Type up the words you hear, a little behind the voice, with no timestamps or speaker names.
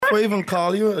Before I even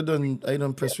call you, I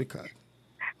don't press record.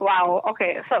 Wow.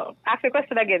 Okay. So ask the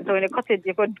question again. So when you cut it,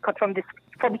 you could cut from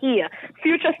here.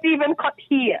 Future Stephen, cut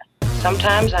here.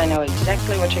 Sometimes I know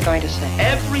exactly what you're going to say.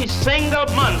 Every single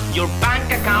month, your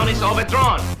bank account is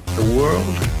overdrawn. The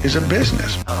world is a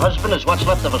business. A husband is what's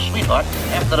left of a sweetheart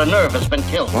after the nerve has been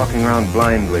killed. Walking around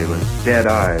blindly with dead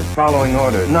eyes, following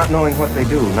orders, not knowing what they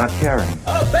do, not caring.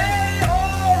 Obey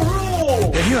all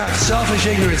rules. If you have selfish,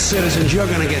 ignorant citizens, you're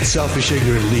going to get selfish,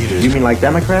 ignorant leaders. You mean like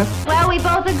Democrats? Well, we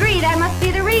both agree that must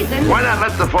be the reason. Why not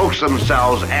let the folks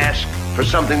themselves ask for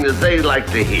something that they like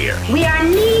to hear? We are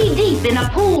knee-deep in a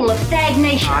pool of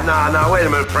stagnation. No, wait a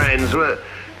minute, friends.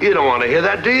 You don't want to hear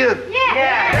that, do you?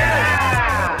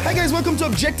 Yeah. Hi guys, welcome to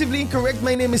Objectively Incorrect.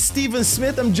 My name is Stephen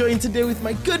Smith. I'm joined today with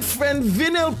my good friend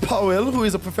Vinyl Powell, who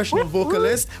is a professional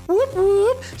vocalist. Whoop,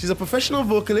 whoop. She's a professional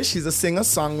vocalist. She's a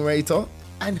singer-songwriter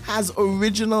and has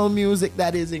original music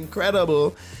that is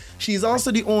incredible. She's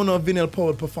also the owner of Vinyl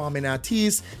Powell Performing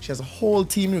Artists. She has a whole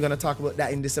team. We're going to talk about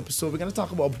that in this episode. We're going to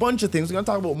talk about a bunch of things. We're going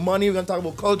to talk about money. We're going to talk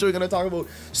about culture. We're going to talk about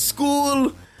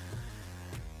school.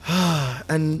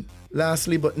 And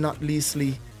lastly, but not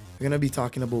leastly, we're going to be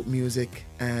talking about music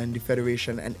and the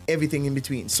Federation and everything in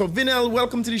between. So, Vinyl,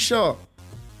 welcome to the show.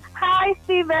 Hi,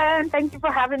 Stephen. Thank you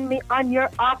for having me on your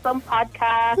awesome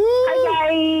podcast. Woo.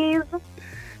 Hi, guys.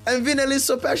 And Vinyl is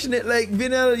so passionate. Like,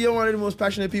 Vinyl, you're one of the most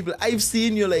passionate people. I've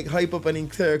seen you, like, hype up an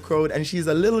entire crowd, and she's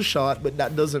a little short, but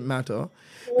that doesn't matter.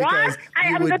 What? I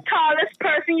am the tallest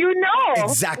person you know.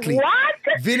 Exactly. What?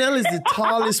 Vinyl is the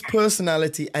tallest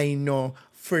personality I know,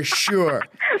 for sure.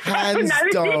 Hands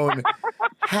down.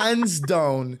 Hands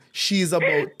down, she's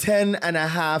about 10 and a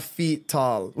half feet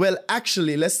tall. Well,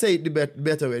 actually, let's say it the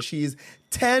better way. She's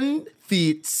 10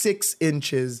 feet, 6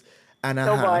 inches and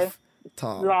a half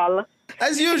tall. Lol.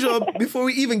 As usual, before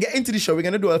we even get into the show, we're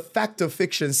going to do a fact or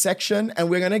fiction section, and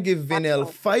we're going to give Vinyl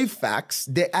 5 facts.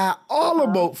 They are all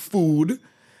about food.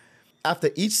 After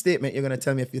each statement, you're going to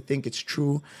tell me if you think it's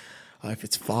true or if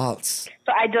it's false.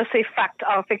 So I just say fact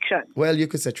or fiction? Well, you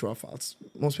could say true or false.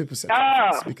 Most people say true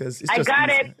or false because it's just I got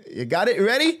easy. it. You got it?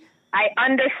 Ready? I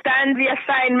understand the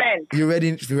assignment. You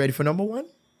ready for number 1?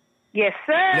 Yes,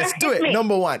 sir. Let's do it.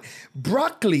 Number 1.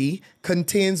 Broccoli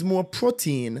contains more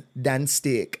protein than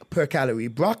steak per calorie.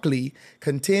 Broccoli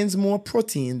contains more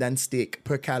protein than steak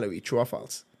per calorie. True or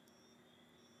false?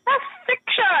 That's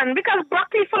fiction because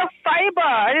broccoli is full of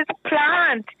fiber. It's a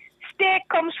plant. Steak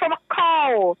comes from a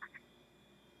cow.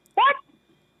 What?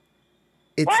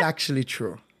 It's actually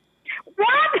true.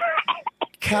 What?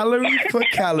 Calorie per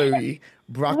calorie,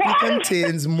 broccoli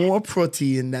contains more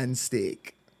protein than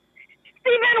steak.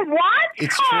 Stephen, what?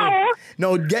 It's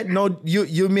true.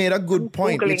 You made a good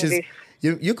point, Googling which is this.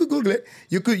 you could Google it.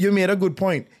 You made a good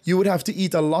point. You would have to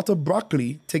eat a lot of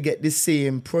broccoli to get the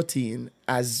same protein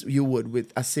as you would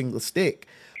with a single steak.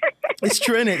 It's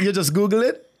true, innit? You just Google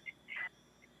it?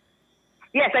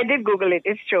 Yes, I did Google it.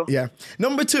 It's true. Yeah.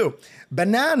 Number 2,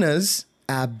 bananas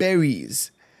are berries.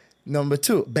 Number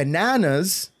 2,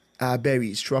 bananas are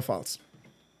berries. True or false?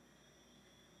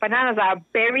 Bananas are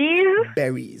berries?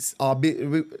 Berries.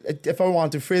 If I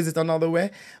want to phrase it another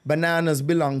way, bananas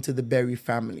belong to the berry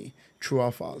family. True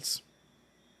or false?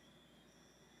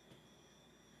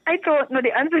 I don't know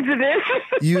the answer to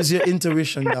this. Use your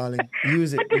intuition, darling.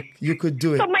 Use it. You could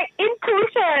do it. So my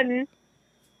intuition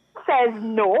says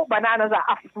no, bananas are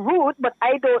a fruit, but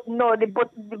I don't know the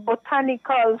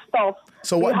botanical stuff.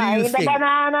 So what do you think? The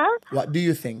banana. What do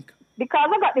you think? Because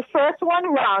I got the first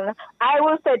one wrong, I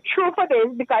will say true for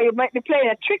this because you might be playing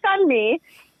a trick on me.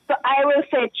 So I will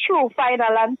say true,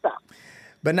 final answer.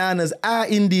 Bananas are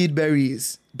indeed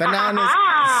berries. Bananas.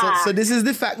 So this is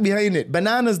the fact behind it.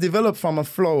 Bananas develop from a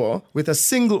flower with a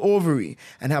single ovary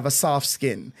and have a soft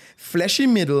skin, fleshy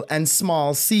middle, and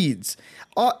small seeds.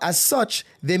 As such,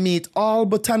 they meet all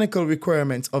botanical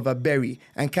requirements of a berry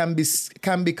and can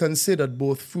be considered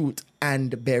both fruit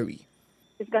and berry.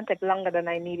 It's going to take longer than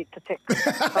I need it to take.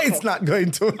 Okay. It's not going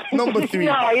to. Number 3.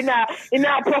 No, you're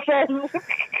not professional.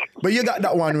 But you got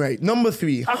that one right. Number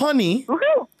 3. Honey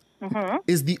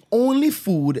is the only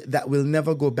food that will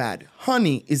never go bad.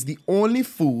 Honey is the only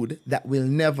food that will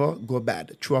never go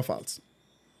bad. True or false?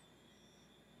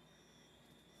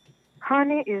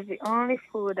 Honey is the only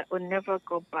food that will never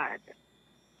go bad.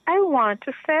 I want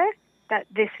to say that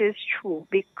this is true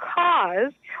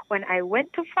because when I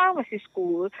went to pharmacy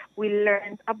school, we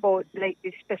learned about like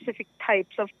the specific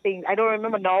types of things. I don't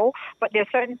remember now, but there are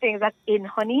certain things that's in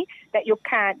honey that you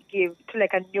can't give to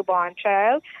like a newborn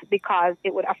child because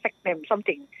it would affect them,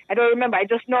 something. I don't remember. I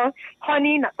just know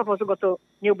honey not supposed to go to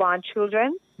newborn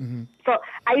children. Mm-hmm. So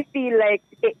I feel like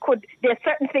there's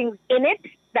certain things in it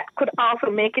that could also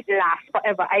make it last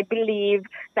forever. I believe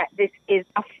that this is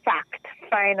a fact.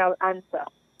 Final answer.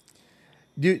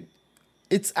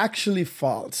 It's actually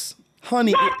false.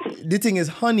 Honey, the thing is,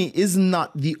 honey is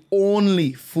not the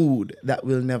only food that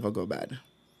will never go bad.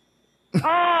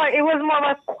 Oh, it was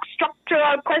more of a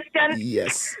structural question.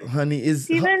 Yes, honey is...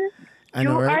 Steven, I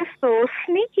know, you right? are so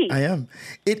sneaky. I am.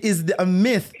 It is a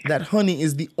myth that honey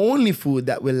is the only food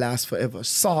that will last forever.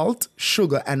 Salt,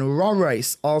 sugar, and raw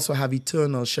rice also have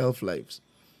eternal shelf lives.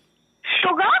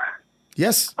 Sugar?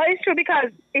 Yes. Oh, it's true,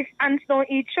 because if ants don't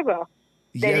eat sugar,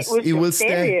 then Yes, it will stay.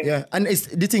 there. Yeah, and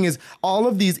the thing is, all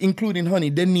of these, including honey,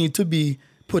 they need to be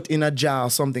put in a jar or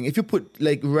something. If you put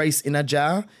like rice in a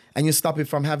jar and you stop it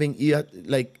from having ear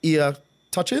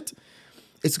touch it,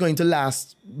 it's going to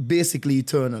last basically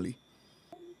eternally.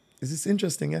 Is this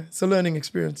interesting? Yeah, it's a learning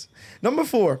experience. Number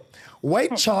 4,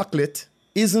 white chocolate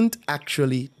isn't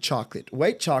actually chocolate.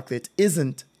 White chocolate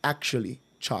isn't actually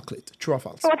chocolate. True or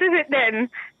false? What is it then?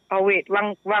 Oh wait,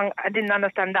 wrong. I didn't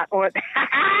understand that word.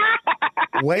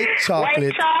 White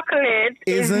chocolate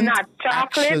is isn't not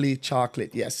chocolate. actually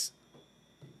chocolate. Yes.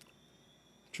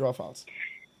 True or false?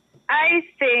 I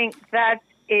think that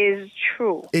is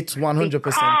true. It's 100%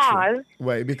 true.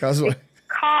 Why? Because what?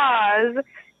 Because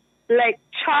like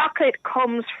chocolate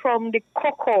comes from the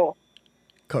cocoa.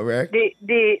 Correct.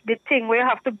 The thing where you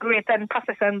have to grate and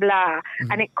process and blah,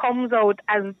 and it comes out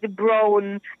as the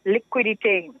brown liquidy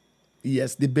thing.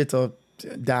 Yes, the bitter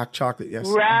dark chocolate. Yes.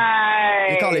 Right.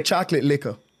 They call it chocolate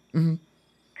liquor. Mm-hmm.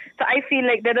 So I feel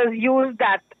like they just use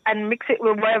that and mix it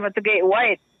with whatever to get it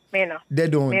white. They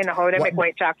don't. How they make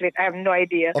white chocolate. I have no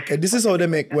idea. Okay, this is how they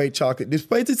make white chocolate.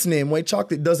 Despite its name, white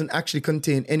chocolate doesn't actually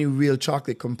contain any real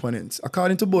chocolate components.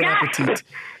 According to Bon Appetit.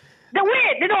 They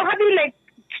don't have any like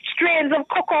strains of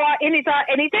cocoa in it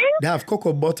or anything? They have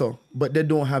cocoa butter, but they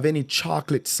don't have any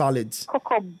chocolate solids.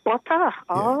 Cocoa butter?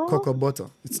 Oh. Yeah, cocoa butter.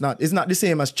 It's not the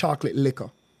same as chocolate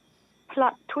liquor.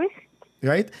 Plot twist.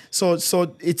 Right? So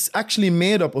it's actually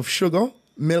made up of sugar,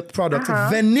 milk products.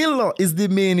 Vanilla is the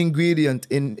main ingredient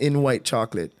in white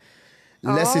chocolate.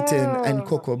 Lecithin and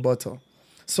cocoa butter.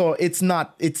 So it's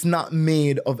not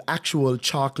made of actual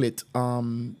chocolate.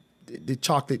 The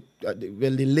chocolate,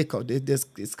 the liquor.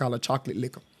 It's called a chocolate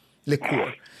liquor.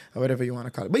 Liqueur, or whatever you want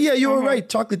to call it. But yeah, you're right.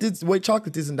 White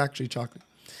chocolate isn't actually chocolate.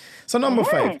 So number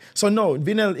 5. So no,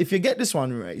 Vinel, if you get this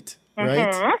one right,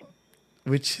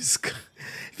 which is,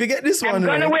 if you get this one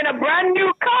right, I'm gonna win a brand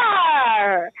new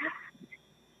car.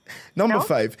 Number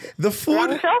 5, the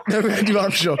food. The red,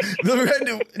 I'm sure. The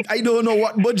red. I don't know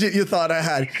what budget you thought I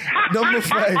had. Number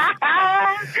 5,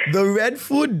 the red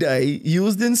food dye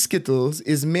used in Skittles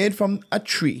is made from a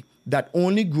tree that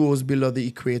only grows below the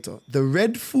equator. The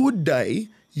red food dye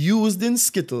used in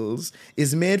Skittles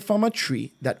is made from a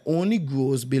tree that only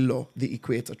grows below the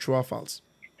equator. True or false?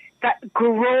 That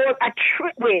grows a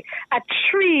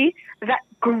tree that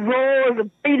grows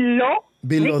below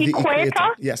the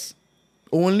equator? Yes.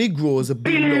 Only grows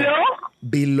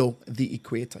below the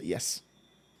equator. Yes.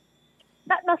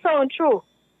 That doesn't sound true.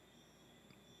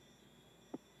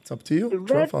 It's up to you. The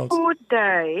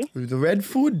red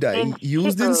food dye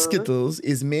used in Skittles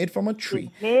is made from a tree.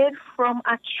 Made from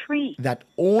a tree. That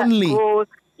only... That grows.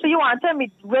 So you want to tell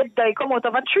me red dye come out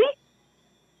of a tree?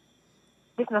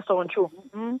 This not sound true.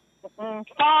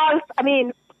 False. I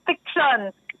mean,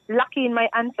 fiction. Lucky in my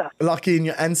answer. Lucky in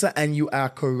your answer, and you are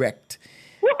correct.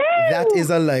 Woohoo! That is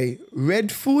a lie.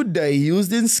 Red food dye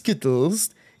used in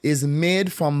Skittles is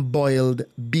made from boiled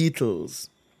beetles.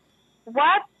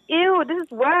 What? Ew, this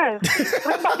is worse.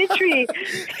 Bring back the tree.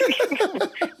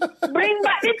 Bring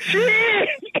back the tree.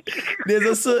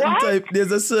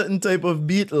 There's a certain type of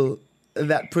beetle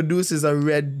that produces a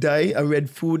red dye, a red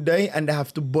food dye, and they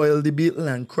have to boil the beetle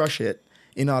and crush it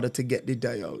in order to get the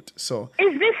dye out. So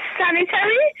is this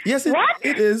sanitary? Yes,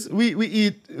 it is. We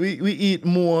eat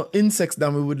more insects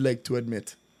than we would like to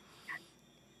admit.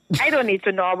 I don't need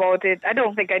to know about it. I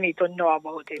don't think I need to know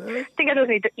about it. I think I just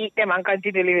need to eat them and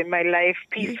continue living my life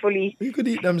peacefully. You could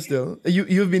eat them still.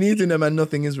 You've been eating them and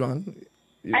nothing is wrong.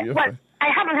 I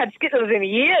haven't had Skittles in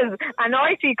years. And now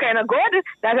I feel kind of good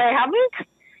that I haven't.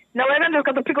 Now I'm just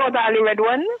going to pick out all the red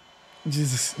ones.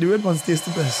 Jesus, the red ones taste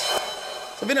the best.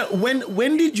 So, Vina,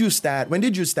 when did you start? When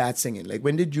did you start singing? Like,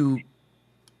 when is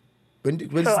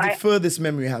the furthest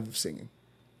memory you have of singing?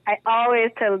 I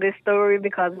always tell this story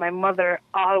because my mother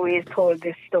always told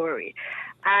this story.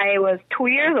 I was 2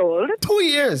 years old. 2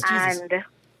 years? Jesus. And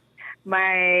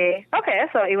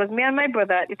so it was me and my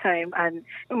brother at the time, and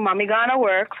mommy gone to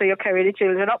work, so you carry the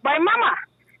children up by mama.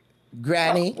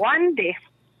 Granny? So one day.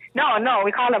 No,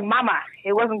 we call her mama.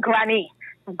 It wasn't granny.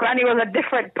 Granny was a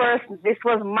different person. This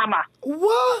was mama.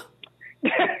 What?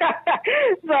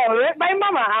 So my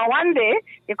mama, and one day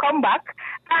he come back,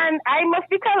 and I must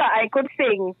be tell her I could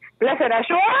sing Blessed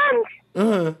Assurance.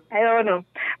 I don't know,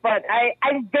 but I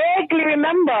vaguely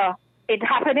remember it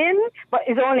happening, but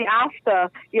it's only after,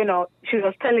 you know, she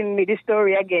was telling me the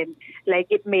story again, like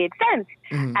it made sense.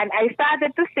 And I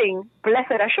started to sing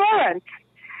Blessed Assurance,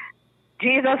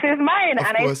 Jesus is mine,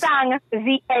 and I sang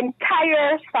the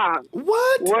entire song.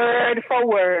 What? Word for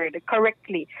word,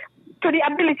 correctly, to the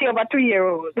ability of a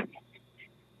 2-year-old.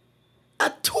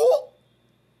 At 2?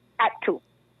 At 2.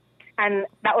 And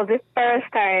that was the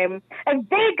first time. I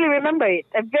vaguely remember it.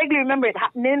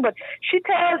 Happening, but she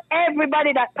told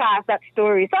everybody that passed that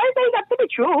story. So I think that to be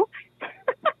true.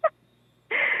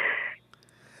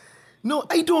 No,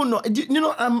 I don't know. You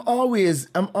know, I'm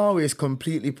always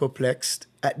completely perplexed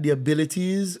at the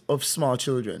abilities of small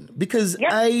children, because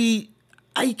I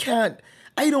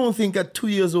don't think at 2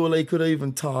 years old I could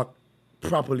even talk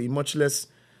properly, much less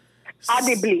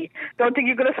audibly. Don't think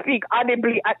you're going to speak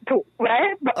audibly at 2,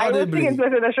 right? But audibly. I was singing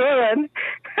Blessed Assurance.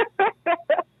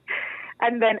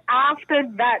 And then after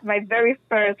that, my very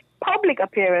first public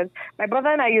appearance, my brother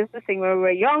and I used to sing when we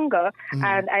were younger.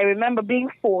 And I remember being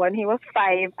 4 and he was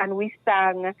 5, and we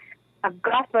sang a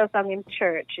gospel song in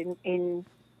church, in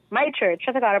my church,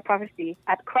 Shatagata Prophecy,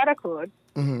 at Craddock.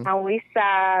 And we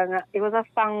sang, it was a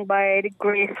song by the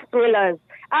Grace Thrillers.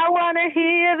 I want to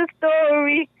hear the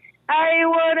story. I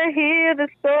want to hear the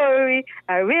story.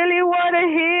 I really want to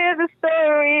hear the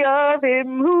story of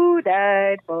him who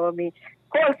died for me.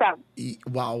 Whole song.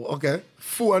 Wow, okay.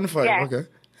 4 and 5, okay.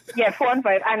 Yeah, 4 and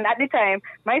 5. And at the time,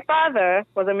 my father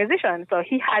was a musician, so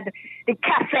he had the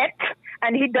cassette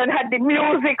and he done had the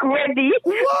music ready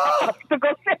to go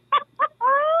sing.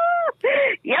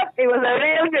 Yep, it was a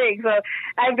real thing. So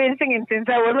I've been singing since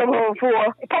I was about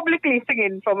 4, publicly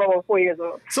singing from about 4 years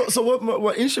old. So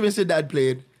what instruments did Dad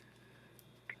play?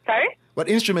 Sorry? What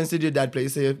instruments did your dad play?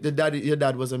 So your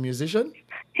dad was a musician?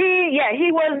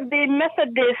 He was the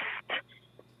Methodist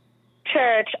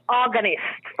church organist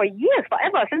for years,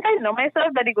 forever. Since I know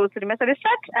myself, that he goes to the Methodist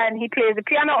church and he plays the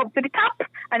piano up to the top,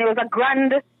 and it was a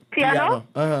grand piano.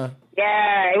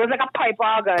 Yeah, it was like a pipe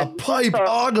organ. A pipe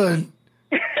organ?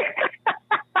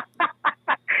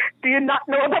 Do you not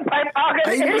know what a pipe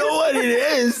organ is? I know what it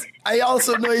is. I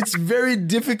also know it's very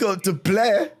difficult to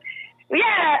play.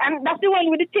 Yeah, and that's the one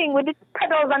with the thing, with the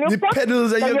pedals on your foot. The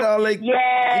pedals that you're like,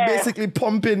 you're basically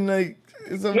pumping, like,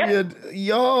 it's a weird,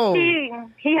 yo.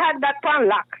 He had that plan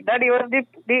lock, that he was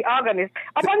the organist.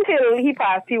 Up until he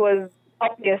passed, he was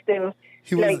up there still.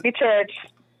 The church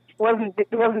wasn't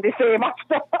the same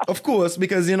after. Of course,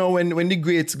 because, you know, when the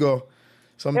greats go,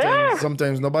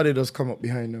 sometimes nobody does come up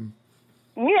behind them.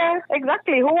 Yeah,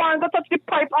 exactly. Who wants to touch the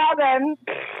pipe organ?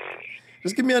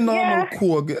 Just give me a normal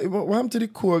Korg. What happened to the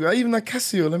Korg? Even a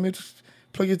Casio. Let me just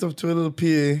plug it up to a little PA.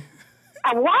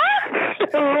 A what?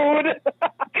 Rude.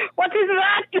 What is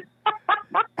that?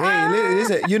 Hey,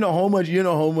 listen. You know how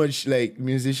much like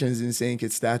musicians in St.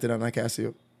 Kitts started on a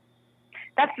Casio.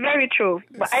 That's very true.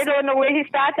 But I don't know where he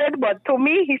started, but to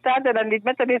me, he started on the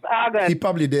Methodist organ. He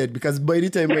probably did, because by the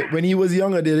time when he was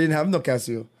younger, they didn't have no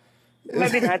Casio.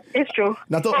 Maybe not. It's true.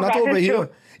 Not over here. True.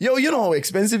 Yo, you know how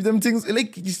expensive them things,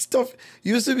 like, stuff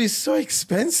used to be so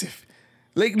expensive.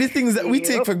 Like, the things that we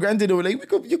take for granted,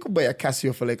 like, you could buy a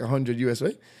Casio for like $100 US,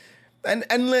 right?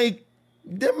 And like,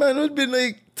 that man would be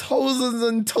like thousands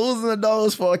and thousands of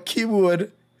dollars for a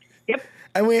keyboard. Yep.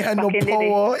 And we had no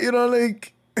power, you know,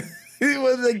 like, it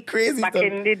was like crazy Back stuff.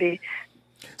 in the day.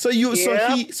 So you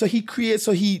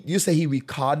say he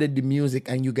recorded the music,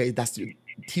 and you guys,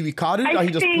 he recorded it, or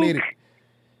he just played it?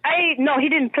 No, he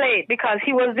didn't play it, because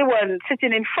he was the one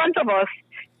sitting in front of us,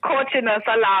 coaching us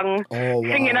along,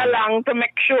 singing along to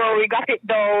make sure we got it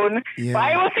down. Yeah. But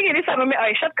I was singing this song with my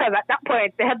eyes shut, because at that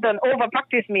point they had done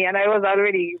over-practice me, and I was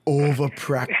already...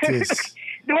 Over-practice?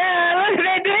 Well,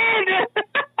 they did!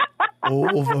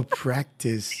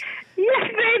 Over-practice? Yes,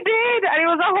 they did. And it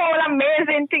was a whole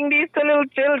amazing thing, these two little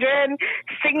children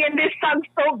singing this song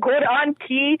so good on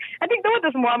key. I think they were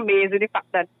just more amazed with the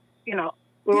fact that, you know,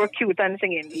 we were cute and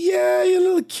singing. Yeah, your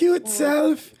little cute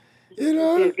self. You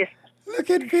know? Yes. Look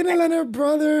at Vinyl and her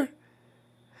brother.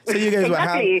 So you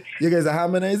guys are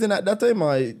harmonizing at that time,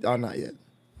 or not yet?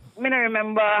 I mean, I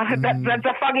remember. That's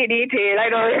a foggy detail. I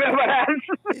don't remember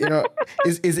that. You know,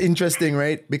 it's interesting,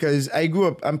 right? Because I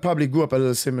probably grew up a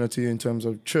little similar to you in terms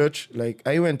of church. Like,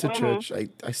 I went to church.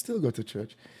 I still go to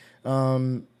church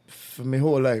for my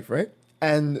whole life, right?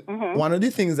 And one of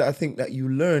the things that I think that you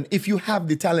learn, if you have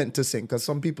the talent to sing, because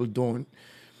some people don't,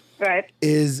 right,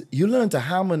 is you learn to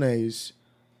harmonize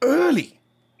early.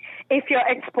 If you're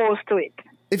exposed to it.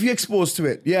 If you're exposed to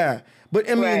it, yeah. But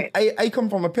I mean, I come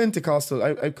from a Pentecostal.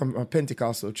 I come from a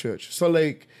Pentecostal church. So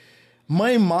like,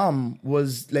 my mom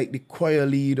was like the choir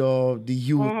leader, the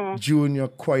youth junior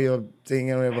choir thing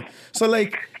and whatever. So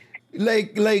like,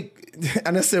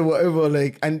 and I said whatever,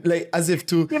 like, and like as if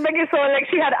to. You make it sound like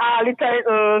she had all the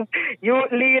titles.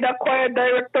 Youth leader, choir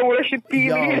director, worship team.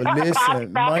 Yo,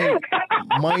 listen, my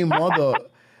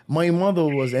mother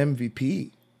was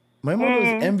MVP. My mother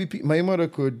was MVP. My mother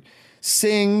could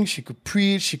sing, she could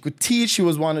preach, she could teach. She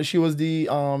was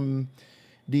the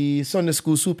Sunday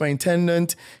school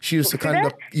superintendent. She used to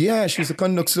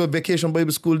conduct vacation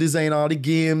Bible school, design all the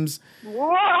games.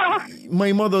 What?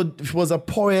 My mother was a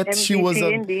poet.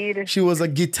 MVP, she was a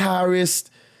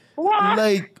guitarist. What?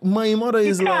 Like my mother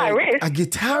is like a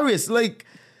guitarist. Like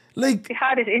the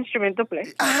hardest instrument to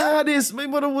play. Hardest. My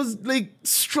mother was like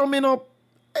strumming up.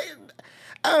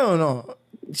 I don't know.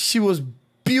 She was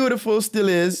beautiful, still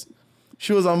is.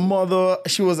 She was a mother.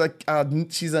 She was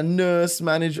she's a nurse,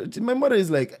 manager. My mother is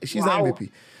like, she's an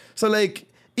MVP. So like,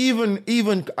 even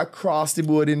across the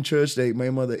board in church, like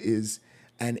my mother is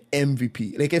an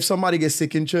MVP. Like if somebody gets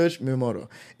sick in church, my mother.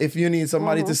 If you need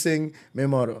somebody to sing, my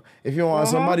mother. If you want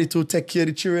somebody to take care of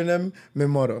the children, my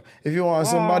mother. If you want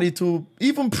somebody to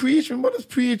even preach, my mother's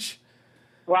preach.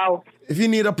 Wow. If you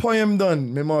need a poem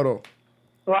done, my mother.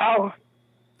 Wow.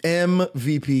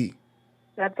 MVP.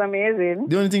 That's amazing.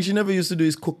 The only thing she never used to do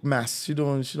is cook mass. She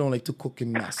don't like to cook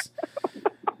in mass.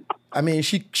 I mean,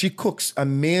 she cooks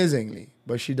amazingly,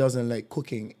 but she doesn't like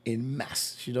cooking in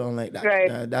mass. She don't like that.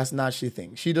 Right. That's not she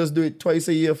thing. She does do it twice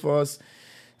a year for us,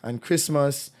 and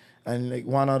Christmas, and like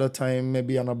one other time,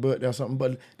 maybe on her birthday or something.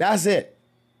 But that's it.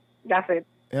 That's it.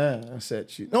 Yeah, that's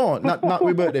it. Not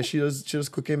with birthday. She does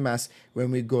cooking mass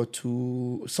when we go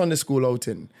to Sunday school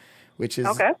outing, which is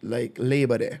like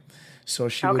Labor Day. So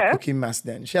she would cooking mass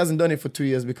then. She hasn't done it for 2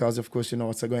 years because, of course, you know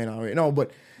what's going on right now.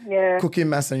 But cooking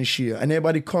mass and share. And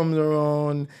everybody comes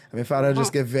around. And my father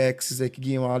just get vexed. He's like,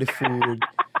 give him all the food.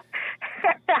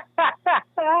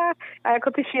 I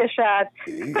could share a shot.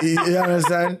 You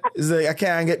understand? It's like, I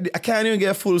can't even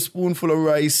get a full spoonful of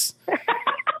rice.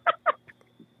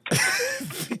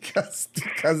 because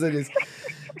of this.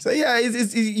 So yeah,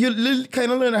 you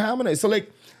kind of learn to harmonize. So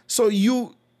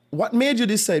what made you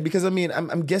decide? Because I mean,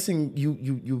 I'm guessing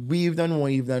you weaved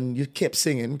and you kept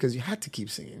singing because you had to keep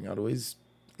singing. Otherwise,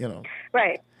 you know.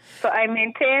 Right. So I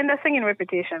maintained a singing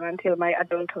reputation until my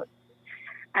adulthood.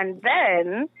 And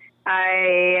then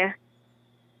I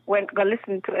go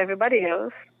listen to everybody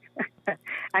else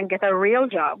and get a real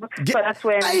job. So that's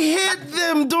when... I hate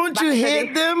them. Don't you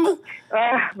hate them?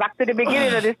 Back to the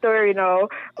beginning of the story,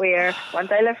 where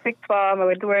once I left sixth form, I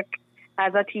went to work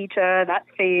as a teacher. That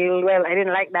failed. Well, I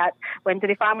didn't like that. Went to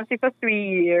the pharmacy for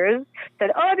 3 years.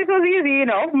 Said, this was easy,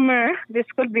 This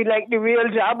could be like the real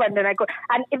job. And then I could...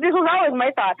 And if this was always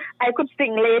my thought, I could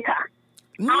sing later.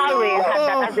 Always had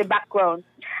that as a background.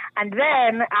 And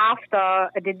then after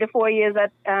I did the 4 years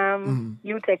at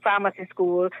UTech Pharmacy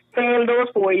School, failed those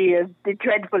 4 years, did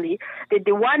dreadfully. Did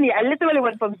the 1 year, I literally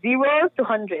went from 0 to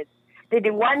 100. Did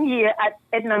the 1 year at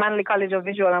Edna Manley College of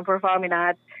Visual and Performing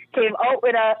Arts, came out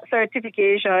with a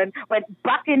certification, went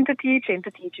back into teaching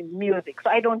to teaching music. So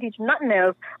I don't teach nothing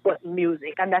else but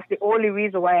music, and that's the only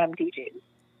reason why I'm teaching.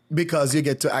 Because you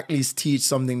get to at least teach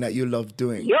something that you love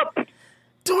doing. Yup.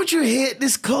 Don't you hate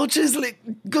this culture? It's like,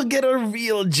 go get a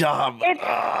real job. And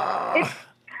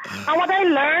what I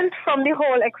learned from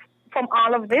from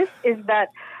all of this is that,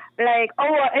 like,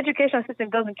 our education system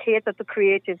doesn't cater to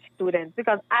creative students,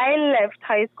 because I left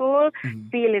high school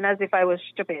feeling as if I was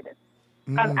stupid.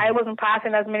 Because I wasn't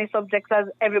passing as many subjects as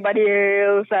everybody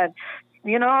else, and,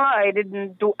 I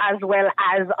didn't do as well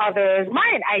as others.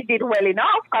 Mine, I did well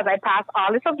enough because I passed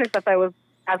all the subjects that I was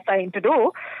assigned to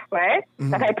do, right?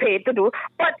 That I paid to do.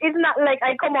 But it's not like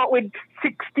I come out with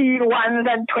 16 ones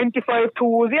and 25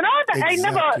 twos,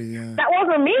 that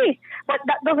wasn't me. But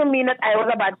that doesn't mean that I was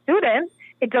a bad student.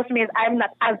 It just means I'm not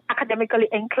as academically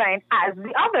inclined as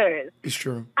the others. It's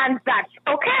true. And that's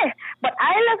okay. But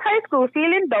I left high school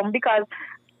feeling dumb because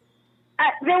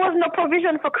there was no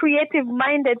provision for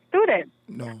creative-minded students.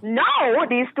 No. Now,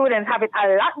 these students have it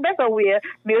a lot better, where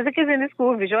music is in the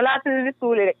school, visual arts is in the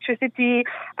school, electricity,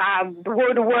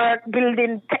 woodwork,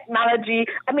 building, technology.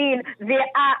 I mean, there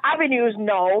are avenues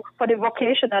now for the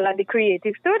vocational and the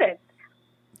creative students.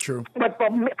 True. But for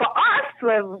us,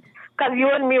 because you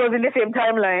and me was in the same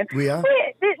timeline, we had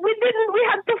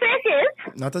to fake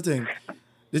it. Not a thing.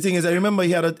 The thing is, I remember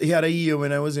he had a year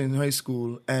when I was in high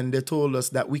school, and they told us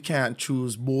that we can't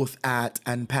choose both art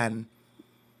and pan.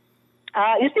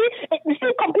 You see, it's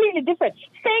completely different.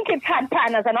 St. Kitts had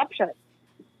pan as an option.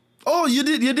 Oh, you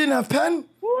didn't have pen?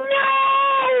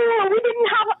 No, we didn't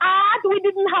have art. We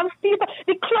didn't have steel.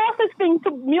 The closest thing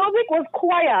to music was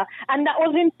choir, and that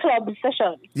was in club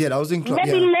session. Yeah, that was in club.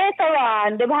 Maybe later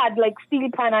on, they had like steel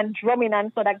pan and drumming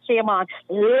and so that came on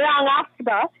long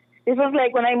after. This was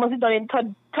like when I must have done in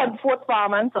third, fourth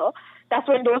form and so. That's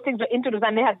when those things were introduced,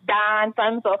 and they had dance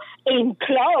and so in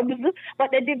clubs,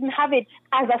 but they didn't have it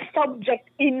as a subject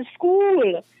in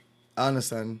school. I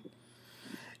understand.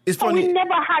 It's so funny. we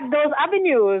never had those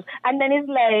avenues. And then it's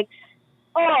like,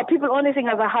 oh, people only sing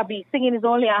as a hobby. Singing is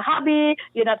only a hobby.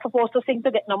 You're not supposed to sing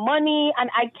to get no money. And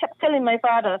I kept telling my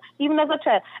father, even as a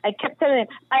child, I kept telling him,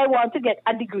 I want to get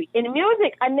a degree in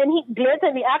music. And then he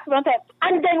blatantly asked me one time,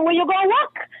 and then where you going to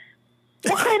work?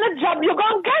 What kind of job you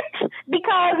going to get?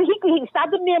 Because he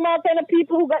started to name all kind of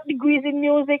people who got degrees in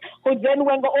music, who then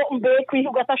went to open bakery,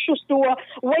 who got a shoe store.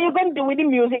 What are you going to do with the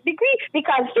music degree?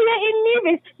 Because here in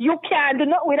Nevis, you can't do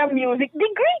nothing with a music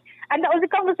degree. And that was the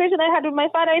conversation I had with my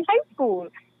father in high school.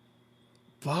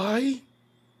 Why?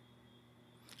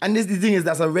 And the thing is,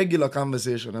 that's a regular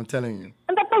conversation, I'm telling you.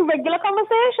 And that's a regular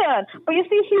conversation. But you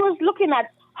see, he was looking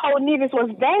at how Nevis was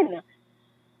then.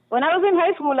 When I was in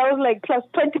high school, I was like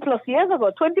 20 plus years ago.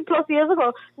 20 plus years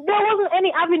ago, there wasn't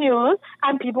any avenues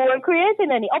and people weren't creating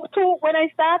any. Up to when I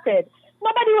started,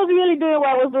 nobody was really doing what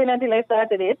I was doing until I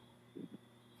started it.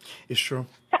 It's true.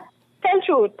 Tell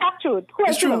truth, talk truth. Who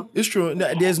it's true. It's true.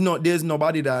 There's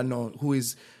nobody that I know who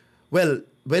is, well,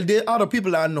 there are other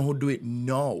people that I know who do it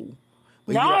now.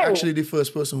 But you're actually the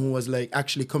first person who was like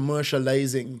actually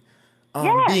commercializing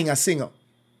being a singer.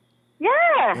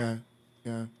 Yeah.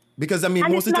 Yeah. Because, I mean,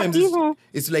 and most of the times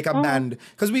it's like a band.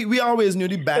 Because we always knew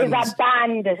the band. It's a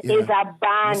band. Yeah. It's a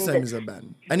band. This time is a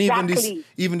band. And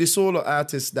even the solo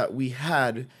artists that we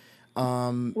had...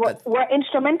 were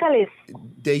instrumentalists.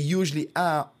 They usually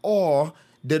are, or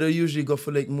they don't usually go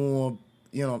for like more,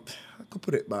 I could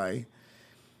put it by...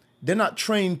 They're not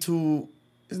trained to...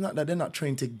 It's not that they're not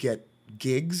trained to get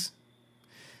gigs.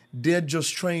 They're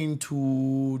just trying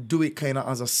to do it kind of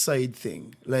as a side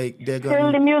thing. Like they're going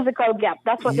fill the musical gap.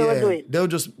 That's what they were doing. So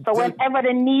whenever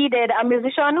they needed a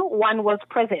musician, one was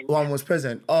present.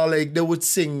 Or like they would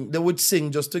sing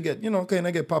just to get, kind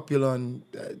of get popular. And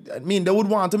I mean, they would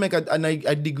want to make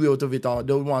a degree out of it, or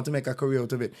they would want to make a career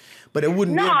out of it. But they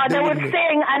wouldn't. No, they would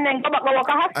sing and then go back to work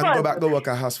at Hasford. And go back to work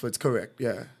at Hasford, correct,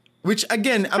 yeah. Which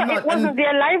again, it wasn't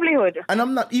their livelihood. And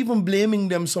I'm not even blaming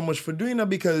them so much for doing that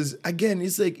because again,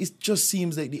 it's like it just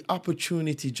seems like the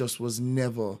opportunity just wasn't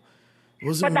But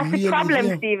that's the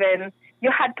problem, Stephen.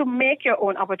 You had to make your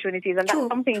own opportunities, and that's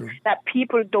something that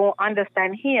people don't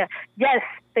understand here. Yes,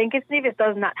 St. Kitts Nevis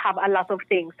does not have a lot of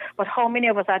things, but how many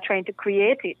of us are trying to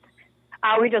create it?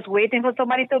 Are we just waiting for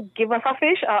somebody to give us a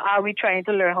fish, or are we trying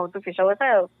to learn how to fish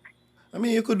ourselves? I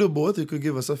mean, you could do both. You could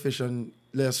give us a fish and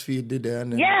let us feed it there.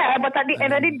 And then, but at the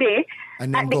end of the day,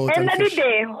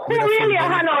 who really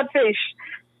hand out fish?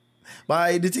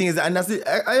 But the thing is, and that's it.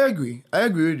 I agree. I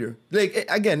agree with you. Like,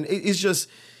 again, it's just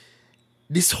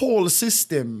this whole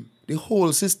system. The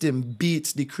whole system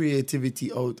beats the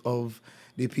creativity out of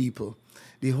the people.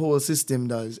 The whole system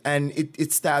does. And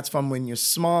it starts from when you're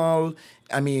small.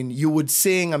 I mean, you would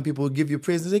sing and people would give you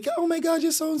praise. They're like, oh my God,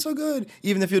 you sound so good.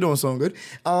 Even if you don't sound good.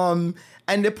 And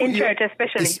they put in church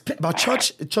especially. But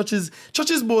church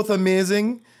is both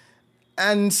amazing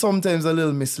and sometimes a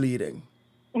little misleading.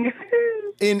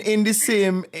 in the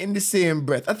same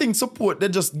breath. I think support, they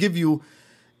just give you,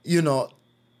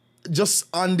 just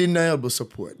undeniable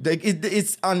support. Like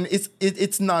it's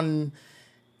non,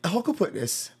 how could I put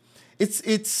this?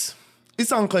 It's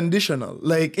unconditional.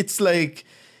 Like, it's like,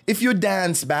 if you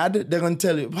dance bad, they're going to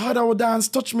tell you, how that dance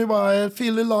touch me, boy. I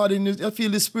feel the Lord in you. I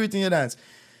feel the Spirit in your dance.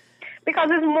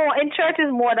 Because in church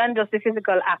is more than just the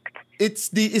physical act. It's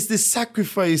the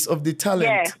sacrifice of the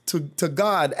talent to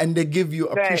God, and they give you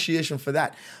appreciation for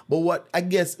that. But what I'm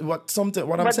saying is... But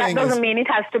that doesn't mean it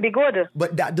has to be good.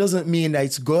 But that doesn't mean that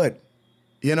it's good.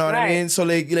 You know what I mean? So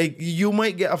like you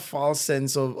might get a false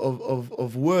sense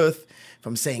of worth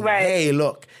from saying, hey,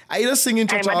 look, I just sing in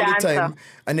church all the time.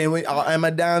 And then when I'm a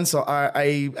dancer, or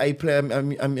I play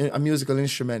a musical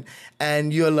instrument.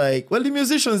 And you're like, well, the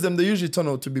musicians, they usually turn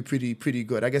out to be pretty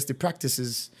good. I guess the practice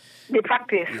is... The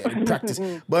practice. Yeah, the practice.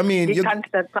 But I mean...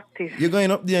 practice. You're going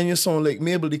up there and you sound like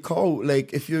Mabel the cow.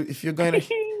 Like, if you're going to...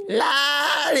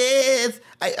 Ladies!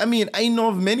 I mean, I know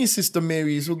of many Sister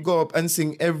Marys who go up and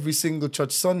sing every single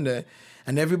church Sunday.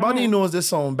 And everybody knows they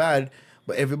sound bad.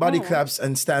 But everybody claps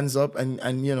and stands up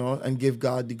and give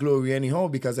God the glory anyhow,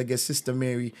 because I guess Sister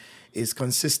Mary is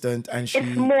consistent and she...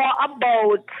 It's more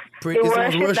about the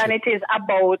worship than it is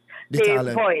about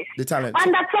the voice. The talent.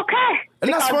 And that's okay.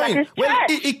 And that's fine.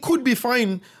 It could be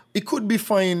fine, it could be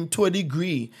fine to a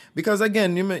degree because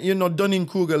again, you're not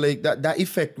Dunning-Kruger like that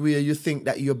effect where you think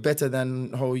that you're better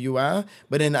than how you are,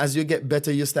 but then as you get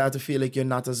better, you start to feel like you're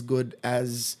not as good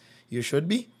as you should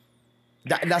be.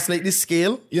 That's like the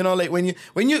scale, like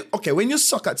when you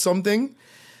suck at something,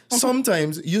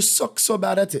 sometimes you suck so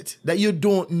bad at it that you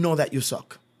don't know that you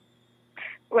suck.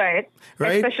 Right.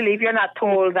 Especially if you're not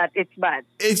told that it's bad.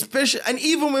 Especially, and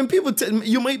even when people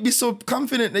you might be so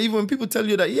confident that even when people tell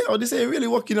you that, this ain't really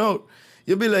working out,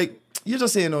 you'll be like, you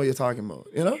just ain't know what you're talking about,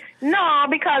 No,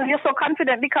 because you're so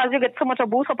confident because you get so much of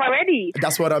boost up already.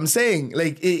 That's what I'm saying.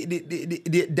 Like,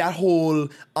 that whole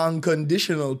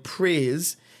unconditional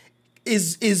praise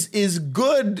is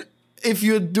good if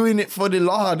you're doing it for the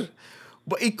Lord.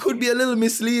 But it could be a little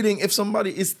misleading if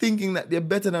somebody is thinking that they're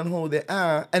better than how they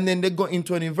are, and then they go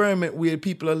into an environment where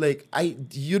people are like,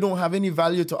 you don't have any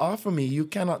value to offer me. You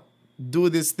cannot do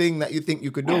this thing that you think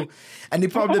you could do. And the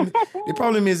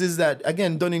problem is that,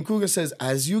 again, Dunning-Kruger says,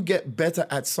 as you get better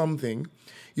at something,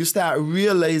 you start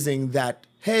realizing that,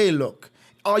 hey, look,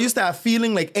 or you start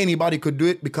feeling like anybody could do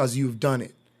it because you've done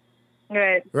it.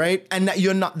 Right? And that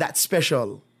you're not that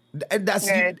special. That's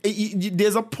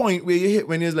there's a point where you hit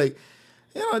when it's like,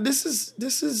 this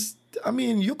is, I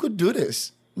mean, you could do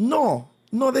this. No,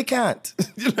 they can't.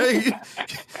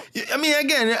 I mean,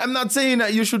 again, I'm not saying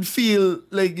that you should feel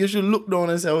like you should look down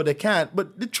and say, oh, they can't.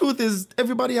 But the truth is,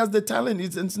 everybody has the talent.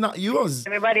 It's not yours.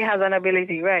 Everybody has an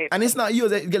ability, right? And it's not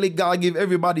yours. Like, God give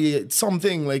everybody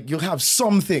something. Like, you have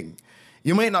something.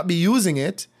 You might not be using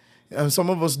it. And some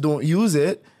of us don't use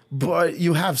it. But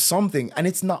you have something. And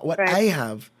it's not what I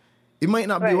have. It might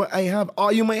not be what I have,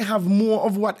 or you might have more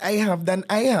of what I have than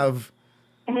I have.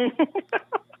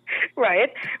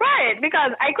 Right.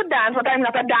 Because I could dance, but I'm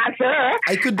not a dancer.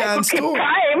 I could dance too.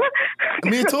 Time.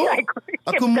 Me too.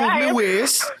 I could move my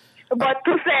waist. But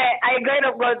to say I'm going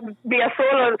to be a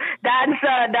solo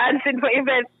dancer, dancing for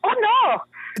events, oh no.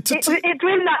 It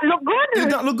will not look good. It will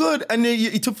not look good. And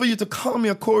then for you to call me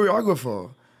a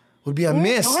choreographer would be a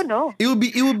mess. Oh no. It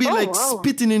would be like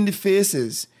spitting in the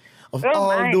faces of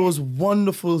all those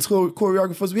wonderful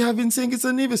choreographers we have in St. Kitts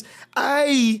and Nevis.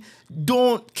 I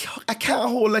can't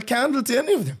hold a candle to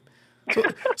any of them.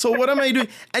 So what am I doing?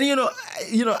 And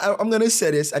I'm gonna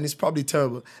say this, and it's probably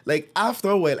terrible. Like,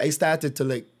 after a while, I started to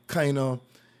like kind of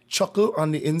chuckle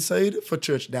on the inside for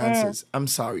church dances. I'm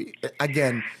sorry.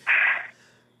 Again,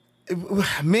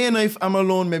 if I'm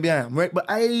alone, maybe I am, right? But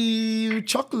I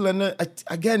chuckle, and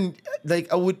again, like,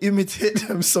 I would imitate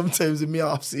them sometimes in my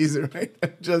off season,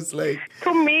 right? Just like,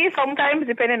 to me, sometimes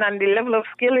depending on the level of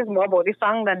skill, is more about the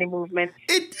song than the movement.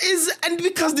 It is, and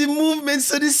because the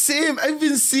movements are the same, I've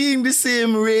been seeing the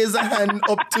same raise a hand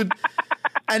up to,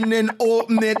 and then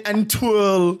open it and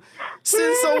twirl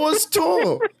since I was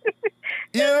 2.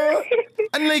 Yeah,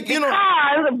 and like,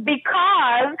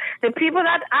 because the people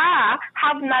that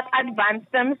have not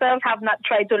advanced themselves, have not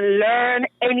tried to learn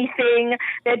anything.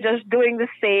 They're just doing the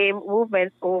same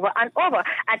movements over and over.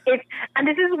 And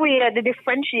this is where the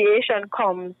differentiation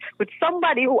comes with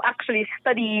somebody who actually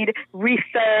studied,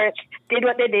 researched, did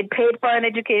what they did, paid for an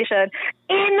education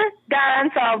in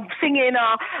dance or singing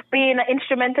or being an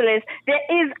instrumentalist. There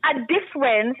is a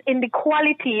difference in the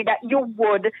quality that you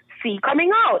would see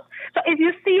coming out. So if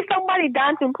you see somebody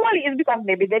dancing poorly, it's because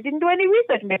maybe they didn't do any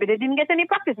research, maybe they didn't get any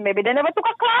practice, maybe they never took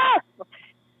a class,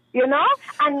 And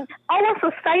our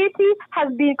society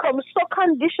has become so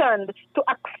conditioned to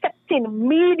accepting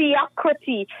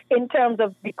mediocrity in terms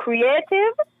of the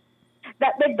creative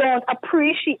that they don't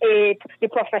appreciate the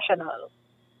professional.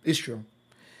 It's true.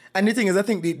 And the thing is, I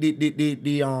think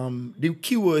the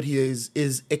key word here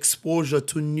is exposure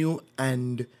to new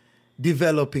and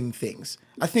developing things.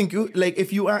 I think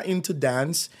if you are into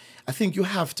dance, I think you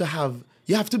have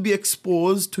to be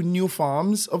exposed to new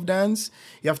forms of dance.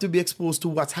 You have to be exposed to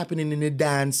what's happening in the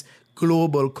dance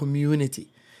global community.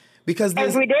 Because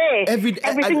every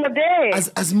single day.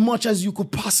 As much as you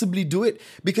could possibly do it.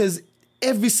 Because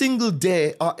every single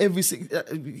day or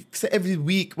every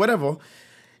week, whatever,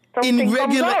 something in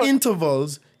regular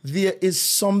intervals, there is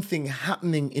something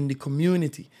happening in the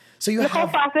community. So look how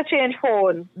fast they change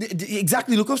phones.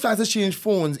 Exactly, look how fast they change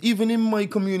phones. Even in my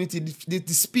community,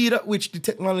 the speed at which the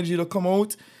technology will come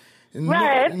out,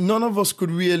 none of us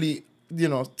could really,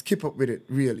 keep up with it,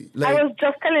 really. I was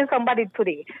just telling somebody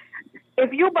today,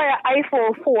 if you buy an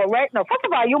iPhone 4 right now, first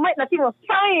of all, you might not even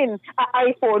find an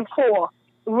iPhone 4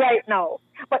 right now.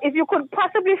 But if you could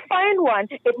possibly find one,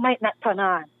 it might not turn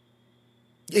on.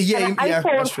 Yeah,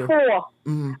 iPhone 4.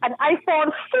 Mm-hmm. An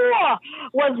iPhone 4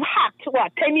 was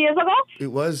hacked, 10 years ago? It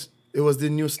was. It was the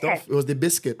new stuff. Okay. It was the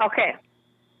biscuit. Okay.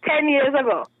 10 years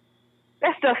ago.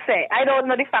 Let's just say, I don't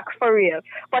know the facts for real.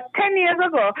 But 10 years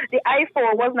ago, the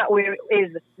iPhone was not where it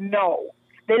is now.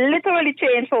 They literally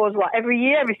change phones, every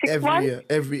year, every 6 months?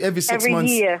 Every 6 months. Every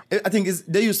year. I think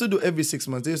they used to do every 6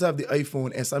 months. They used to have the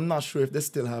iPhone S. I'm not sure if they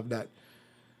still have that.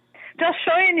 Just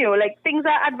showing you, things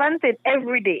are advancing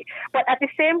every day. But at the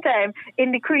same time,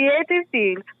 in the creative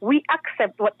field, we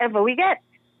accept whatever we get.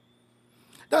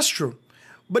 That's true.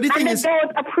 But the thing is, they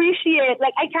don't appreciate,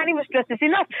 I can't even stress this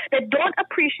enough, they don't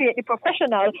appreciate the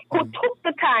professional who took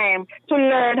the time to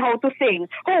learn how to sing,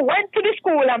 who went to the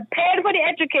school and paid for the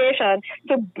education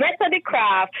to better the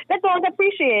craft. They don't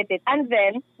appreciate it. And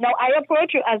then, now I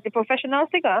approach you as the professional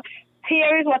singer.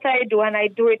 Here is what I do, and I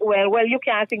do it well. Well, you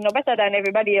can't sing no better than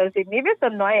everybody else in Nevis, so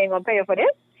no, I ain't going to pay you for this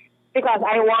because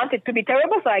I want it to be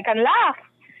terrible so I can laugh.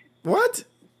 What?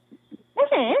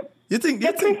 Mm-hmm. You think?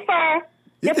 They prefer...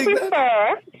 They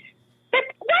prefer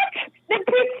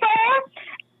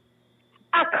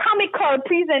a comical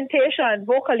presentation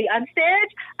vocally on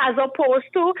stage as opposed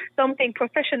to something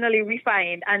professionally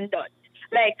refined and done.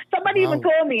 Somebody even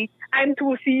told me I'm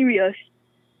too serious.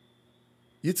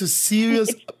 You're too serious?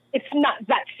 It's not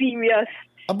that serious.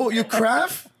 About your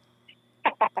craft?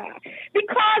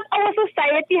 Because our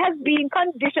society has been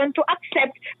conditioned to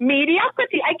accept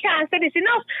mediocrity. I can't say this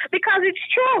enough because it's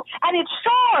true and it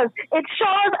shows. It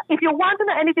shows. If you want to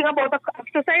know anything about the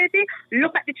society,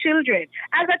 look at the children.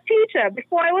 As a teacher,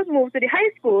 before I was moved to the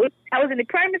high school, I was in the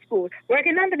primary school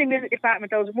working under the music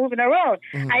department. I was moving around.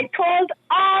 Mm-hmm. I told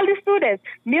all the students,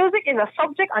 music is a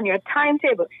subject on your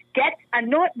timetable. Get a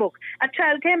notebook. A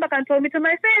child came back and told me to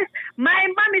my face, my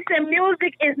mommy said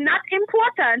music is not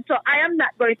important, so I am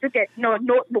not going to get no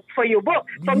notebook for your book.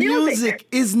 For music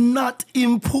is not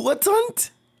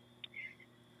important?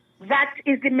 That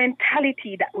is the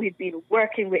mentality that we've been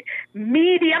working with.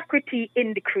 Mediocrity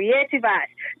in the creative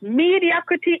arts.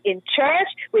 Mediocrity in church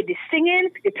with the singing,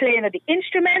 the playing of the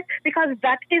instruments, because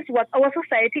that is what our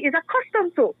society is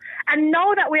accustomed to. And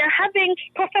now that we are having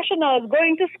professionals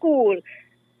going to school,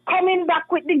 coming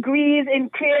back with degrees in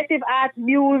creative arts,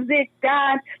 music,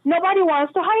 dance, nobody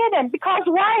wants to hire them. Because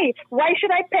why? Why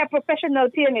should I pay a professional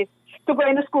pianist to go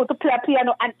into school to play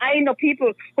piano? And I know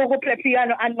people who go play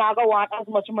piano and not want as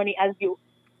much money as you.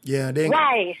 Yeah,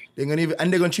 why? They're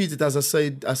gonna treat it as a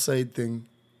side thing.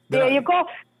 There you go.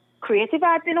 Creative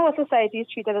arts in our society is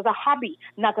treated as a hobby,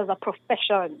 not as a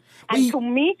profession. And to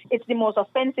me, it's the most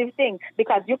offensive thing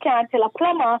because you can't tell a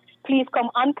plumber, please come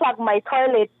unplug my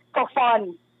toilet for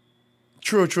fun.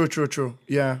 True.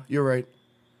 Yeah, you're right.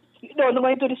 You know,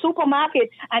 going to the supermarket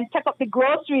and take up the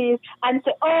groceries and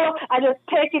say, oh, I'm just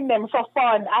taking them for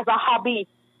fun as a hobby.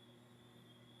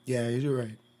 Yeah, you're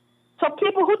right. So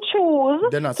people who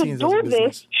choose to do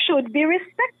this should be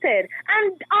respected.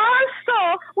 And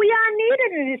also, we are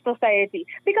needed in this society.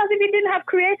 Because if we didn't have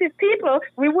creative people,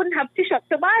 we wouldn't have T-shirts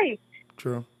to buy.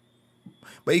 True.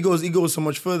 But it goes so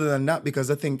much further than that because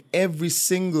I think every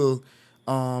single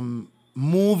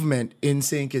movement in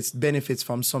St. Kitts benefits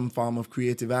from some form of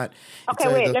creative art. Okay,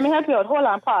 wait, let me help you out. Hold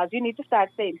on, pause. You need to start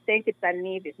saying St. Kitts and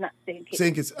Nevis, not St. Kitts.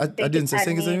 St. Kitts, I didn't say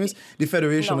St. Kitts and Nevis. The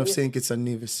Federation of St. Kitts and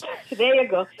Nevis. There you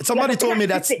go. Somebody told me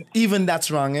that's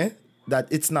wrong, eh? That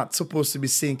it's not supposed to be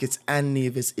St. Kitts and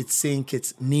Nevis, it's St.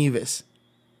 Kitts Nevis.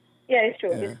 Yeah, it's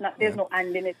true. It's not. There's no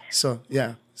and in it. So,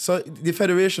 yeah. So the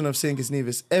Federation of St. Kitts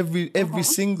Nevis, every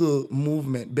single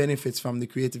movement benefits from the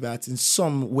creative arts in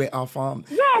some way or form.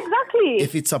 Yeah, exactly.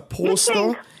 If it's a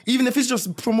poster, even if it's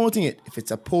just promoting it, if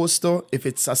it's a poster, if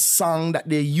it's a song that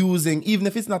they're using, even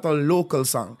if it's not a local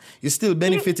song, you're still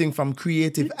benefiting from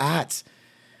creative arts.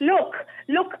 Look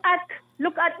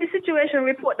at the situation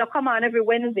report that come on every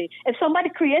Wednesday. If somebody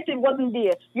creative wasn't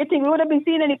there, you think we would have been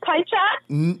seeing any pie chart?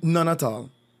 None at all.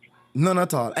 None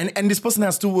at all. And this person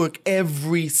has to work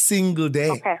every single day.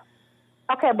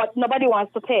 Okay, but nobody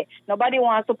wants to pay. Nobody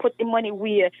wants to put the money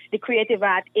where the creative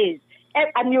art is.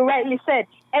 And you rightly said,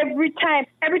 every time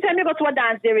you go to a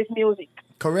dance, there is music.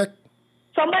 Correct.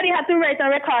 Somebody has to write and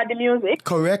record the music.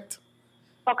 Correct.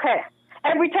 Okay.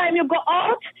 Every time you go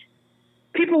out,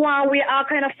 people want to wear all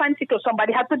kind of fancy clothes.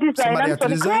 Somebody has to design them for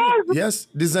the clothes. Yes,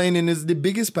 designing is the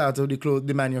biggest part of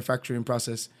the manufacturing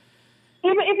process.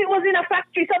 Even if it was in a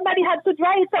factory, somebody had to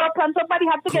dry it up and somebody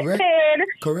had to get paid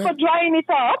for drying it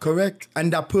up. Correct.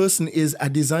 And that person is a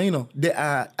designer. They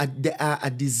are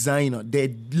a designer. They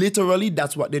literally,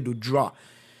 that's what they do, draw.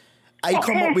 I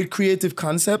come up with creative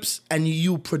concepts and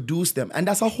you produce them. And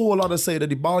that's a whole other side of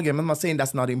the ballgame. I'm not saying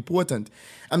that's not important.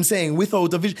 I'm saying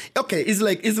without a vision. Okay, it's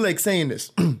like saying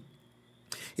this.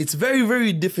 It's very,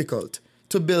 very difficult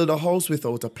to build a house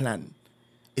without a plan.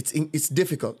 It's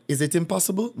difficult. Is it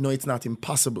impossible? No, it's not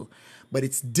impossible, but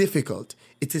it's difficult.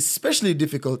 It's especially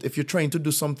difficult if you're trying to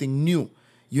do something new.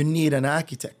 You need an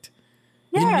architect.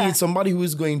 Yeah. You need somebody who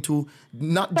is going to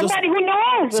somebody who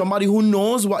knows. Somebody who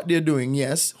knows what they're doing,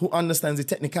 yes, who understands the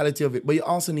technicality of it. But you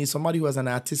also need somebody who has an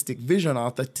artistic vision,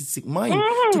 artistic mind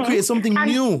to create something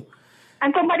new.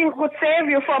 And somebody who could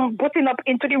save you from putting up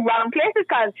into the wrong places.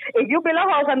 Because if you build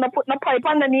a house and put no pipe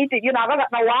underneath it, you never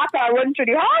got no water run through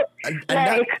the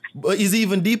house. But it's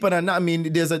even deeper than that. I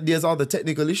mean, there's all the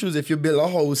technical issues. If you build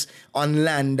a house on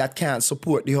land that can't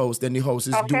support the house, then the house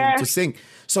is doomed to sink.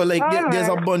 So like there's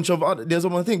a bunch of there's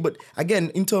one thing. But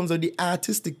again, in terms of the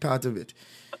artistic part of it,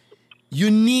 you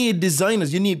need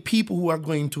designers. You need people who are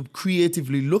going to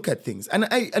creatively look at things. And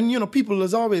people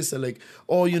as always say like,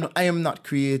 oh, I am not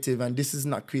creative and this is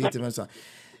not creative and so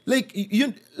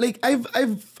on.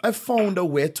 I've found a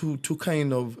way to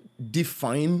kind of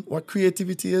define what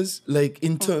creativity is. Like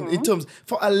in terms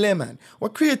for a layman,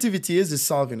 what creativity is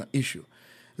solving an issue.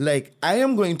 Like I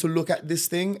am going to look at this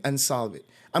thing and solve it.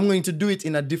 I'm going to do it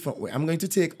in a different way. I'm going to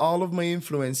take all of my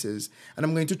influences and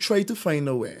I'm going to try to find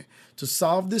a way to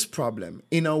solve this problem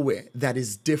in a way that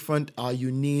is different or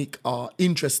unique or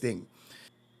interesting.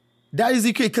 That is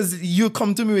the case, because you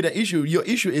come to me with an issue. Your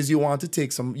issue is you want to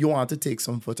take some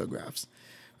photographs.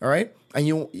 All right? And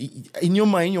in your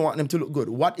mind, you want them to look good.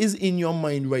 What is in your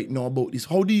mind right now about this?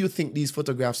 How do you think these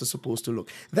photographs are supposed to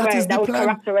look? That is the would plan.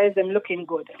 Characterize them looking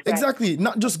good. Right. Exactly.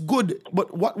 Not just good,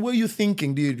 but what were you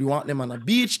thinking? Did you want them on a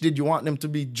beach? Did you want them to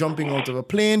be jumping out of a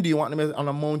plane? Do you want them on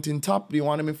a mountain top? Do you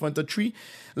want them in front of a tree?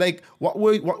 Like, what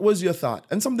was your thought?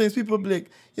 And sometimes people be like,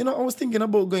 I was thinking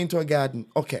about going to a garden.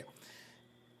 Okay.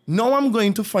 Now I'm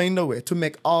going to find a way to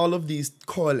make all of these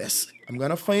coalesce. I'm going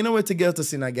to find a way to get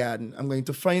us in a garden. I'm going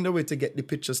to find a way to get the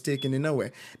pictures taken in a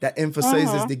way that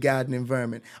emphasizes the garden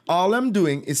environment. All I'm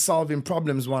doing is solving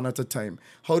problems one at a time.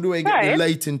 How do I get the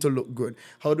lighting to look good?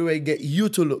 How do I get you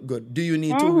to look good? Do you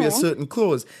need to wear certain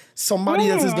clothes? Somebody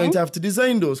else is going to have to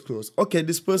design those clothes. Okay,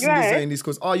 this person designed these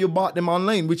clothes. Oh, you bought them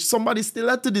online, which somebody still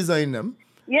had to design them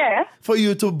for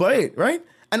you to buy it, right?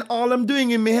 And all I'm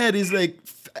doing in my head is like,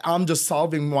 I'm just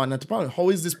solving one at a problem. How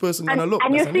is this person going to look?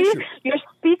 And you're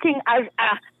speaking as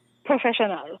a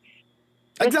professional.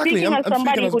 Exactly. You're speaking as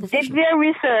somebody who did their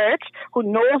research, who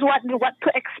knows what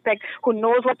to expect, who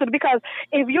knows what to do. Because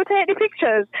if you take the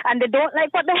pictures and they don't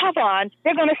like what they have on,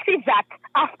 they're going to see that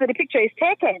after the picture is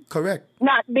taken. Correct.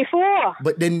 Not before.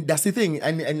 But then that's the thing.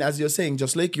 And as you're saying,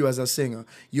 just like you as a singer,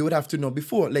 you would have to know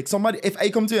before. Like somebody, if I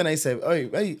come to you and I say,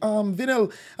 hey,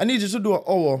 Vinel, I need you to do an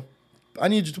hour. I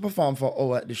need you to perform for an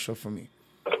hour at this show for me.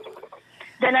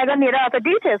 Then I don't need all the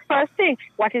details. First thing,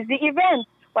 what is the event?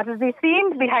 What is the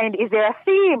theme behind? Is there a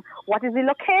theme? What is the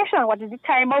location? What is the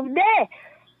time of day?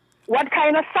 What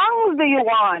kind of songs do you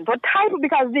want? What type?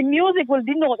 Because the music will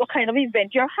denote what kind of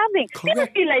event you're having.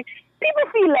 Correct. People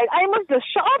feel like I must just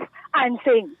shut up and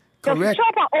sing. Correct. Just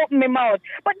shut up and open my mouth.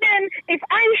 But then if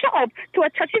I show up to a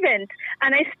church event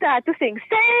and I start to sing,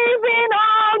 saving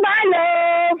all my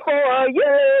love for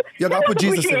you. You got to put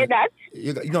Jesus in it. That.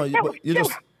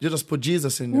 You just put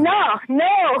Jesus in there.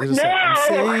 No. Say, I'm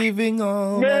saving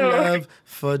all my love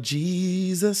for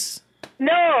Jesus.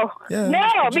 No,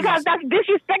 because that's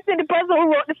disrespecting the person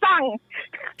who wrote the song.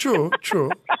 True.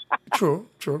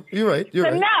 You're right. So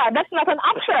no, that's not an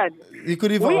option. You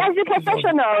could even. We as the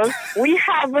professionals, we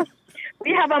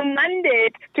have a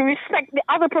mandate to respect the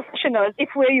other professionals if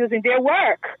we're using their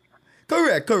work.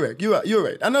 Correct. You're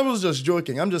right. And I was just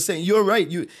joking. I'm just saying you're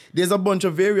right. There's a bunch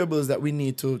of variables that we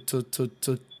need to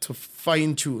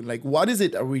fine tune. Like, what is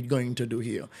it are we going to do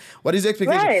here? What is the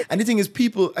expectation? Right. And the thing is,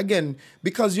 people, again,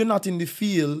 because you're not in the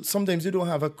field, sometimes you don't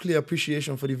have a clear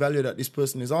appreciation for the value that this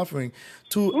person is offering.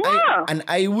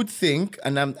 I would think,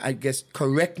 and I guess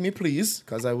correct me please,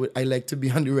 because I like to be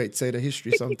on the right side of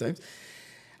history sometimes.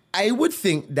 I would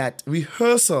think that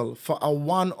rehearsal for a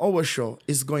 1 hour show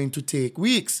is going to take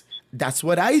weeks. That's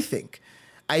what I think.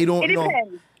 I don't know.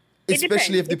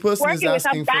 Especially if the person is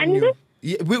asking for you.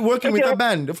 Yeah, we're working with a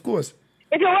band, of course.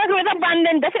 If you're working with a band,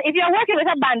 then if you're working with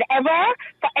a band ever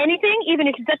for anything, even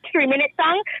if it's a 3-minute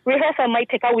song, rehearsal might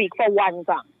take a week for one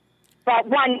song, for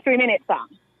 1 3-minute song.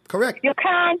 Correct. You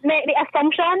can't make the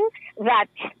assumption that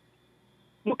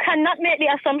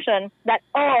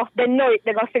they know it,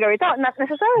 they're gonna figure it out. Not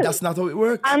necessarily. That's not how it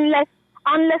works. Unless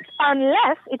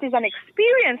it is an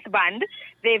experienced band,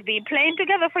 they've been playing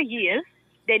together for years.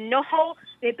 They know how,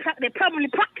 they probably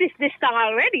practiced this song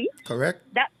already. Correct.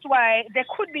 That's why they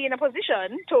could be in a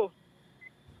position to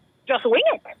just wing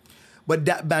it. But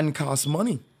that band costs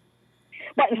money.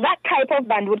 But that type of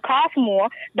band would cost more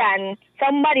than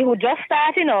somebody who just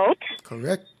starting out.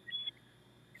 Correct.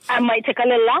 I might take a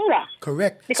little longer.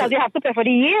 Correct. Because you have to pay for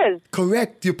the years.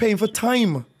 Correct. You're paying for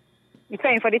time. You're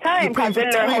paying for the time You're paying because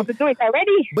for they learn how time. to do it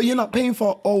already. But you're not paying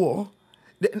for an hour.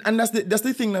 And that's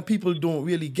the thing that people don't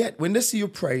really get. When they see your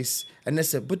price and they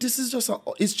say, but this is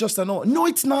it's just an hour. No,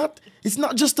 it's not. It's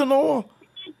not just an hour.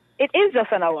 It is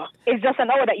just an hour. It's just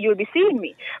an hour that you'll be seeing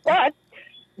me. But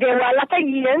there were a lot of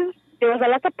years, there was a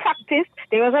lot of practice,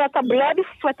 there was a lot of blood,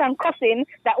 sweat, and cussing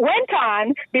that went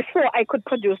on before I could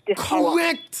produce this hour.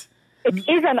 Correct. It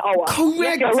is an hour. Correct.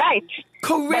 Yes, you're right.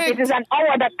 Correct. But it is an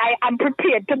hour that I am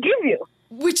prepared to give you.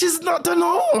 Which is not an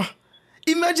hour.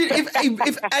 Imagine if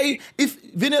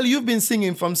Vinyl, you've been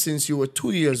singing from since you were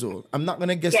 2 years old. I'm not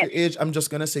gonna guess your age. I'm just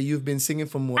gonna say you've been singing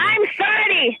for more. I'm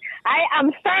 30. I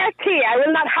am 30. I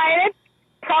will not hide it.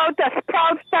 Proud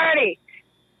 30.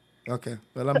 Okay.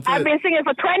 Well, I've been singing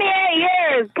for 28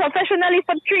 years, professionally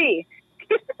for 3.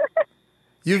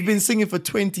 You've been singing for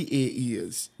 28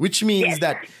 years, which means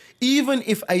that even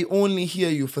if I only hear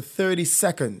you for 30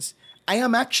 seconds, I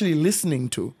am actually listening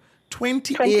to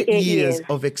 28 years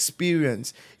of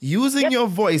experience using your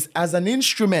voice as an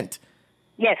instrument.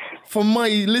 Yes. For my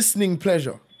listening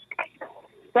pleasure.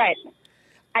 Right.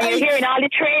 And you're hearing all the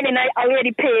training I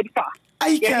already paid for.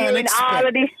 I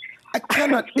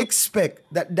cannot expect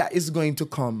that is going to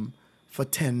come for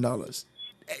 $10.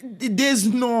 There's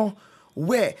no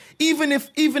way. Even if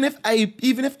I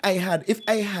had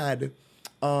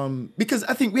because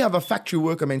I think we have a factory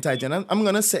worker mentality, and I'm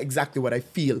gonna say exactly what I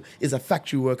feel is a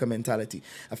factory worker mentality.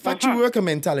 A factory worker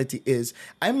mentality is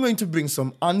I'm going to bring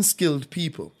some unskilled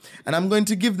people, and I'm going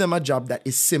to give them a job that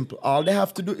is simple. All they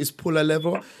have to do is pull a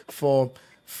lever for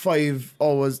 5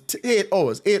 hours to 8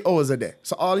 hours a day.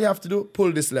 So all you have to do,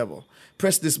 pull this lever,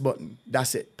 press this button.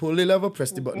 That's it. Pull the lever,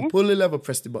 press the button. Pull the lever,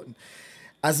 press the button.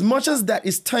 As much as that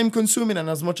is time consuming, and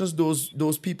as much as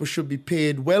those people should be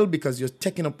paid well because you're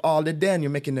taking up all the day and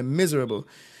you're making them miserable,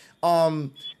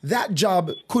 that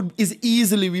job is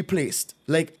easily replaced.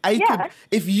 Like could,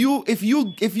 if you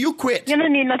quit, you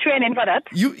don't need no training for that.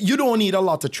 You don't need a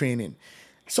lot of training.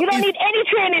 So you don't need any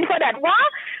training for that. What?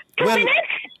 2 minutes?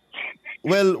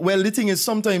 Well, the thing is,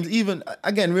 sometimes even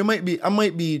again, I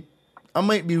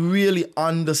might be really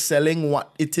underselling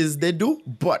what it is they do,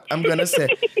 but I'm gonna say,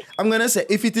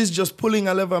 if it is just pulling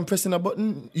a lever and pressing a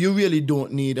button, you really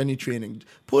don't need any training.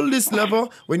 Pull this lever,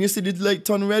 when you see the light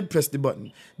turn red, press the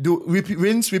button.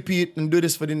 Rinse, repeat, and do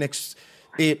this for the next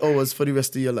 8 hours for the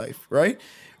rest of your life, right?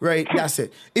 Right, that's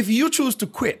it. If you choose to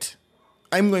quit,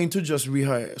 I'm going to just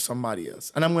rehire somebody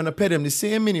else. And I'm going to pay them the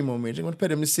same minimum wage. I'm going to pay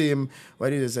them the same,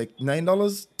 what it is, like $9,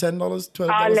 $10,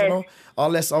 $12 an hour, or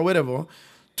less, or whatever,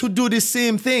 to do the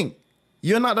same thing.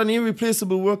 You're not an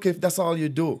irreplaceable worker if that's all you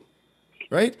do,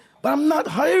 right? But I'm not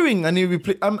hiring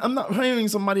I'm not hiring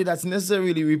somebody that's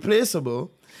necessarily replaceable.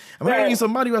 I'm hiring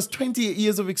somebody who has 28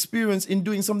 years of experience in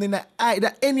doing something that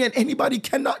anybody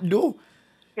cannot do.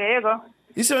 There you go.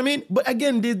 You see what I mean? But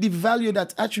again, the value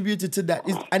that's attributed to that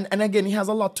is, and again, it has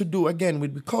a lot to do, again,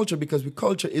 with culture, because with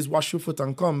culture is wash your foot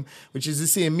and come, which is the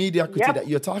same mediocrity that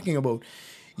you're talking about.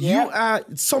 You are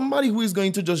somebody who is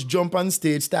going to just jump on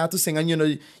stage, start to sing, and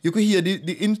you could hear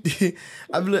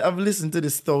I've listened to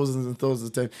this thousands and thousands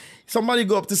of times. Somebody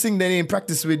go up to sing their name,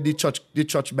 practice with the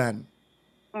church band.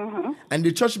 Mm-hmm. And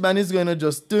the church band is going to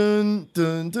just dun,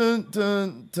 dun, dun,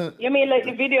 dun, dun. You mean like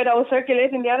the video that was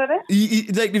circulating the other day?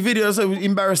 Like the video is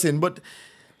embarrassing, but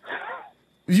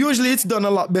usually it's done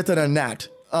a lot better than that.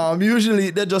 Usually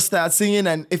they just start singing,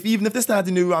 and even if they start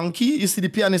in the wrong key, you see the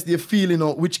pianist, they're feeling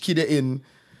out which key they're in,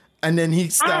 and then he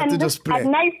starts to just play.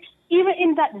 Even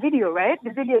in that video, right?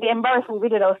 The embarrassing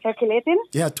video that was circulating.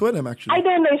 Yeah, two of them actually. I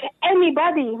don't know if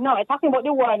anybody. No, I'm talking about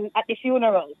the one at the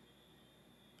funeral.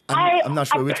 I'm not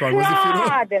sure which one was the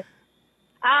funeral.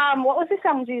 What was the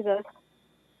song, Jesus?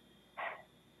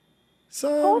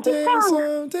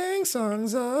 Something,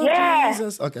 songs of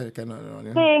Jesus. Okay, no.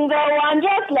 Yeah. Sing the one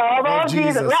just love of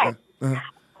Jesus. Right.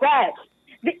 Right.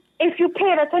 If you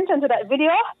paid attention to that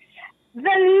video, the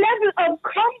level of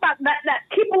combat that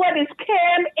keyboardist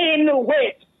came in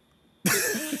with.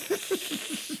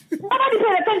 Nobody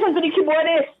paid attention to the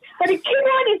keyboardist. But the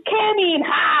keyboardist came in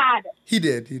hard. He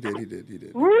did.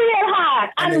 Real hard.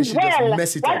 And then she just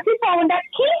messed it up. Once he found that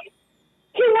key,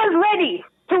 he was ready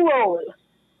to roll.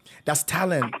 That's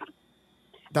talent.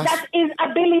 That is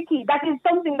ability. That is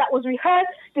something that was rehearsed.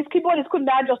 This keyboardist couldn't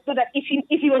have just do that if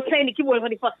he was playing the keyboard for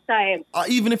the first time.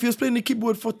 Even if he was playing the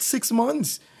keyboard for 6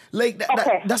 months. Like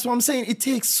that's what I'm saying. It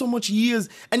takes so much years,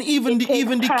 and even the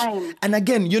and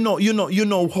again, you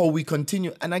know how we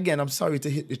continue. And again, I'm sorry to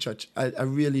hit the church. I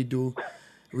really do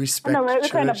respect No, we're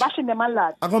church. kind of bashing them a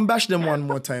lot. I'm going to bash them one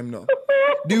more time now.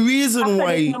 The reason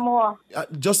why,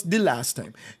 just the last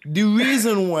time, the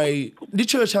reason why the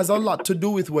church has a lot to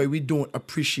do with why we don't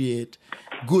appreciate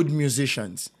good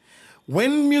musicians.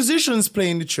 When musicians play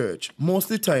in the church, most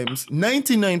of the times,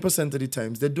 99% of the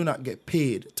times, they do not get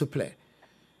paid to play.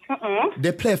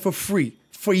 They play for free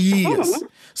for years.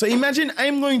 So imagine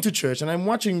I'm going to church and I'm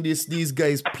watching these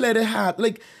guys play their heart.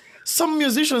 Like, some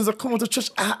musicians that come to church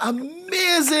are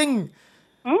amazing.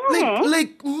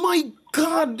 Like, my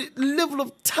God, the level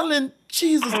of talent,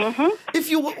 Jesus. If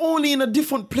you were only in a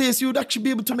different place, you would actually be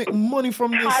able to make money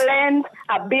from this. Talent,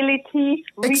 ability,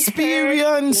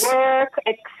 experience, research, work,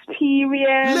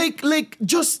 experience. Like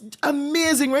just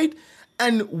amazing, right?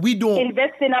 And we don't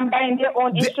investing and buying their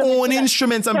own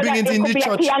instruments and bringing it in the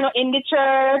church. Piano in the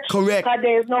church. Correct. Because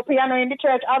there is no piano in the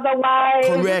church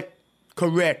otherwise.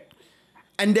 Correct.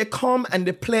 And they come and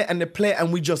they play and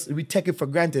we take it for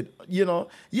granted. You know,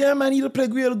 yeah, man, he'll play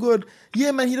real good.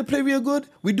 Yeah, man, he'll play real good.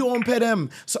 We don't pay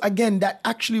them. So again, that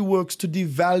actually works to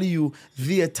devalue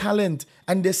their talent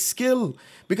and their skill.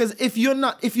 Because if you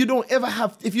never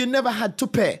had to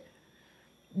pay,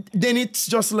 then it's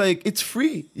just like, it's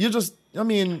free.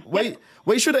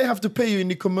 Why should I have to pay you in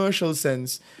the commercial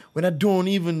sense when I don't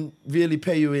even really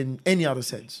pay you in any other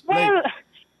sense? Well,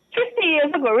 50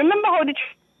 years ago, remember how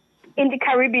in the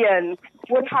Caribbean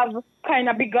would have kind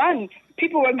of begun.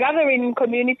 People were gathering in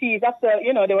communities after,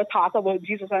 they were taught about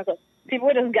Jesus and stuff. People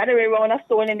were just gathering around a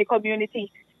stone in the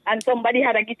community, and somebody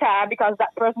had a guitar because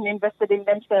that person invested in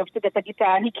themselves to get a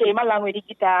guitar, and he came along with the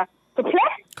guitar to play.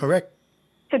 Correct.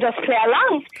 To just play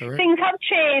along. Correct. Things have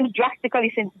changed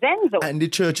drastically since then, though. And the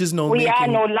church is now we are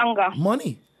no longer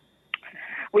money.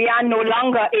 We are no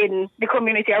longer in the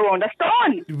community around a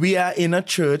stone. We are in a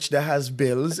church that has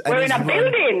bills. We're in a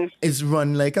building. It's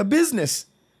run like a business.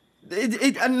 And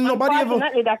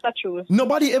Unfortunately, that's the truth.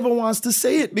 Nobody ever wants to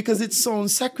say it because it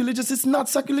sounds sacrilegious. It's not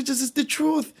sacrilegious, it's the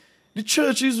truth. The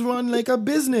church is run like a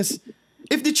business.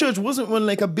 If the church wasn't run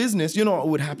like a business, you know what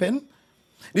would happen?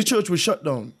 The church would shut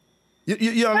down.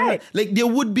 You know, right. Like, there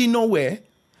would be nowhere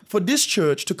for this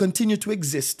church to continue to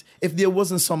exist if there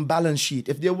wasn't some balance sheet,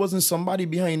 if there wasn't somebody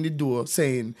behind the door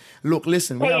saying, look,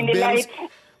 listen, we have bills,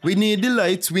 we need the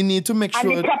lights, we need to make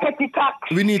sure, and the property tax,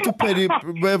 we need to pay the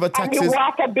whatever taxes, and the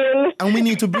water bill, and we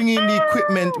need to bring in the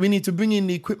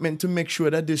equipment, to make sure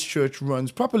that this church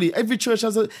runs properly.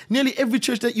 Nearly every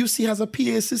church that you see has a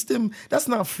PA system. That's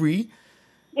not free.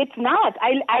 It's not.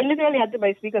 I literally had to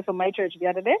buy speakers for my church the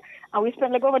other day, and we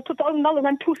spent like over $2,000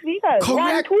 on 2 speakers.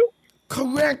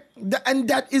 Correct. And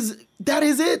that is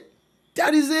it.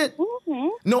 Mm-hmm.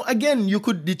 No, again,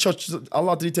 the church a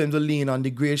lot of the times will lean on the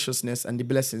graciousness and the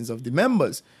blessings of the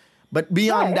members, but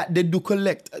beyond that, they do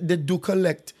collect a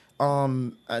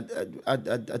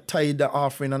tithe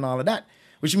offering and all of that,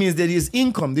 which means there is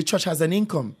income. The church has an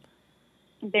income.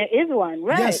 There is one,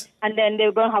 right? Yes. And then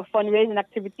they're going to have fundraising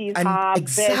activities. And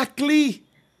exactly.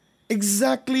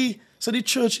 So the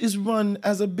church is run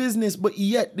as a business, but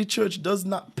yet the church does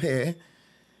not pay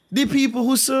the people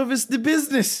who service the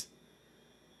business.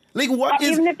 Like,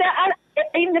 even if they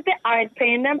aren't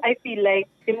paying them, I feel like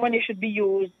the money should be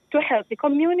used to help the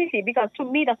community, because to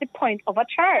me that's the point of a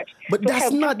church. But to that's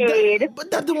help not aid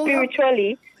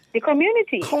spiritually the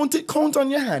community. Count on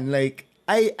your hand. Like,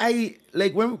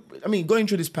 going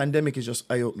through this pandemic is just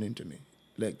eye-opening to me.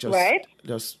 Like, just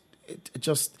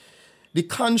the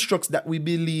constructs that we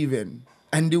believe in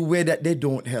and the way that they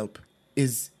don't help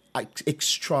is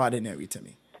extraordinary to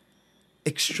me.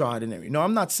 Extraordinary. No,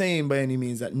 I'm not saying by any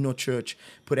means that no church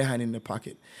put a hand in the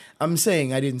pocket. I'm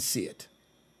saying I didn't see it.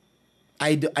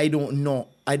 I don't know.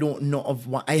 I don't know of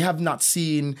one. I have not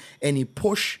seen any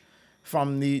push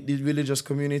from the religious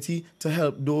community to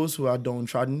help those who are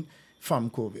downtrodden from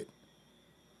COVID.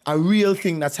 A real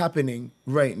thing that's happening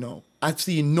right now. I've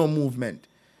seen no movement.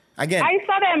 Again, I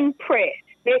saw them pray.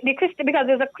 Because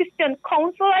there's a Christian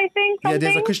council, I think. Something. Yeah,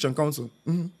 there's a Christian council.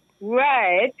 Mm-hmm.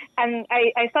 Right. And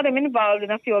I saw them involved in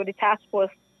a few of the task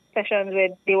force sessions where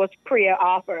there was prayer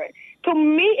offered. To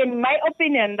me, in my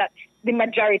opinion, that's the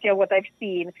majority of what I've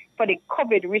seen for the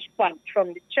COVID response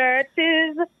from the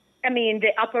churches. I mean,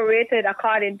 they operated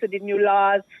according to the new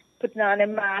laws, putting on a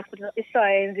mask, putting up the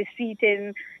signs, the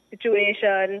seating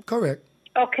situation. Correct.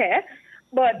 Okay.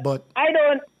 But I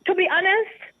don't, to be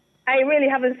honest, I really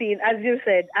haven't seen, as you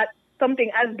said,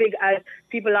 something as big as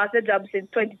people lost their jobs in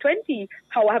 2020.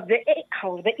 How have they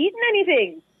eaten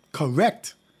anything?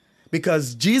 Correct.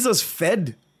 Because Jesus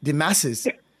fed the masses.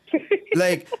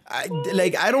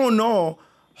 I don't know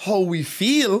how we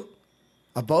feel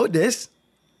about this,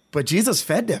 but Jesus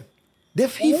fed them.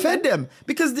 He fed them.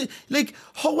 Because,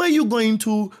 how are you going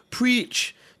to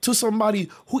preach to somebody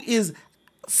who is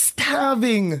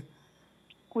starving?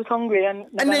 Who's hungry and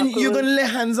then you're going to lay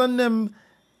hands on them?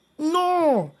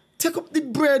 No. Take up the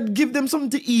bread, give them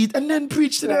something to eat, and then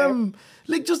preach to them.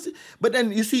 But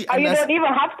then you see... you don't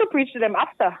even have to preach to them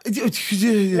after.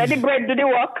 Let the bread do the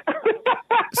work.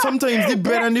 Sometimes the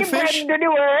bread and the fish... bread do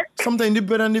the work. Sometimes the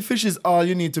bread and the fish is all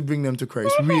you need to bring them to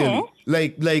Christ, really.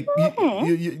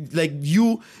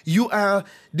 You are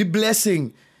the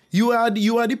blessing. You are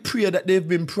the prayer that they've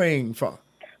been praying for.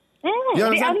 The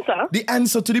answer? The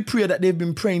answer to the prayer that they've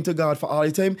been praying to God for all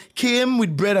the time came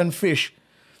with bread and fish.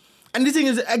 And the thing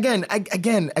is, again,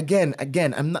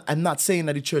 I'm not saying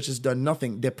that the church has done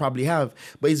nothing. They probably have.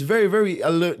 But it's very, very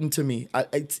alerting to me.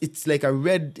 It's like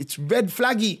it's red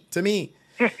flaggy to me.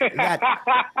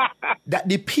 that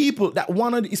the people,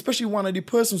 especially one of the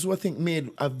persons who I think made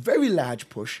a very large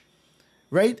push,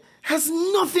 right, has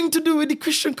nothing to do with the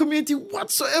Christian community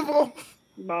whatsoever.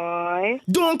 Boy.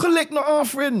 Don't collect no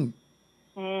offering.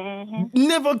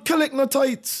 Never collect no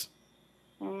tithes.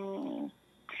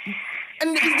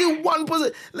 And it's the one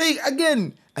person,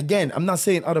 again, I'm not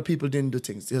saying other people didn't do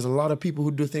things. There's a lot of people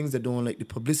who do things that don't like the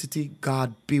publicity.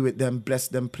 God be with them, bless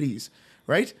them, please.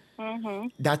 Right?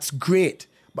 That's great.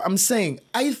 But I'm saying,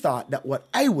 I thought that what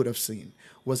I would have seen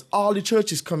was all the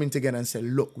churches coming together and say,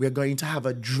 look, we're going to have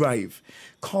a drive.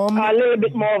 Come. A little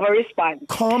bit more of a response.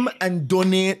 Come and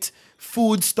donate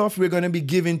food stuff we're going to be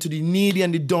giving to the needy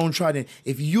and the downtrodden.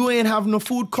 If you ain't have no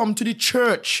food, come to the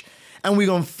church and we're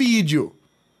going to feed you.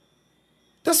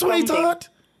 That's what I thought.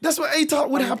 That's what I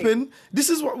thought would happen. This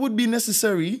is what would be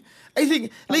necessary. I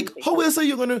think, how else are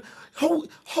you going to,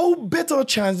 how better a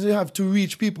chance do you have to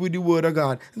reach people with the word of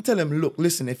God and tell them, look,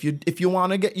 listen, if you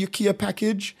want to get your care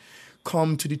package,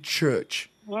 come to the church.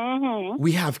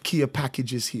 We have care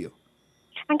packages here.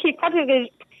 And care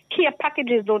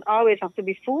packages don't always have to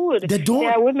be food. They don't.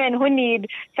 There are women who need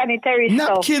sanitary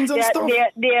napkins and stuff.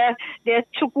 There are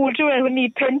school children who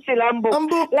need pencil and book.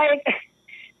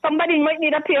 Somebody might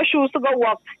need a pair of shoes to go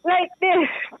walk. Like this.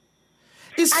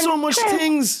 It's so much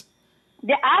things.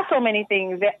 There are so many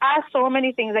things. There are so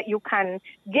many things that you can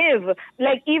give.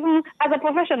 Like, even as a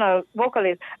professional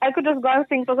vocalist, I could just go and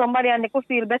sing for somebody and they could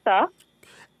feel better.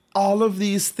 All of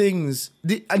these things.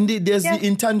 There's the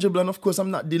intangible, and of course,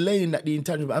 I'm not delaying that the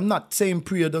intangible. I'm not saying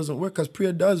prayer doesn't work, because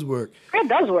prayer does work. Prayer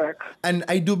does work. And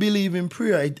I do believe in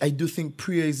prayer. I do think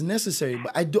prayer is necessary.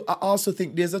 But I also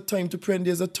think there's a time to pray and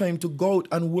there's a time to go out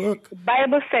and work. The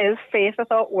Bible says faith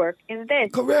without work is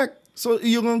dead. Correct. So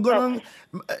you're going to go on.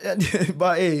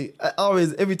 But hey,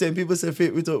 every time people say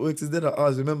faith without works is dead, I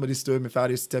always remember this story my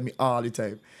father used to tell me all the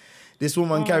time. This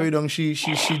woman carried on, she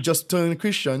just turned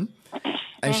Christian.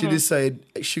 And she decided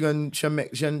she use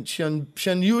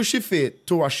she faith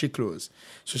to wash she clothes.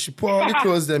 So she put all the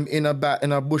clothes them in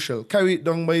a bushel, carry it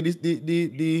down by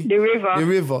the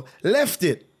river, left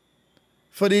it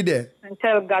for the day. And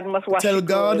tell God must wash. Tell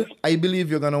God, I believe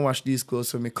you're gonna wash these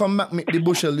clothes for me. Come back, make the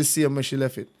bushel the same when she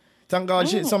left it. Thank God,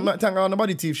 thank God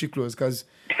nobody thief she clothes, because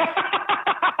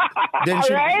then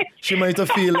she might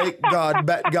have feel like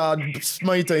God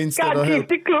smite her instead of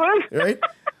help. Right?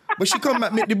 But she come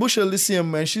back, make the bushel the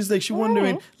same way. She's like, she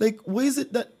wondering, why is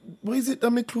it that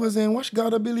my clothes ain't wash?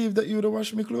 God, I believe that you would have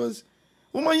washed my clothes.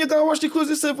 Woman, you gotta wash the clothes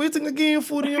yourself. What do you think I give you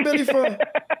food in your belly for?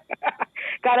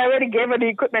 God already gave her the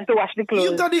equipment to wash the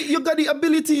clothes. You got the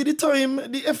ability, the time,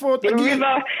 the effort. You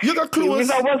got clothes.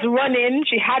 The river was running.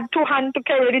 She had 2 hands to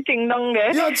carry the thing down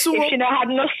there. You had soap. If she not had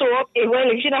no soap,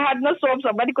 if she not had no soap,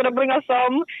 somebody could have bring her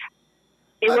some.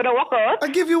 It would have worked out. I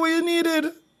give you what you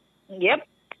needed. Yep.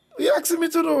 You asking me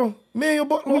to do? Me your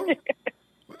butler?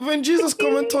 When Jesus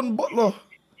come and turn butler.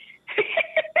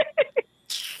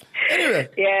 Anyway.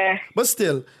 Yeah. But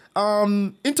still,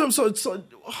 in terms of so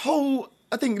how,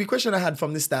 I think the question I had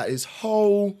from the start is,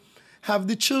 how have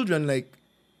the children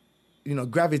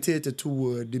gravitated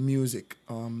toward the music,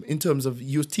 in terms of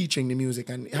you teaching the music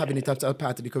and having it as a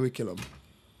part of the curriculum?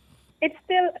 It's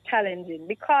still challenging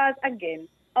because, again,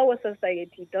 our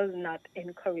society does not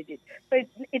encourage it. So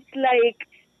it's like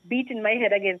beating my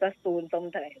head against a stone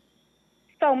sometimes.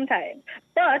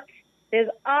 But there's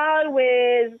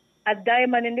always a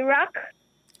diamond in the rock.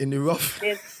 In the rough.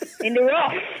 In the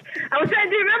rough. I was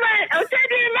trying to remember it. I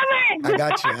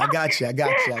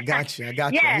got you. Yeah,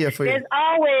 I'm here for you. There's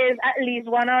always at least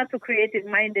 1 or 2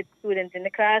 creative-minded students in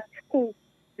the class who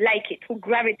like it, who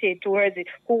gravitate towards it,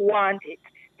 who want it.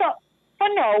 So, for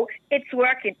now, it's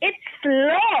working. It's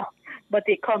slow, but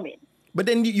they're coming. But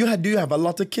then do you have a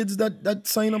lot of kids that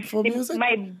sign up for music?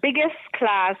 My biggest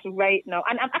class right now,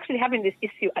 and I'm actually having this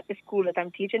issue at the school that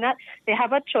I'm teaching at, they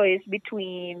have a choice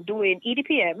between doing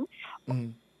EDPM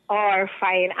or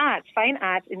fine arts. Fine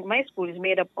arts in my school is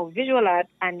made up of visual arts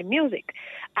and music.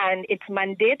 And it's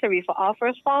mandatory for all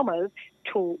first formers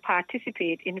to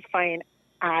participate in fine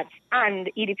arts and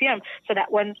EDPM, so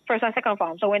that when first and second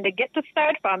form, so when they get to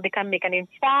third form, they can make an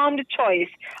informed choice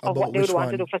of what they would want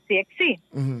to do for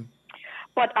CXC.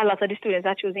 But a lot of the students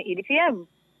are choosing EDPM.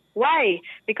 Why?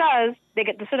 Because they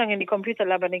get to sit down in the computer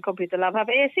lab, and the computer lab have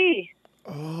AC.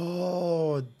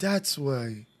 Oh, that's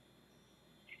why.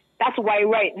 That's why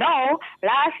right now,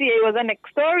 last year it was the next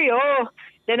story. Oh,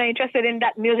 they're not interested in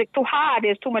that music too hard.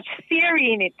 There's too much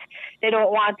theory in it. They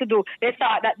don't want to do. They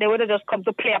thought that they would have just come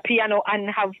to play a piano and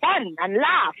have fun and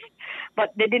laugh.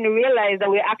 But they didn't realize that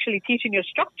we're actually teaching you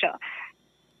structure.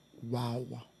 Wow.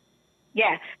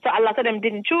 Yeah. So a lot of them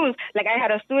didn't choose. Like I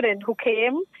had a student who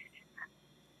came.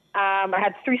 I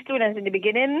had 3 students in the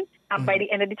beginning. And by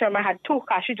the end of the term, I had 2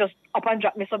 because she just up and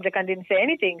dropped me subject and didn't say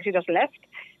anything. She just left.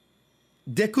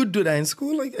 They could do that in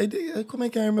school? Like, I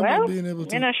can't remember being able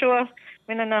to. I'm not sure.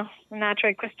 I don't know. I'm not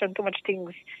trying to question too much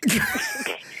things.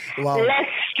 Wow. Less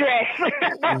stress.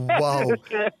 Wow.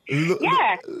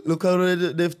 Look how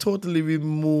they've totally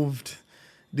removed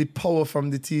the power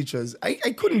from the teachers. I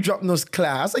couldn't drop no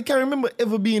class. I can't remember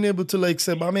ever being able to, like,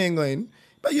 say, I'm ain't going.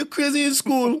 But you're crazy in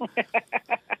school.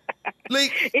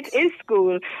 Like, it is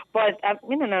school. But, I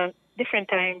don't know. Different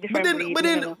time, different But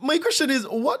then my question is,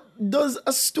 what does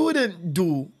a student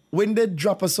do when they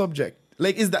drop a subject?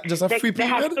 Like, is that just a free period? They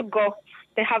have to go.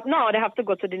 They have to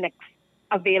go to the next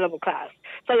available class.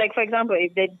 So, like, for example,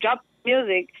 if they drop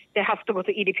music, they have to go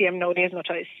to EDPM now. There's no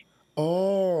choice.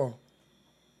 Oh.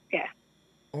 Yeah.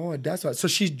 Oh, that's right. So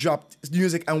she dropped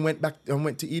music and went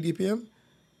to EDPM?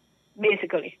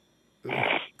 Basically.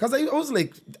 Because I was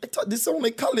like, I thought this sounded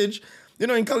like college. You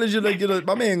know, in college, you're like,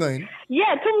 I'm ain't going.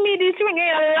 Yeah, to me, this thing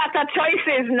ain't a lot of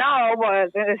choices now,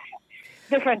 but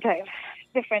different time.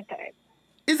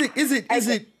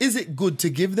 Is it good to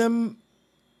give them?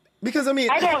 Because I mean,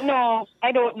 I don't know.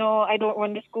 I don't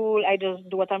run the school. I just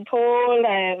do what I'm told,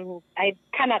 and I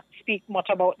cannot speak much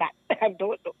about that. I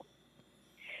don't know.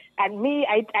 And me,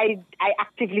 I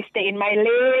actively stay in my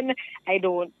lane. I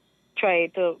don't try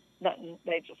to nothing.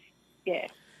 I just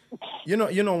You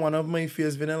know, one of my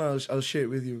fears, Vanilla, I'll share it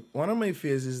with you. One of my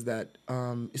fears is that,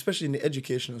 especially in the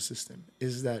educational system,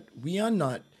 is that we are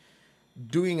not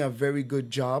doing a very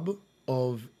good job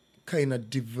of kind of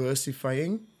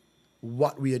diversifying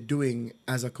what we are doing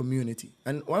as a community.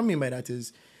 And what I mean by that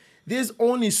is there's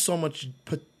only so much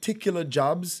particular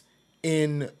jobs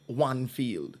in one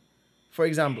field. For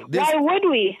example, why would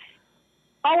we?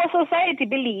 Our society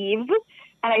believes,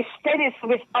 and I say this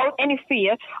without any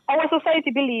fear, our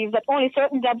society believes that only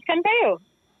certain jobs can pay you.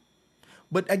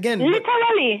 But again...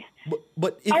 Literally.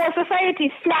 But our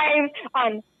society thrives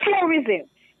on tourism.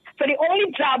 So the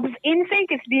only jobs in St.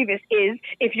 Kitts Beavis is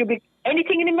if you be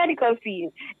anything in the medical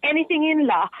field, anything in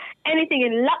law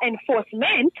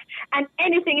enforcement, and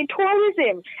anything in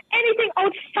tourism. Anything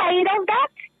outside of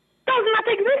that does not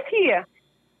exist here.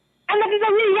 And that is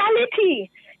a reality.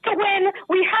 So when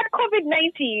we had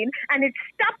COVID-19 and it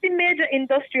stopped the major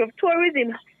industry of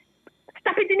tourism,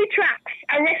 stopped it in the tracks,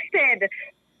 arrested,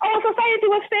 our society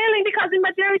was failing because the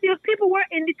majority of people were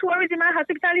in the tourism and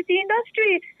hospitality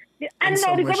industry. And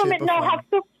now the government now has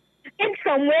to, in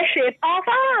some way, shape or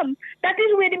form. That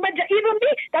is where the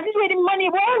that is where the money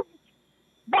was.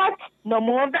 But no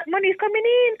more of that money is coming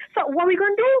in. So what are we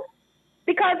going to do?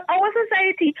 Because our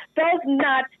society does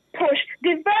not push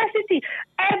diversity.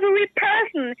 Every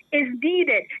person is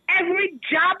needed. Every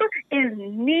job is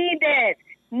needed.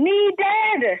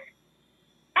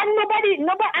 And nobody,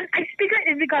 and I speak like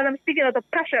this because I'm speaking out of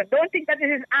passion. Don't think that this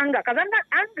is anger, because I'm not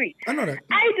angry. I know that.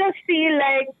 I just feel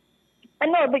like, I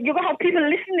know, but you're going to have people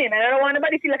listening, and I don't want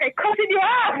anybody to feel like I cutting you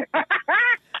off.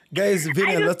 Guys,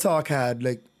 Vinny, talk hard,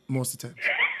 like, most of the time.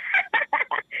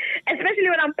 Especially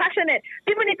when I'm passionate.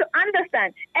 People need to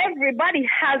understand everybody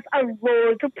has a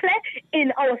role to play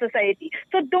in our society.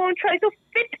 So don't try to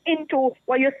fit into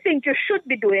what you think you should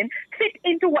be doing. Fit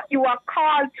into what you are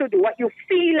called to do, what you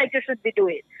feel like you should be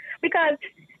doing. Because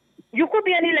you could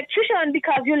be an electrician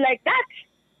because you like that.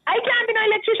 I can't be an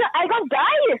electrician. I gonna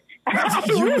die.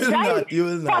 You will not. You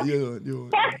will not. You will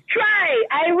not. First try,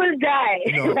 I will die.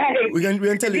 No, Like, we're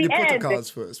gonna tell you the end. protocols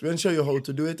first. We're gonna show you how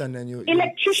to do it, and then you.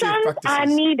 Electricians are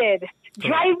needed.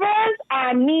 Drivers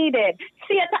are needed.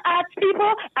 Theater arts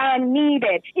people are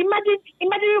needed. Imagine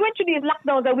we went through these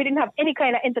lockdowns and we didn't have any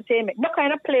kind of entertainment, no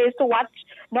kind of place to watch,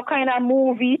 no kind of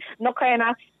movie, no kind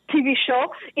of TV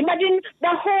show. Imagine the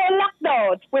whole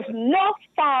lockdown with no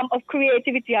form of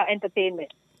creativity or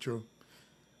entertainment. True.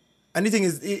 And the thing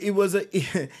is,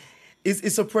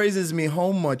 it surprises me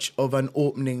how much of an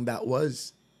opening that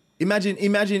was. Imagine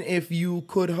if you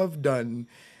could have done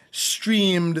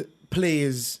streamed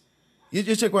plays. You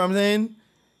check what I'm saying?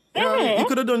 You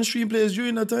could have done stream plays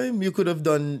during that time. You could have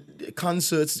done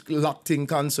concerts, locked-in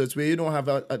concerts where you don't have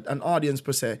an audience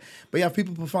per se, but you have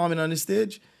people performing on the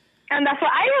stage. And that's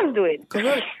what I was doing.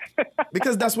 Correct.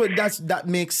 Because that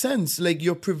makes sense. Like,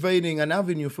 you're providing an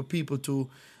avenue for people to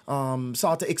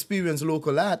sort of experience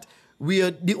local art.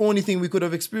 The only thing we could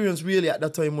have experienced really at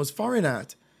that time was foreign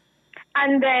art.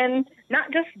 And then,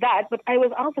 not just that, but I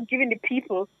was also giving the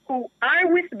people who are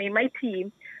with me, my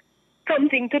team,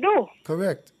 something to do.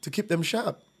 Correct. To keep them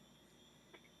sharp.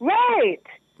 Right.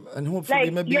 And hopefully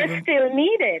maybe you're still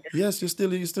needed. Yes, you're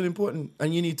still important,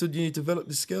 and you need to develop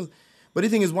the skill. But the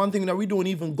thing is, one thing that we don't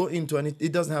even go into, and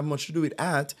it doesn't have much to do with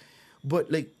art, but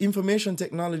like information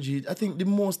technology, I think the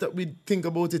most that we think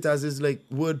about it as is like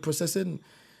word processing.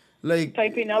 Like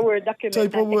type in a Word document.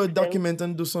 Type a Word document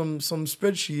and do some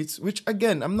spreadsheets. Which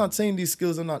again, I'm not saying these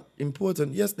skills are not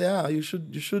important. Yes, they are. You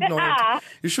should know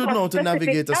how to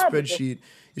navigate a spreadsheet.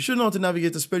 You should know how to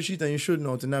navigate a spreadsheet, and you should know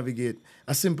how to navigate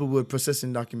a simple word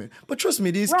processing document. But trust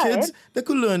me, these kids, they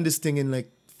could learn this thing in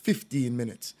like 15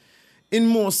 minutes. In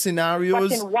most scenarios,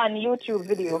 watching one YouTube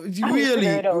video.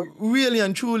 Really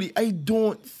and truly, I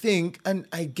don't think, and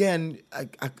again,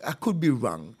 I could be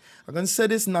wrong. I'm going to say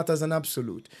this not as an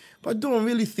absolute, but I don't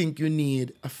really think you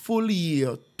need a full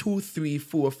year, 2, 3,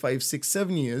 4, 5, 6,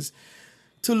 7 years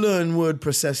to learn word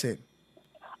processing.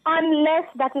 Unless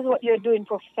that is what you're doing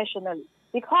professionally.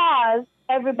 Because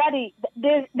everybody,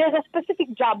 there's a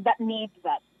specific job that needs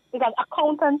that. Because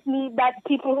accountants need that,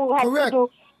 people who have to do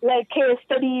like case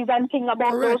studies and things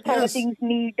about those kind of things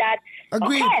need that.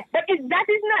 Agreed. Okay, but if that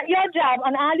is not your job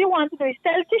and all you want to do is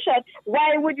sell t-shirts,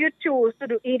 why would you choose to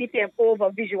do EDPM over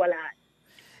visual art?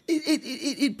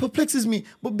 It perplexes me.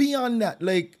 But beyond that,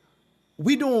 like,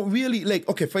 we don't really, like,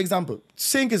 okay, for example,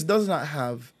 Sinkers does not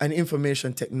have an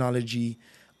information technology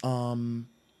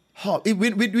hub.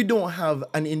 We don't have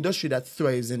an industry that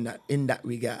thrives in that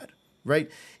regard, right?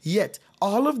 Yet,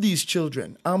 all of these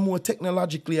children are more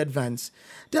technologically advanced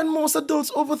than most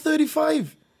adults over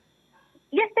 35.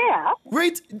 Yes, they are.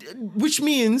 Right? Which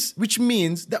means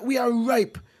that we are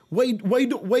ripe.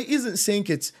 Why isn't St.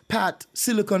 Kitts part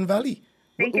Silicon Valley?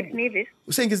 St. Kitts Nevis.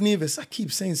 St. Kitts Nevis. I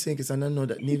keep saying St. Kitts, and I know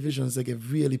that Nevisions, they get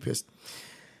really pissed.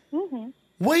 Mm-hmm.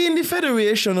 Why in the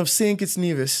Federation of St. Kitts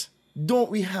Nevis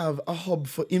don't we have a hub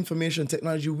for information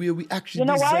technology where we actually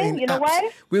design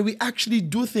apps, where we actually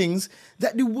do things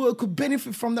that the world could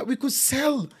benefit from, that we could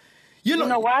sell? You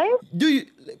know why? You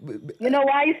know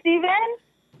why, Stephen?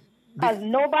 Because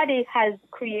nobody has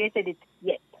created it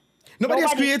yet. Nobody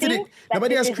has created it yet.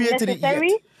 Nobody has created it yet.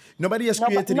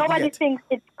 Nobody thinks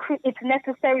it's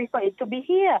necessary for it to be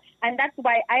here. And that's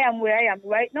why I am where I am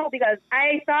right now, because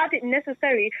I thought it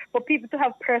necessary for people to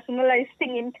have personalized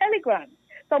singing telegrams.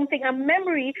 Something, a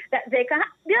memory that they can.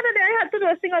 The other day I had to do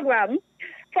a singogram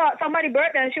for somebody's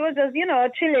birthday, and she was just,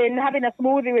 chilling, having a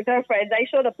smoothie with her friends. I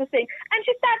showed up to sing, and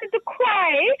she started to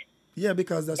cry. Yeah,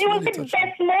 because that's it was the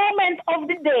best moment of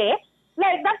the day.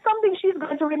 Like, that's something she's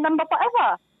going to remember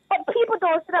forever. But people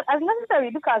don't see that as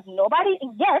necessary because nobody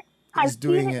yet has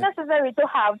seen it necessary to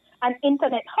have an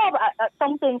internet hub,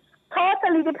 something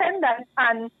totally dependent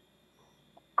on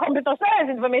computer science,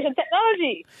 information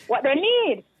technology, what they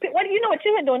need. What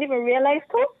children don't even realize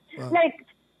too? Wow. Like,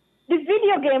 the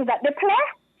video games that they play,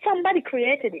 somebody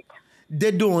created it.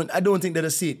 They don't. I don't think they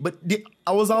see it. But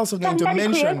I was also going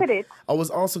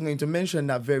to mention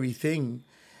that very thing.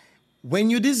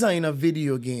 When you design a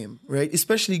video game, right,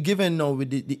 especially given now with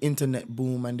the internet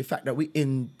boom and the fact that we're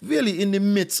in the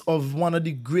midst of one of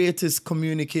the greatest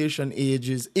communication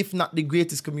ages, if not the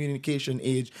greatest communication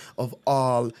age of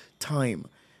all time,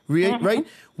 right?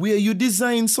 Where you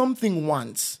design something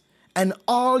once and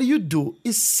all you do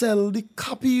is sell the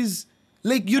copies.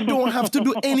 Like, you don't have to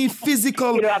do any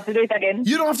physical. You don't have to do it again.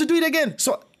 You don't have to do it again.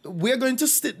 So we're going to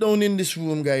sit down in this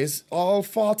room, guys, all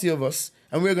 40 of us,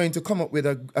 and we're going to come up with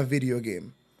a video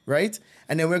game, right?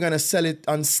 And then we're going to sell it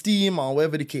on Steam or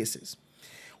whatever the case is.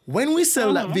 When we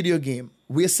sell that video game,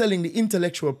 we're selling the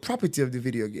intellectual property of the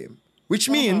video game, which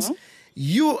means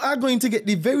you are going to get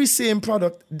the very same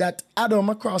product that Adam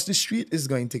across the street is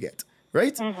going to get,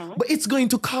 right? But it's going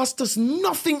to cost us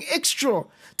nothing extra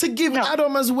to give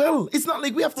Adam as well. It's not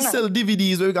like we have to sell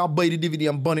DVDs where we got to buy the DVD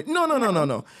and burn it.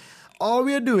 No. All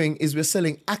we're doing is we're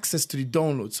selling access to the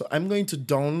download. So I'm going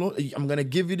to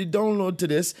give you the download to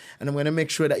this, and I'm going to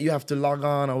make sure that you have to log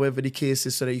on or whatever the case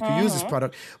is so that you can use this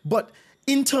product. But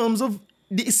in terms of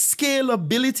the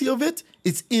scalability of it,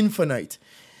 it's infinite.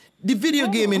 The video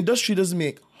game industry does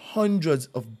make hundreds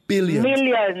of billions.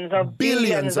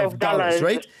 Billions of dollars.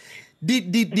 Right?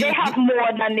 They have more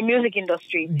than the music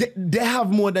industry. They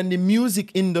have more than the music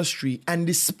industry and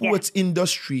the sports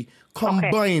industry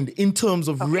combined in terms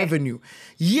of revenue.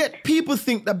 Yet people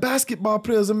think that basketball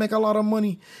players will make a lot of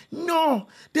money. No,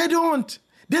 they don't.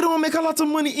 They don't make a lot of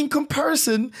money in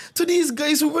comparison to these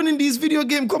guys who run in these video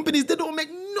game companies. They don't make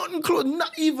nothing close,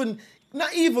 not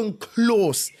even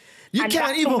close. That's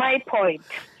my point.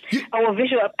 Our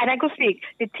visual, and I could speak.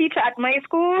 The teacher at my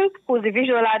school, who's a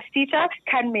visual arts teacher,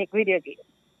 can make video games.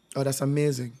 Oh, that's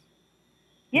amazing.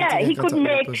 Yeah, he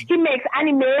makes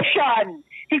animation.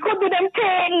 He could do them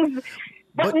things.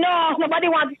 But no, nobody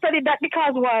wants to study that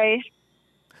because why?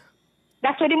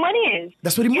 That's where the money is.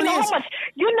 That's where the money is.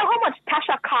 You know how much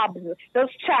Tasha Cobbs does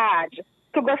charge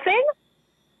to go sing?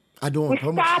 I don't. We're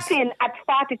starting at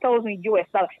 $40,000 US.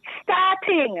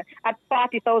 Starting at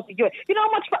 $40,000 US. You know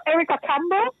how much for Erica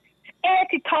Campbell?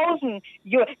 $80,000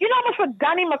 US. You know how much for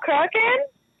Donnie McClurkin?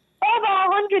 Over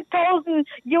 $100,000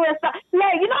 US.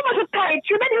 Like, you know how much for Ty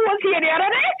Truman who was here the other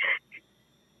day?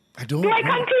 I don't. Do I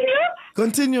continue?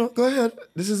 Continue. Go ahead.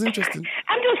 This is interesting.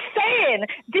 I'm just saying,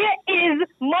 there is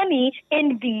money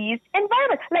in these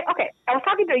environments. Like, okay, I was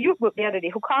talking to a youth group the other day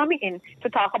who called me in to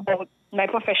talk about my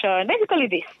profession, basically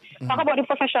this. Talk about the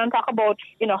profession, talk about,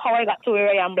 how I got to where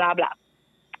I am, blah, blah.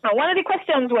 And one of the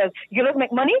questions was, you don't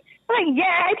make money? I'm like,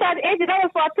 yeah, I charge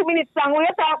 $80 for a 2-minute song. What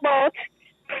you talk about?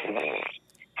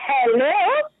 Hello?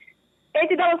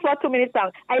 $80 for a 2-minute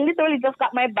song. I literally just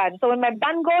got my band. So when my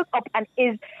band goes up and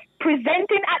is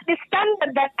presenting at the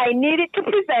standard that I need it to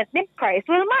present, the price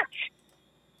will match.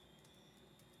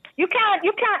 You can't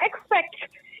expect,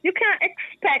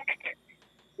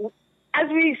 as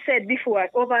we said before,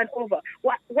 over and over,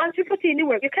 once you put in the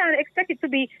work, you can't expect it to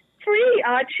be free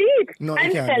or cheap. No,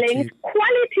 I'm selling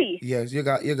quality. Yes, you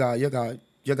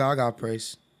got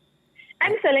price.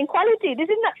 I'm selling quality. This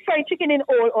is not fried chicken in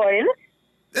oil.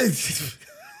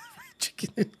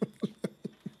 Chicken in oil.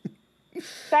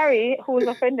 Sorry, who's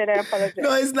offended? I apologize.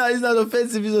 No, it's not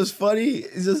offensive. It's just funny.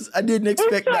 It's just I didn't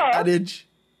expect that adage.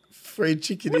 Fried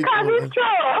chicken in oil. Because it's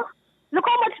true. Look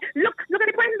how much. Look at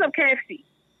the prices of KFC.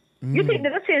 You think they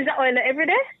just change the oil every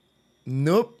day?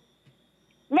 Nope.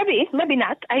 Maybe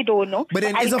not. I don't know. But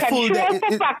then it's a full day.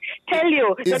 Tell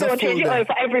you they don't change the oil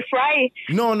for every fry.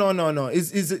 No.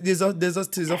 There's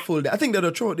a full day. I think they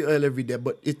don't throw out the oil every day,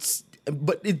 but it's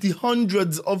the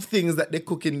hundreds of things that they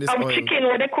cook in this oil. Chicken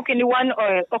where they cook in the one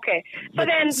oil. Okay. So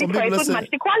then the price would match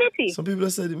the quality. Some people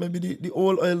have said maybe the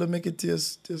old oil will make it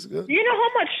taste good. You know how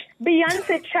much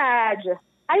Beyonce charge?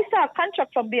 I saw a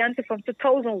contract from Beyonce from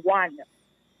 2001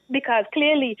 because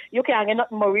clearly you can't get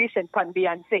nothing more recent from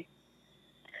Beyonce.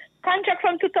 Contract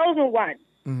from 2001.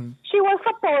 She was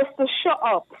supposed to show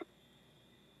up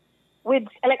with,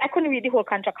 I couldn't read the whole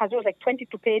contract because it was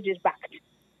 22 pages back.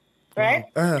 Right?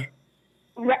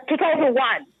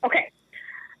 2001. Okay.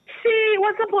 She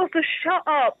was supposed to show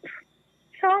up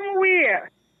somewhere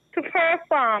to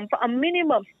perform for a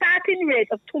minimum starting rate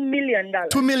of $2 million.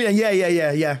 $2 million,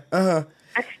 yeah.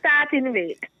 A starting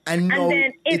rate. And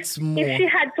then it's more. If she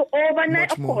had to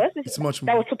overnight, of course. It's much more.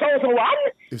 That was 2001.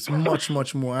 It's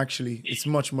much more, actually. It's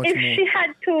much more. If she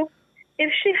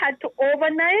had to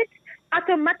overnight,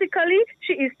 automatically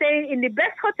she is staying in the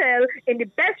best hotel, in the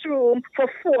best room for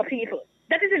 4 people.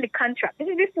 That is in the contract. This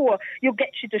is before you get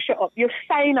she to show up. You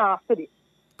sign off to this.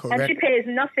 Correct. And she pays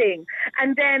nothing.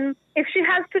 And then if she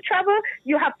has to travel,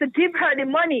 you have to give her the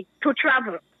money to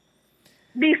travel.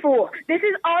 Before. This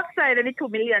is outside of the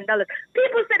 $2 million.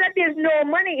 People say that there's no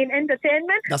money in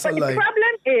entertainment. That's but a lie. The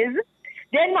problem is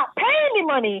they're not paying the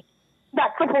money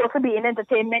that's supposed to be in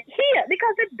entertainment here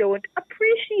because they don't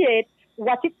appreciate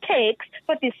what it takes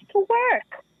for this to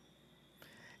work.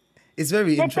 It's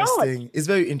very interesting. It's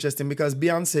very interesting because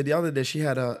Beyonce, the other day, she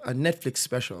had a Netflix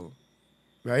special,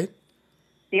 right?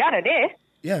 The other day?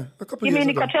 Yeah, a couple years ago. You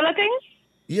mean the Coachella thing?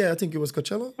 Yeah, I think it was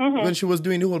Coachella. When she was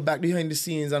doing the whole back behind the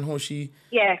scenes and how she...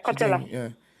 Yeah,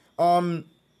 Coachella.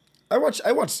 I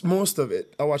watched most of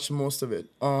it.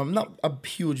 Not a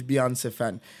huge Beyonce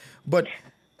fan. But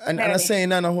And I'm saying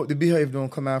that I hope the Beehive don't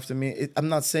come after me. I'm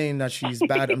not saying that she's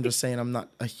bad. I'm just saying I'm not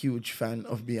a huge fan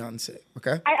of Beyonce.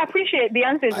 Okay. I appreciate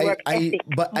Beyonce's work ethic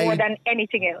more than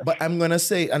anything else. But I'm gonna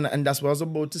say, and that's what I was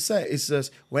about to say. It's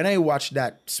just when I watched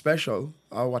that special,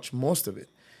 I watched most of it.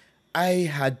 I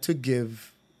had to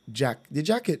give Jack the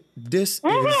jacket. This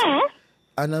is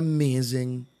an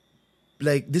amazing.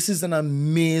 This is an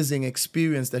amazing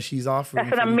experience that she's offering.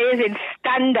 That's an amazing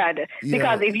standard. Yeah.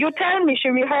 Because if you tell me she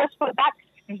rehearsed for that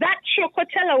show,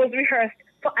 Coachella was rehearsed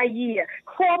for a year.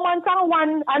 4 months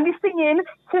on the singing,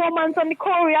 4 months on the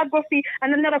choreography,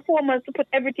 and another 4 months to put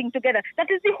everything together. That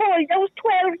was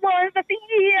 12 months. That's a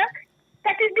year.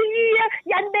 That is the year.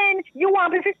 And then you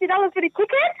want me $50 for the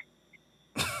ticket?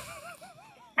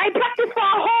 I practiced for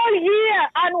a whole year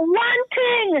on one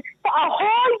thing for a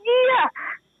whole year.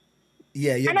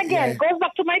 Yeah, and again, goes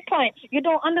back to my point. You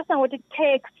don't understand what it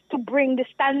takes to bring the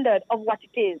standard of what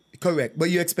it is. Correct, but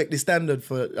you expect the standard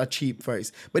for a cheap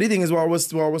price. But the thing is, what I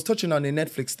was touching on the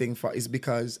Netflix thing for is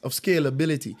because of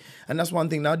scalability, and that's one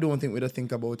thing that I don't think we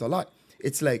think about a lot.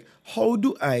 It's like, how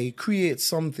do I create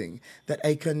something that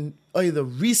I can either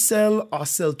resell or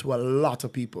sell to a lot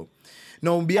of people?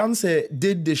 Now, Beyonce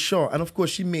did this show, and of course,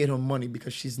 she made her money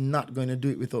because she's not going to do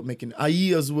it without making a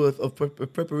year's worth of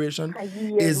preparation.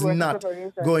 Is not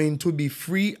going to be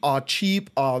free or cheap,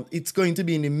 or it's going to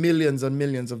be in the millions and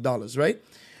millions of dollars, right?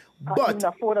 But it's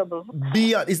affordable.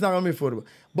 It's not going to be affordable.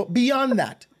 But beyond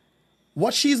that,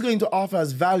 what she's going to offer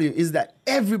as value is that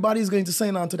everybody's going to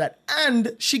sign on to that.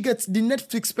 And she gets the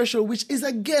Netflix special, which is,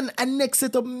 again, a next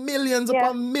set of millions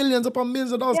upon millions upon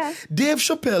millions of dollars. Yeah. Dave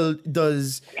Chappelle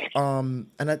does, and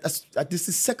this is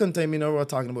the second time we're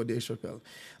talking about Dave Chappelle.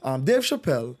 Dave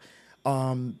Chappelle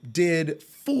did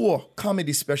 4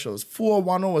 comedy specials, 4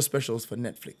 one-hour specials for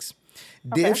Netflix.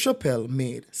 Okay. Dave Chappelle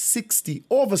made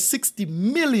over $60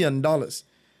 million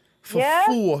for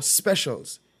 4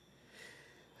 specials.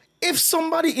 If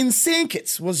somebody in St.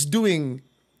 Kitts was doing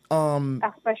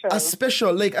a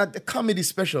special, like a comedy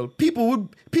special, people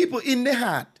in their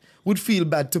heart would feel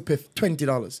bad to pay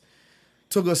 $20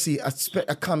 to go see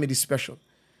a comedy special.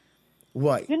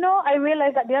 Why? I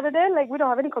realized that the other day, we don't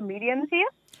have any comedians here.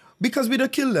 Because we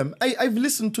don't kill them. I've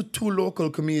listened to 2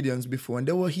 local comedians before, and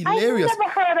they were hilarious. I've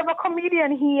never heard of a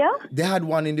comedian here. They had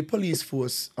one in the police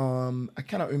force. I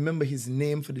cannot remember his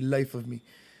name for the life of me,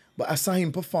 but I saw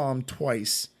him perform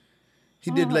twice. He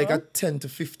did like a 10 to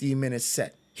 15 minute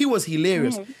set. He was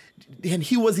hilarious. And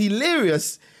he was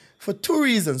hilarious for 2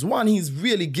 reasons. One, he's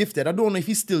really gifted. I don't know if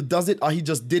he still does it or he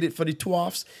just did it for the 2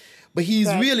 offs. But he's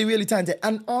really, really talented.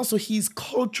 And also he's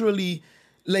culturally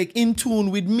in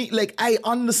tune with me. I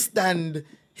understand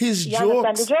his jokes.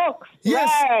 Understand the jokes.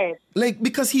 Yes. Right.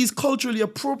 Because he's culturally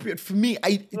appropriate for me.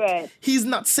 He's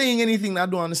not saying anything that I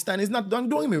don't understand. Don't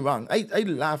get me wrong. I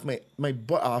laugh my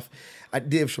butt off at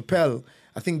Dave Chappelle.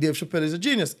 I think Dave Chappelle is a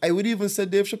genius. I would even say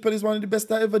Dave Chappelle is one of the best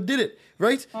that ever did it,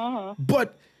 right?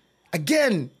 But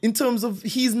again, in terms of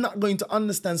he's not going to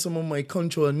understand some of my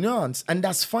cultural nuance, and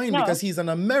that's fine because he's an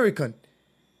American.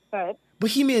 Right.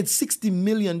 But he made $60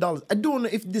 million. I don't know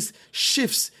if this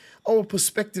shifts our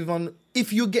perspective on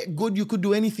if you get good, you could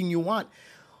do anything you want.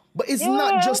 But it's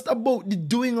not just about the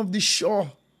doing of the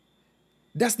show.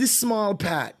 That's the small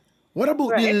part. What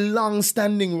about the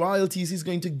long-standing royalties he's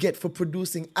going to get for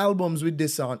producing albums with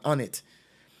this on it?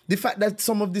 The fact that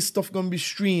some of this stuff going to be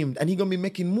streamed and he's going to be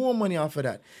making more money off of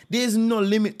that. There's no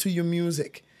limit to your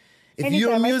music. If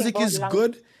your music is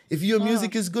good,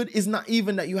 it's not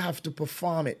even that you have to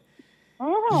perform it.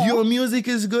 Your music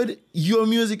is good.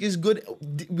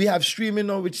 We have streaming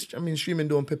now, streaming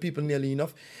don't pay people nearly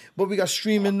enough. But we got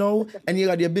streaming now, and you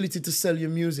got the ability to sell your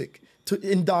music, to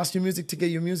endorse your music, to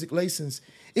get your music license.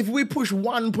 If we push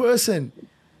one person,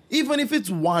 even if it's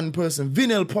one person,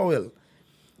 Vinyl Powell,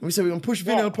 we say we're going to push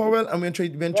Vinyl Powell and we're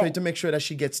going to try to make sure that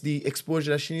she gets the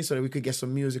exposure that she needs so that we could get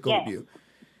some music out of you.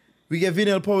 We get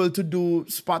Vinyl Powell to do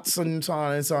spots and so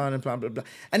on and so on and blah, blah, blah.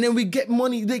 And then we get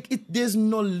money. There's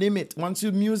no limit. Once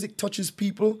your music touches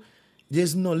people,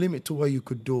 there's no limit to what you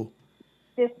could do.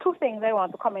 There's 2 things I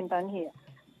want to comment on here.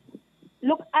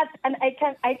 Look at, and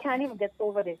I can't even get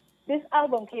over this. This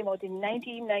album came out in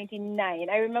 1999.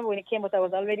 I remember when it came out, I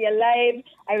was already alive.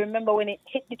 I remember when it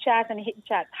hit the charts, and it hit the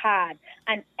charts hard.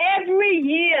 And every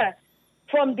year,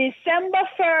 from December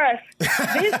 1st,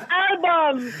 this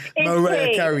album is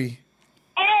Mariah Carey.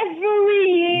 Every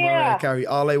year. Mariah Carey,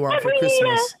 All I Want for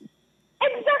Christmas. Year.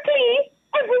 Exactly.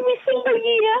 Every single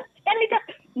year. And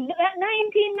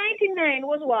 1999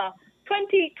 was what?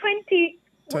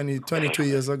 22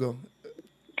 years ago,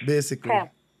 basically. Okay.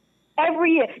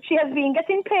 Every year. She has been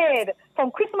getting paid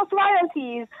from Christmas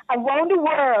royalties around the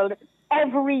world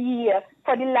every year.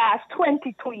 for the last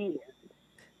 22 years.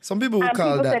 Some people will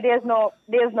call people that. Say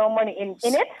there's no money in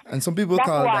it. And some people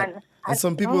call that. And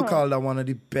some people call that one of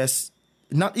the best.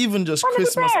 Not even just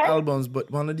Christmas albums,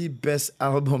 but one of the best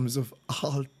albums of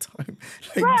all time.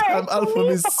 Like, that album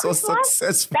is so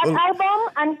successful. That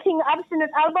album and King Abstinent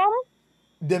album.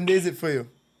 Them days it for you.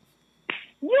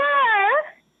 Yeah.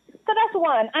 So that's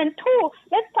one. And two,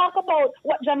 let's talk about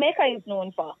what Jamaica is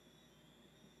known for.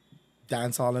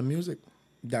 Dancehall and music.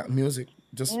 That music.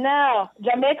 Just no.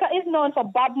 Jamaica is known for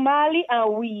Bob Marley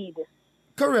and weed.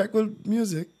 Correct. Well,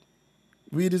 music.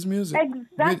 Weed is music.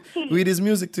 Exactly. Weed is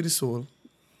music to the soul.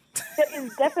 There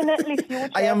is definitely future.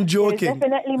 I am joking. There's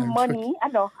definitely money. I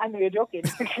know you're joking.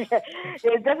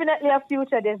 There's definitely a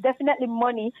future. There's definitely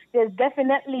money. There's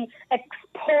definitely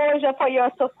exposure for your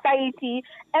society.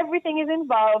 Everything is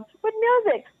involved with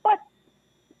music. But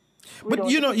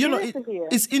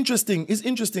it's interesting. It's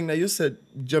interesting that you said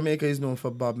Jamaica is known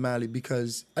for Bob Marley,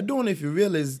 because I don't know if you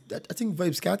realize that I think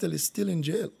Vybz Kartel is still in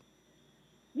jail.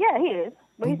 Yeah, he is.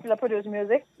 But he still produces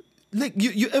music. Like,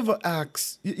 you ever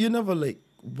ask, you never, like,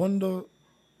 wonder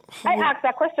how... I asked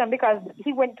that question because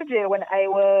he went to jail when I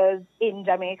was in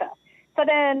Jamaica. So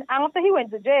then, after he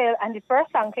went to jail and the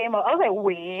first song came out, I was like,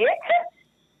 wait,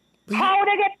 how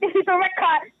they get this to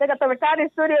record? They got the recording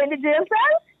studio in the jail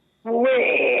cell?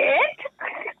 Wait.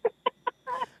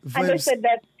 And they said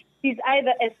that he's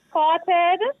either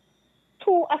escorted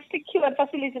to a secured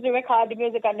facility to record the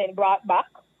music and then brought back,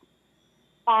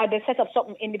 or they set up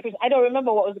something in the prison. I don't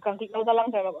remember what was the conflict. That was a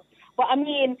long time ago. But I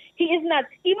mean, he is not,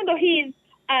 even though he's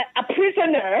a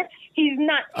prisoner, he's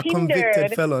not hindered. A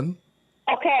convicted felon.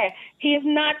 Okay, he is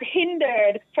not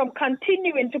hindered from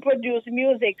continuing to produce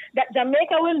music that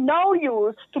Jamaica will now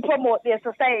use to promote their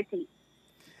society.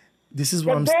 This is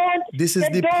what I'm saying. This is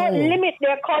the power. They don't limit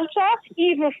their culture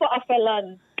even for a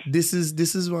felon. This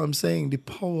is what I'm saying. The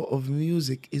power of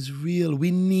music is real.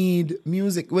 We need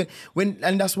music.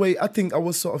 And that's why I think I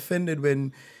was so offended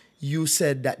when you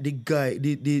said that the guy,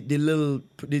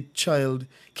 the child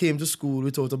came to school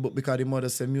without a book because the mother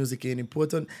said music ain't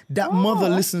important. That mother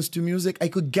listens to music. I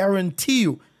could guarantee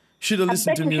you she'd have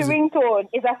listened to music. If your ringtone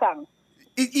is a song.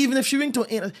 Even if she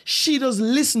ringtone ain't, she does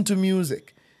listen to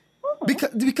music.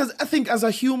 Because I think as a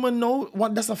human now,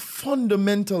 that's a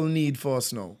fundamental need for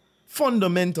us now.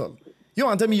 Fundamental. You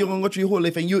want to tell me you're going to go through your whole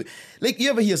life and you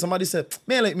ever hear somebody say,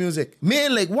 man, I like music.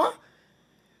 Man, like what?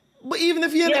 But even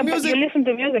if you like music, you listen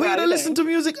to music. But you don't listen to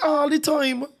music all the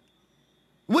time.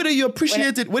 Whether you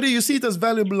appreciate it, whether you see it as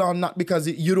valuable or not, because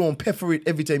you don't pay for it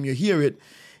every time you hear it,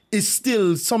 it's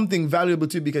still something valuable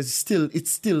to you because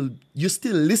you're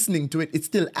still listening to it. It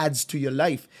still adds to your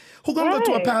life. Who gonna go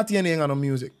to a party and ain't got no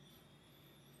music?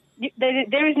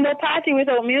 There is no party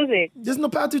without music. There's no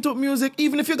party without music.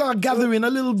 Even if you got a gathering, a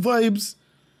little vibes.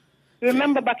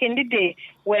 Remember back in the day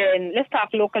when, let's talk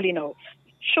locally now,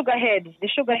 the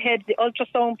Sugarheads, the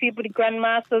ultrasound people, the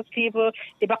Grandmasters people,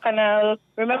 the Bacchanal,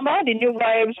 remember? The New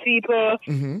Vibes people.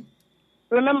 Mm-hmm.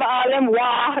 Remember all them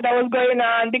that was going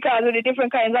on because of the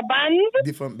different kinds of bands?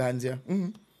 Different bands, yeah. Mm-hmm.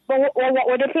 But what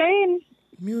were they playing?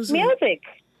 Music.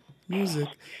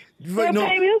 Right, no,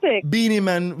 music.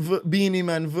 Beanie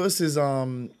Man versus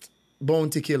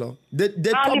Bounty Killer. They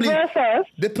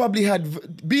probably had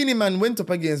Beanie Man went up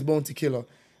against Bounty Killer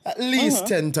at least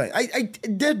 10 times.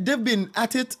 They've been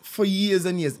at it for years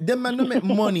and years. Them man don't make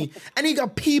money, and you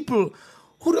got people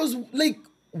who does like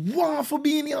war for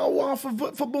Beanie or war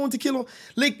for Bounty Killer.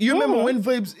 Like you remember when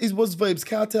it was Vybz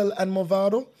Kartel and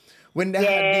Movado? When they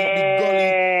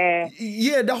had the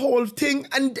gully, the whole thing,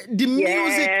 and the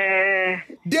music,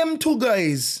 them two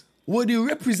guys were the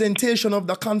representation of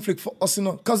the conflict for us, you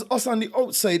know, because us on the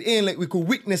outside ain't like we could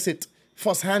witness it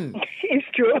firsthand. It's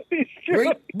true.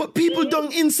 Right? But people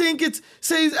don't in sync it,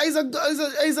 say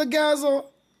it's a Gaza.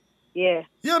 Yeah.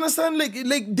 You understand? Like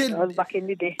that was back in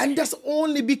the day. And that's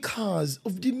only because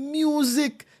of the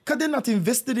music, because they're not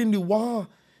invested in the war.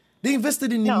 They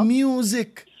invested in the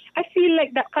music. I feel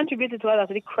like that contributed to a lot of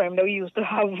the crime that we used to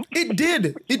have. It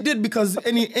did because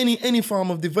any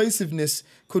form of divisiveness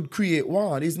could create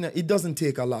war, isn't it? It doesn't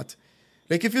take a lot.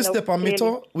 Like if you step on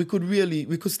Mito, we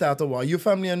could start a war. Your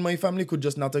family and my family could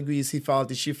just not agree. Is he fault?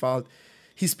 Is she fault?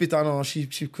 He spit on her, she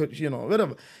could, you know,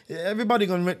 whatever. Everybody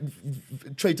gonna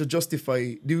try to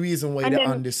justify the reason why they're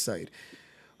on this side.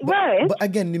 But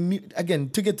again,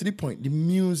 to get to the point, the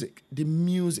music,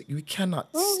 we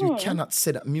cannot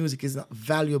say that music is not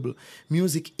valuable.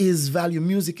 Music is value.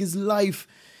 Music is life.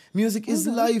 Music is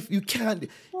life. You can't,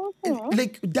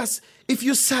 if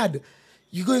you're sad,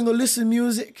 you're going to listen to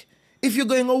music. If you're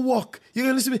going to walk, you're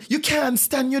going to listen to music. You can't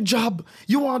stand your job.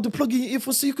 You want to plug in your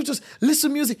earphones so you could just listen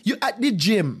to music. You're at the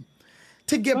gym.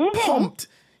 To get pumped,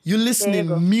 you're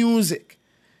listening music.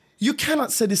 You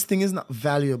cannot say this thing is not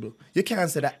valuable. You can't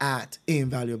say that art ain't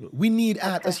valuable. We need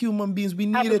art as human beings. We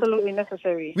need it. Absolutely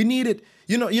necessary. We need it.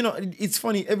 You know, it's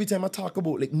funny, every time I talk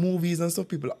about like movies and stuff,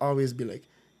 people always be like,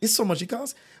 it's so much it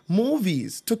costs.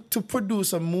 Movies, to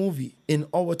produce a movie in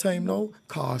our time now,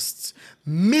 costs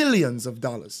millions of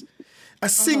dollars. A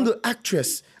single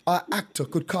actress or actor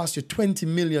could cost you $20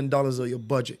 million of your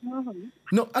budget.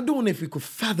 No, I don't know if we could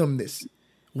fathom this.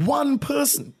 One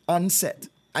person on set.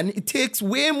 And it takes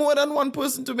way more than one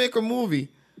person to make a movie.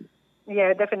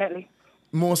 Yeah, definitely.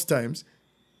 Most times.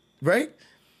 Right?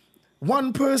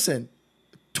 One person,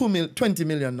 $20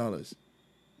 million.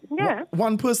 Yeah.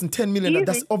 One person, $10 million. Easy.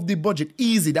 That's of the budget.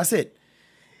 Easy, that's it.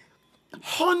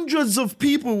 Hundreds of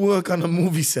people work on a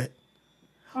movie set.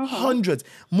 Hundreds.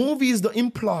 Movies don't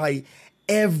imply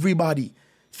everybody.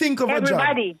 Think of a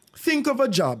job. Think of a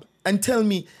job and tell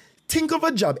me, think of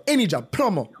a job, any job,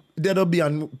 plumber. There'll be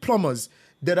plumbers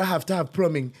that'll have to have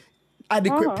plumbing,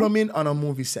 adequate plumbing on a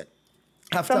movie set.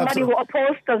 Somebody who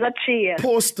upholsters a chair.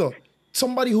 Poster.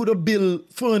 Somebody who does build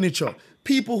furniture.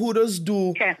 People who does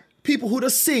do, people who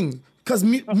does sing. Because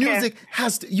music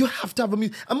has to, you have to have a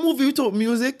music. A movie without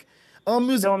music, don't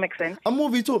make sense. A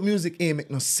movie without music ain't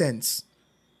make no sense.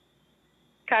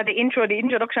 Because the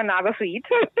introduction never sweet.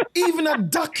 Even a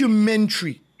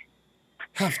documentary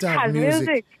have to have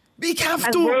music. We have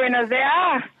as to. boring as they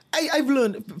are. I've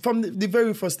learned from the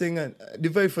very first thing, I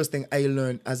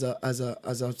learned as a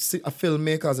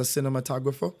filmmaker, as a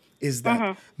cinematographer, is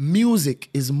that music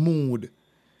is mood.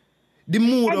 The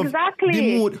mood of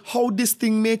the mood, how this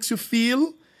thing makes you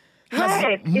feel,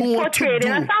 has more to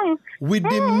do with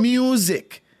the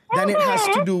music than it has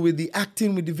to do with the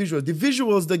acting, with the visuals. The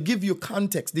visuals that give you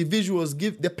context, they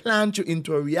plant you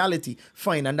into a reality.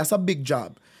 Fine, and that's a big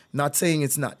job. Not saying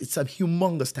it's not. It's a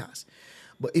humongous task.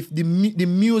 But if the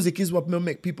music is what will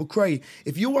make people cry,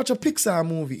 if you watch a Pixar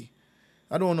movie,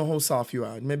 I don't know how soft you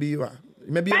are. Maybe you are.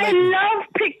 Maybe I love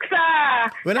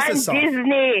Pixar and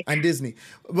Disney. And Disney.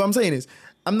 What I'm saying is,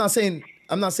 I'm not saying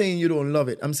you don't love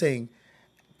it. I'm saying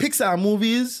Pixar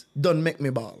movies don't make me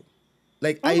bawl.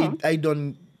 Like I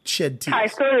don't shed tears. Toy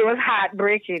Story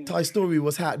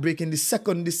was heartbreaking.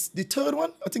 The third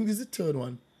one? I think this is the third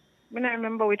one. I don't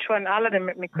remember which one. All of them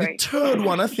make me cry. The third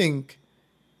one,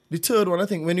 I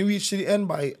think, when you reach the end,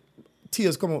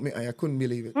 tears come out my eye. I couldn't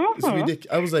believe it. It's ridiculous.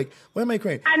 I was like, why am I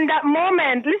crying? And that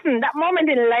moment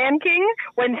in Lion King,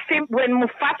 when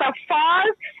Mufasa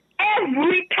falls,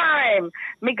 every time,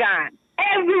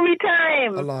 every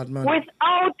time, a lot, man.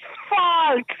 Without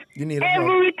fault, you need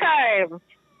every time,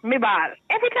 me ball.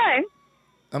 Every time.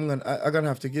 I'm gonna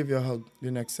have to give you a hug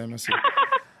the next time I see you.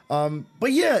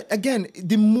 But yeah, again,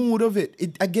 the mood of it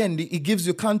gives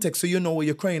you context so you know what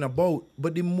you're crying about,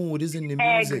 but the mood is in the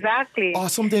music. Exactly. Or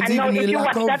sometimes and even if you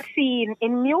watch that scene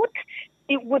in mute,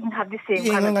 it wouldn't have the same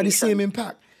the same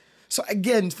impact. So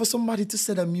again, for somebody to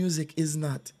say that music is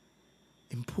not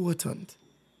important,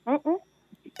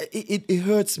 it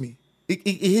hurts me. It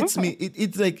hits me.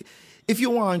 It's like, if you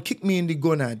want to kick me in the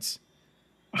gonads,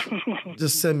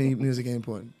 just send me music ain't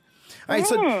important. All right,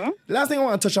 so last thing I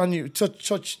want to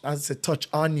touch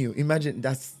on you. Imagine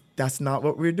that's not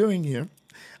what we're doing here.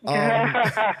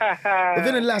 But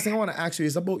then the last thing I want to ask you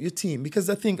is about your team, because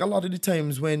I think a lot of the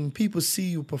times when people see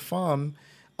you perform,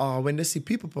 when they see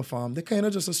people perform, they kind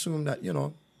of just assume that,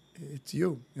 it's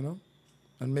you,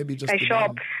 and maybe just I show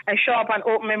up and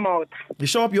open my mouth. You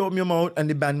show up, you open your mouth, and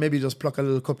the band maybe just pluck a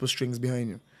little couple strings behind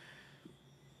you.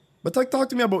 But talk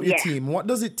to me about your team. What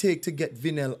does it take to get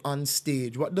Vinell on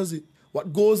stage?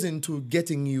 What goes into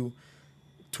getting you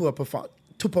to perform?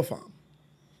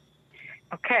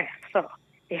 Okay, so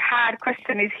the hard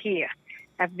question is here.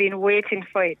 I've been waiting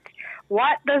for it.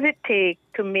 What does it take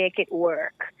to make it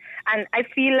work? And I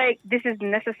feel like this is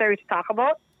necessary to talk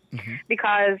about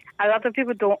because a lot of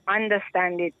people don't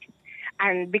understand it.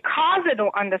 And because they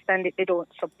don't understand it, they don't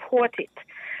support it.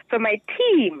 So my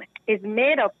team is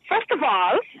made up, first of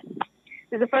all,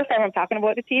 this is the first time I'm talking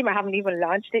about the team. I haven't even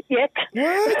launched it yet.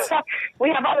 What? We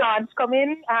have a launch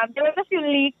coming. There was a few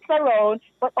leaks around,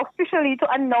 but officially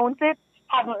to announce it,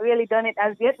 haven't really done it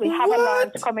as yet. We have a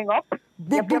launch coming up.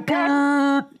 Yep.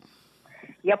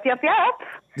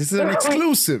 This is an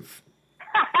exclusive.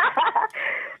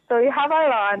 So we have a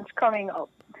launch coming up.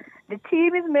 The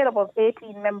team is made up of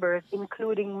 18 members,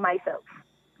 including myself.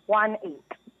 18.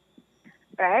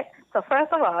 Right? So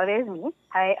first of all, there's me.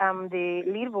 I am the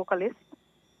lead vocalist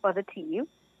for the team.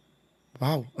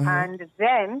 Wow. And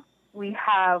then we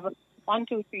have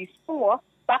 4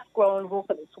 background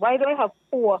vocalists. Why do I have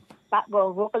 4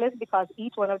 background vocalists? Because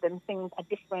each one of them sings a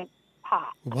different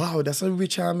Park. Wow, that's a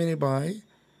rich harmony, boy.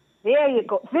 There you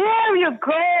go. There you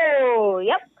go.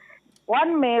 Yep.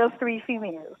 1 male, 3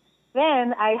 females.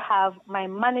 Then I have my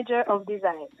manager of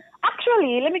design.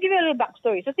 Actually, let me give you a little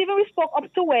backstory. So, Stephen, we spoke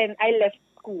up to when I left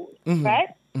school, right?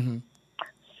 Mm-hmm.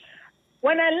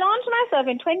 When I launched myself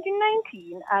in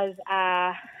 2019 as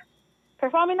a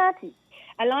performing artist,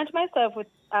 I launched myself with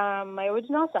my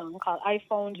original song called I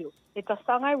Found You. It's a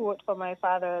song I wrote for my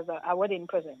father as a wedding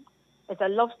present. It's a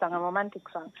love song, a romantic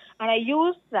song. And I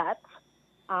used that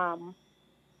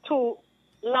to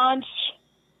launch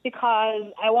because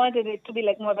I wanted it to be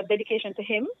like more of a dedication to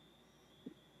him.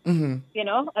 You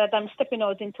know, that I'm stepping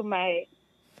out into my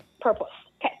purpose.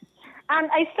 Okay. And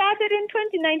I started in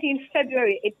 2019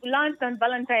 February. It launched on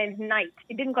Valentine's night.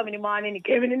 It didn't come in the morning, it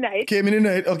came in the night. Came in the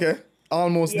night, okay.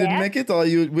 Almost didn't make it, or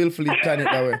you willfully planned it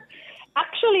that way?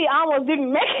 Actually, I almost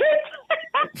didn't make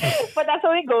it. But that's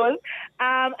how it goes.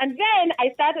 And then I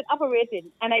started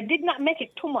operating, and I did not make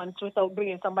it 2 months without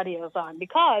bringing somebody else on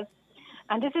because,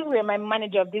 and this is where my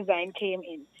manager of design came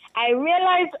in. I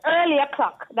realized early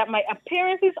o'clock that my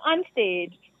appearances on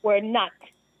stage were not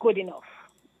good enough.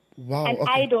 Wow. And okay.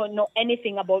 I don't know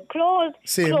anything about clothes.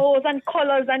 Same. Clothes and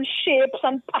colors and shapes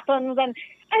and patterns, and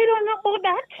I don't know about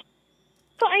that.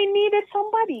 So I needed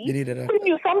somebody who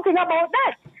knew something about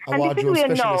that. A and this is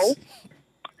where specialist.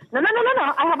 No.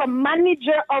 I have a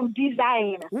manager of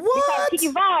design. What? Because he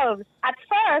evolved. At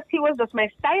first, he was just my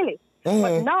stylist.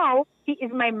 But now, he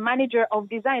is my manager of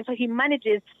design. So he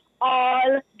manages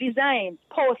all design,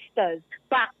 posters,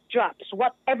 backdrops,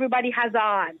 what everybody has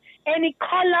on. Any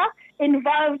color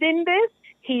involved in this,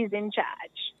 he's in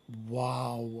charge.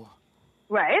 Wow.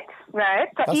 Right. So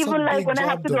That's even a like big when I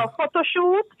have to do a photo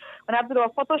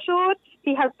shoot,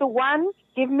 he has to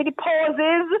give me the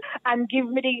poses and give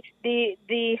me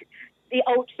the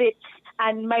outfits,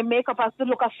 and my makeup has to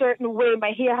look a certain way,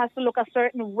 my hair has to look a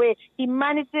certain way. He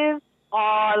manages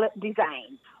all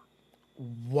design.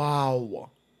 Wow.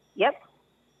 Yep.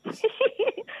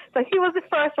 So he was the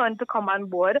first one to come on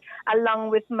board, along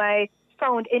with my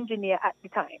sound engineer at the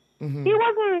time. He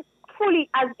wasn't fully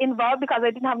as involved because I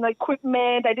didn't have no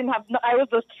equipment. I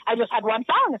just had one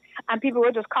song, and people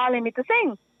were just calling me to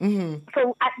sing.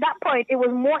 So at that point, it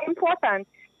was more important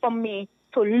for me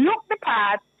to look the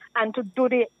part and to do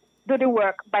the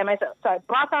work by myself. So I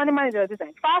brought on the manager of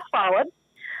design. Fast forward,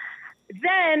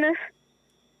 then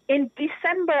in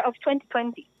December of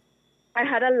 2020, I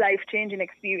had a life-changing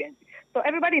experience. So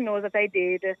everybody knows that I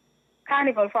did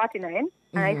Carnival 49,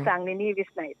 and I sang the Nevis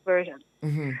Night version.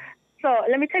 So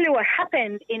let me tell you what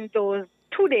happened in those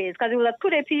 2 days, because it was a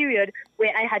 2-day period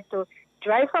where I had to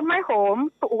drive from my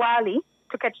home to Wally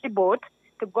to catch the boat,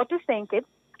 to go to St. Kitts,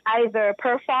 either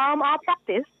perform or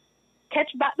practice,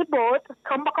 catch back the boat,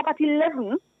 come back up at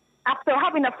 11, after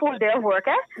having a full day of work,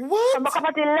 What? come back up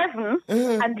at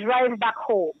 11 and drive back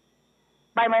home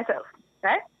by myself,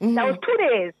 right? That was 2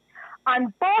 days.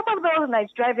 On both of those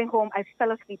nights driving home, I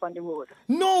fell asleep on the road.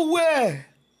 No way.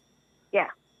 Yeah.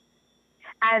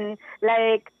 And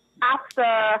like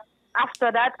after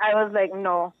that, I was like,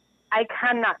 no, I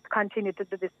cannot continue to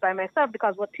do this by myself,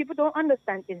 because what people don't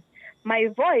understand is my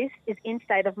voice is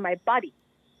inside of my body.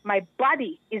 My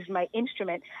body is my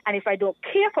instrument. And if I don't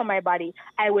care for my body,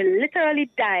 I will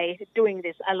literally die doing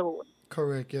this alone.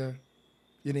 Correct, yeah.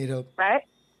 You need help. Right?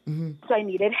 So I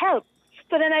needed help.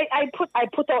 So then I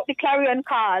put out the clarion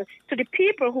call to the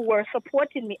people who were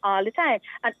supporting me all the time.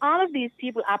 And all of these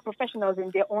people are professionals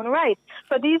in their own right.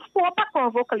 So these 4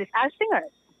 background vocalists are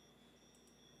singers.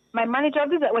 My manager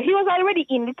of design, well, he was already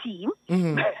in the team.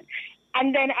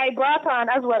 And then I brought on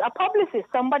as well a publicist,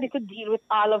 somebody to deal with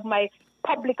all of my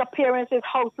public appearances,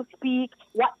 how to speak,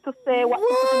 what to say, what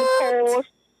to put in the post,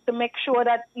 to make sure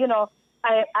that, you know,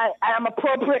 I am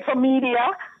appropriate for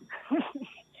media.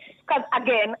 Because,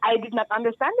 again, I did not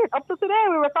understand it. Up to today,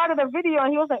 we recorded a video,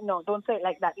 and he was like, no, don't say it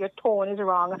like that. Your tone is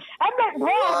wrong. I'm like, bro,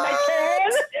 my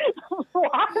tone?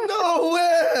 What? No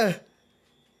way.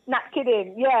 Not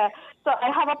kidding, yeah. So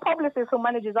I have a publicist who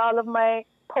manages all of my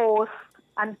posts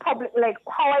and public, like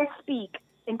how I speak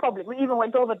in public. We even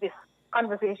went over this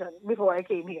conversation before I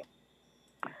came here.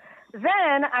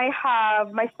 Then I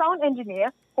have my sound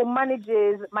engineer who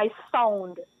manages my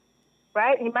sound,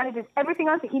 right? He manages everything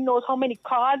else. He knows how many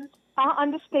cards are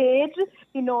on the stage.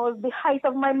 He knows the height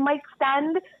of my mic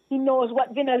stand. He knows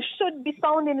what vinyl should be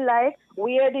sounding like,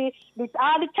 where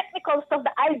all the technical stuff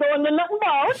that I don't know nothing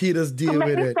about. He does deal to make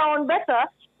with it it. sound better.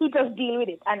 He just deal with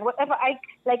it. And whatever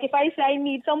if I say I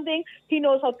need something, he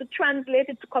knows how to translate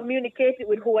it, to communicate it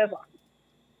with whoever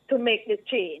to make the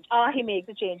change. Or he makes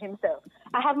the change himself.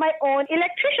 I have my own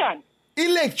electrician.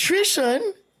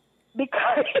 Electrician?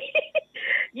 Because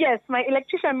Yes, my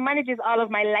electrician manages all of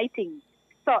my lighting.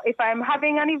 So if I'm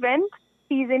having an event,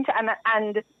 he's into, and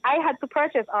I had to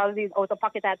purchase all these out of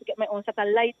pocket. I had to get my own set of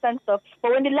lights and stuff.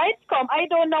 But when the lights come, I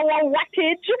don't know what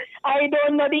wattage, I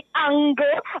don't know the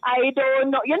angle, I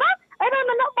don't know, I don't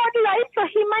know about lights. So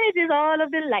he manages all of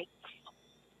the lights.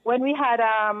 When we had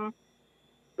an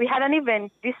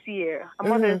event this year, a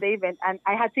Mother's Day event, and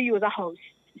I had to use a house.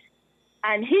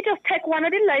 And he just took one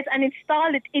of the lights and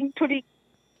installed it into the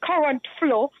current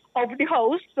flow of the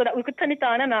house so that we could turn it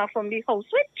on and off from the house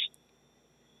switch.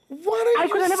 What are I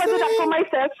could have never do that for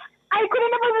myself.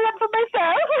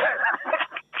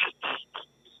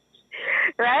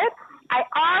 Right? I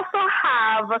also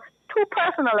have 2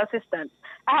 personal assistants.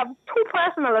 I have 2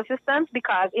 personal assistants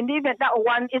because in the event that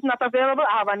one is not available,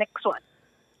 I have a next one.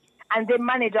 And they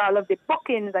manage all of the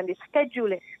bookings and the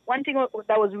scheduling. One thing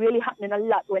that was really happening a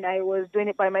lot when I was doing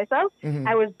it by myself,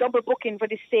 I was double booking for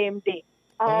the same day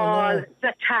all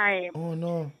the time. Oh,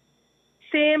 no.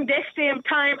 Same day, same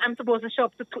time, I'm supposed to show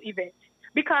up to 2 events.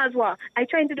 Because what? I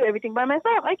trying to do everything by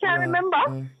myself. I can't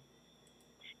remember.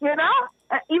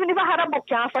 Even if I had a book,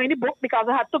 I can't find the book because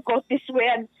I had to go this way.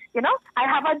 And, I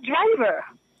have a driver.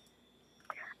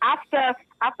 After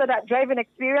that driving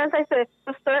experience, I said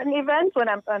for certain events when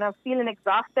I'm feeling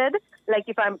exhausted, like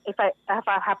if I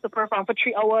have to perform for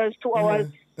 3 hours, 2 hours,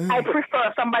 I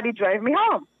prefer somebody drive me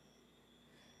home.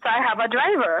 So I have a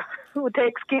driver who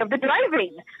takes care of the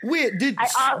driving. Wait,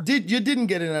 you didn't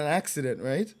get in an accident,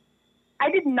 right?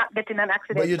 I did not get in an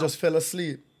accident. But you just fell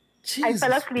asleep. Jesus, I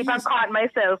fell asleep and caught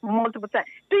myself multiple times.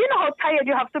 Do you know how tired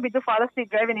you have to be to fall asleep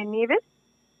driving in Nevis?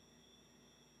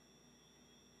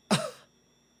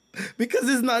 Because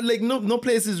it's not like no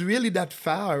place is really that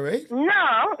far, right?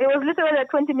 No, it was literally a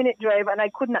 20-minute drive and I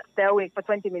could not stay awake for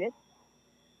 20 minutes.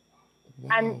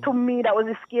 Wow. And to me, that was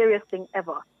the scariest thing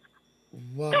ever.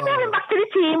 Wow. So moving back to the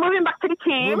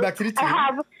team. I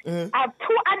have 2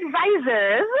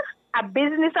 advisors, a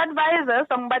business advisor,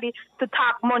 somebody to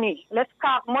talk money. Let's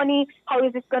talk money. How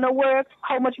is this going to work?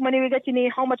 How much money we getting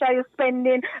in? How much are you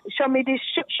spending? Show me the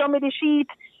sheet.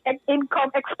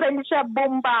 Income, expenditure,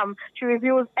 boom, bam. She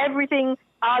reviews everything,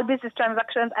 all business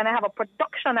transactions, and I have a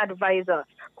production advisor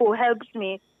who helps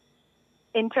me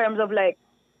in terms of like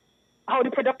how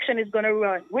the production is going to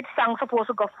run, which song's supposed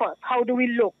to go first, how do we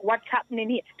look, what's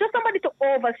happening here. Just somebody to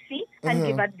oversee and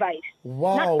give advice.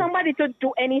 Wow. Not somebody to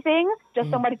do anything, just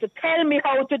somebody to tell me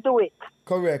how to do it.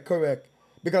 Correct.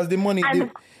 Because the money,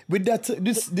 with that,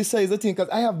 this is the thing, because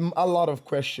I have a lot of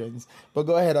questions. But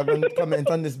go ahead, I'm going to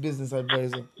comment on this business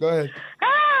advisor. Go ahead.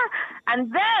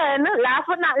 And then, last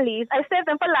but not least, I saved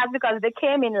them for last because they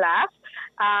came in last.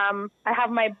 I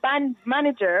have my band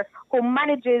manager who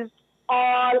manages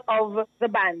all of the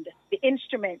band, the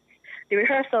instruments, the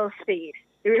rehearsal space,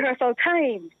 the rehearsal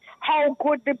times, how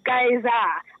good the guys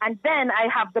are. And then I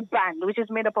have the band, which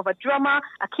is made up of a drummer,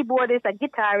 a keyboardist, a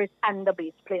guitarist, and a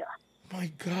bass player. My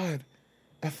God,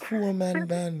 a 4-man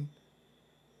band.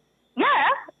 Yeah,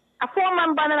 a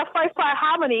 4-man band and a 5-part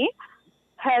harmony.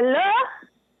 Hello?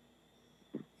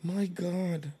 My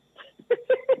God.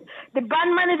 The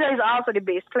band manager is also the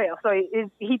bass player, so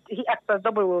he acts as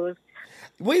double roles.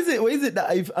 Why is it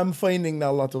that I'm finding that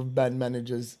a lot of band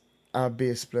managers are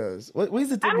bass players? What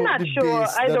is it about the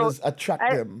bass that does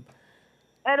attract them?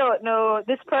 I don't know.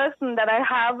 This person that I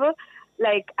have,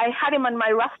 like, I had him on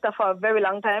my roster for a very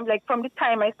long time, like from the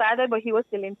time I started, but he was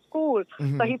still in school.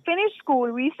 So he finished school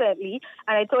recently,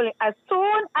 and I told him, as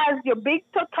soon as your big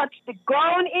toe touch the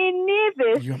ground in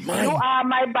Nevis, you are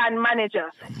my band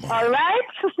manager. All right?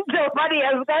 Nobody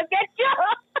else gonna get you.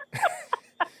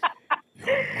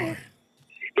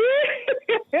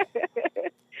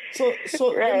 So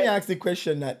let me ask the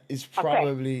question that is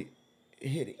probably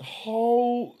hitting.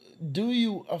 How do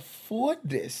you afford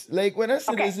this? Like, when I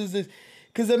say this is this,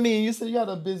 because I mean, you said you have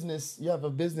a business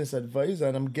advisor,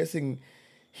 and I'm guessing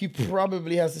he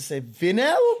probably has to say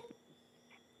Vinel.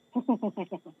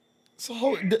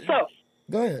 So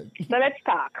go ahead. So let's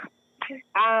talk.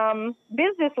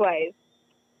 Business-wise,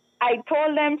 I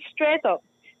told them straight up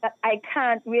that I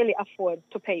can't really afford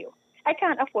to pay you. I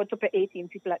can't afford to pay 18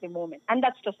 people at the moment. And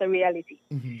that's just a reality.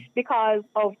 Because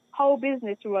of how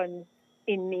business runs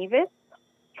in Nevis.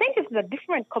 I think it's a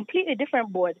completely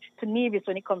different board to Nevis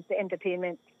when it comes to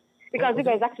entertainment. Because you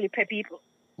guys actually pay people.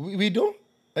 We do?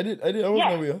 I wasn't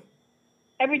aware.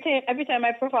 Every time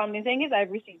I perform in things,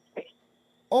 I've received pay.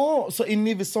 Oh, so in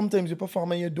Nevis, sometimes you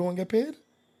perform and you don't get paid?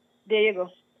 There you go.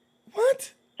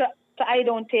 What? So I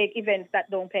don't take events that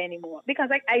don't pay anymore because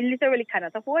I literally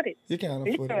cannot afford it. You can't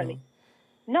afford it.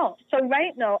 No. So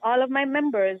right now, all of my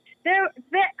members, they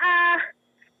are.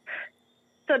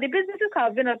 So the business is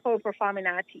called Vinal Power Performing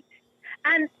Artists,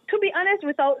 And to be honest,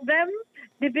 without them,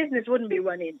 the business wouldn't be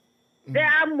running. They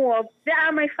are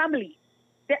my family.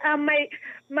 They are my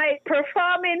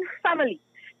performing family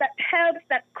that helps,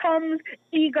 that comes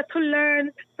eager to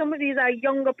learn. Some of these are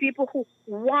younger people who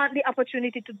want the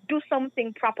opportunity to do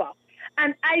something proper.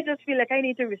 And I just feel like I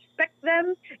need to respect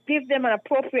them, give them an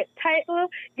appropriate title,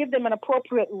 give them an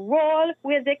appropriate role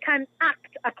where they can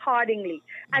act accordingly.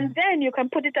 And then you can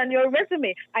put it on your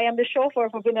resume. I am the chauffeur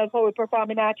for Vinyl Powell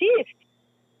Performing Artist.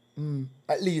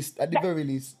 At least, at the very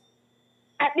least.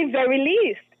 At the very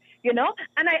least, you know?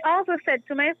 And I also said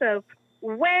to myself,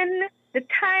 when the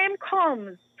time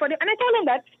comes, and I told him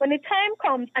that when the time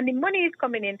comes and the money is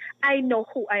coming in, I know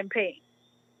who I'm paying.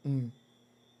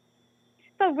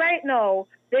 So right now,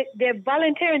 they're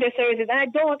volunteering their services, and I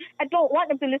don't want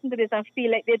them to listen to this and feel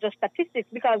like they're just statistics,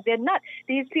 because they're not.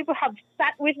 These people have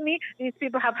sat with me. These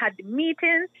people have had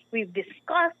meetings. We've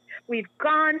discussed. We've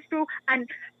gone through, and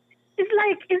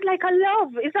it's like a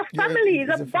love. It's a family.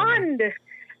 It's a bond.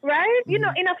 Right? You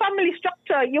know, in a family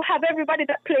structure, you have everybody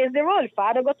that plays their role.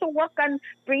 Father goes to work and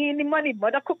bring in the money.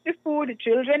 Mother cook the food. The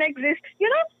children exist. You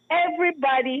know,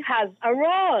 everybody has a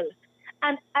role.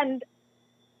 And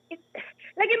it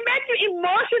makes me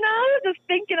emotional just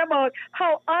thinking about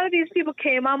how all these people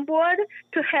came on board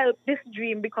to help this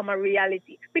dream become a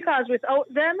reality. Because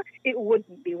without them, it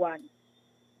wouldn't be one.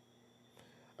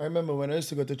 I remember when I used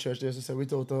to go to church, they used to say,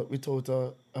 without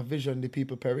a vision, the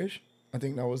people perish. I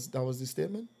think that was the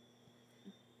statement.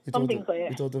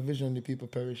 Without a vision, the people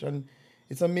perish. And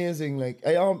it's amazing. Like,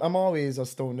 I'm always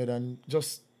astounded, and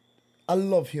just, I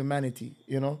love humanity,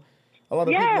 you know? A lot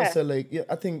of people say, like,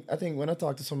 I think when I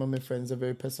talk to some of my friends, they're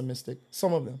very pessimistic.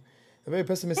 Some of them. They're very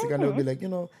pessimistic, and they'll be like, you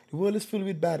know, the world is filled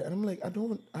with bad. And I'm like, I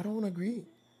don't agree.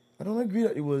 I don't agree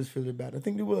that the world is filled with bad. I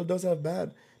think the world does have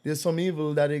bad. There's some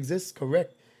evil that exists,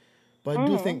 correct. But I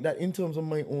do think that in terms of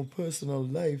my own personal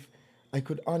life, I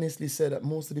could honestly say that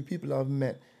most of the people I've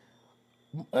met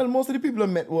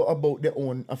were about their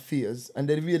own affairs, and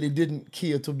they really didn't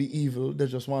care to be evil. They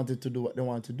just wanted to do what they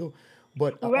wanted to do.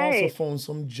 But I also found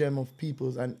some gem of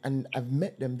people, and I've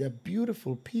met them. They're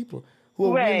beautiful people who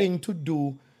are willing to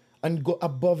do and go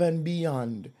above and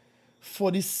beyond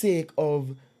for the sake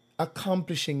of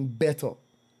accomplishing better.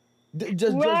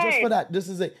 Just for that. This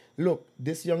is like, look,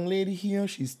 this young lady here,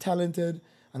 she's talented,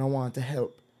 and I want to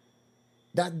help.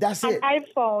 That's it. I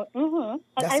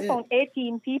found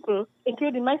 18 people,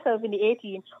 including myself in the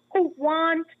 18, who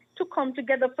want to come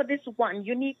together for this one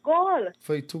unique goal.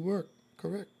 For it to work,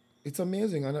 correct. It's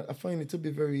amazing, and I find it to be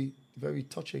very, very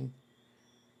touching.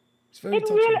 It's very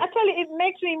touching. Really, I tell you, it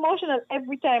makes me emotional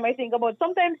every time I think about it.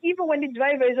 Sometimes even when the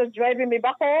driver is just driving me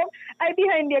back home, I'm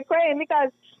behind there crying,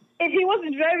 because if he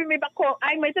wasn't driving me back home,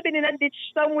 I might have been in a ditch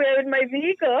somewhere in my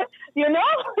vehicle, you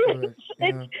know?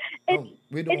 It's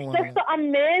just so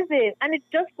amazing. And it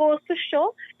just goes to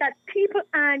show that people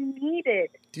are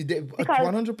needed.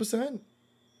 100%.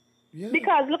 Yeah.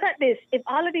 Because look at this. If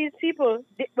all of these people,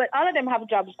 all of them have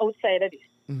jobs outside of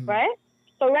this, right?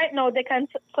 So right now they can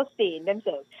sustain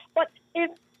themselves. But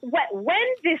when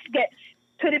this gets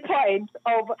to the point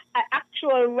of an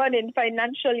actual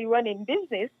financially running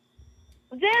business,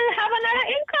 they'll have another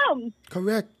income.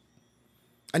 Correct.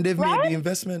 And they've made the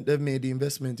investment. They've made the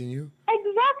investment in you.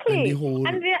 Exactly.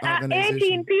 And there are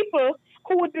 18 people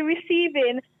who would be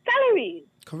receiving salaries.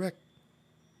 Correct.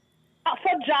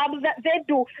 For jobs that they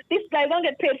do. These guys don't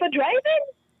get paid for driving.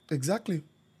 Exactly.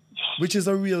 Which is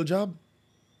a real job.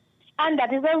 And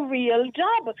that is a real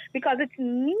job because it's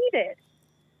needed.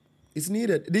 It's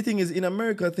needed. The thing is, in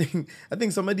America, I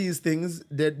think some of these things,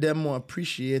 they're more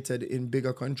appreciated in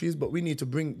bigger countries, but we need to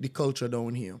bring the culture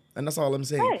down here. And that's all I'm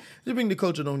saying. Right. To bring the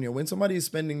culture down here. When somebody is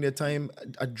spending their time,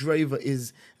 a driver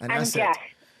is an asset. Gas.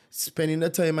 Spending their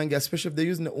time and gas, especially if they're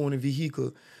using their own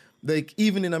vehicle. Like,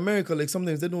 even in America, like,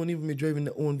 sometimes they don't even be driving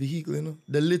their own vehicle, you know?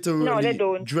 They're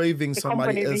literally driving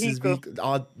somebody else's vehicle.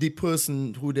 Or the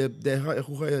person who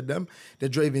hired them, they're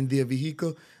driving their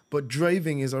vehicle. But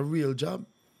driving is a real job.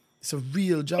 It's a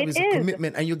real job. It's a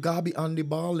commitment, and you gotta be on the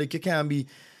ball. Like, you can't be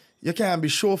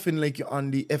chauffeuring like you're on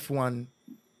the F1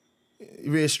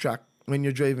 racetrack when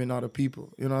you're driving other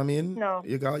people. You know what I mean? No.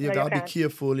 You gotta be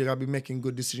careful. You gotta be making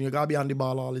good decisions. You gotta be on the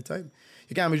ball all the time.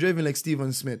 You can't be driving like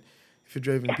Stephen Smith if you're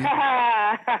driving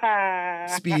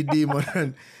people. Speed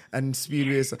demon and speed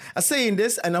racer. I'm saying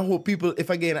this, and I hope people, if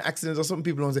I get in an accident or something,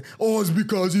 people don't say, "Oh, it's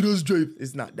because he does drive."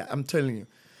 It's not that. I'm telling you.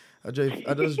 I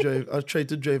just drive. I try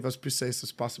to drive as precise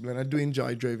as possible, and I do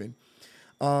enjoy driving.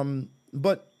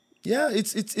 But yeah,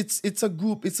 it's a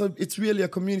group. It's really a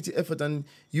community effort, and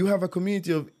you have a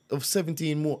community of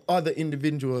 17 more other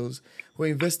individuals who are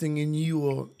investing in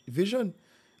your vision.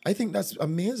 I think that's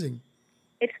amazing.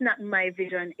 it's not my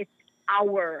vision, it's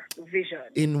our vision.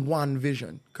 In one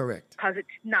vision, correct. Because it's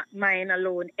not mine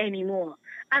alone anymore.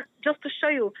 And just to show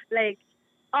you, like,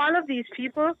 all of these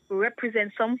people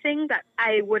represent something that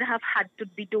I would have had to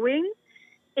be doing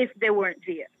if they weren't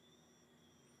there.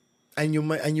 And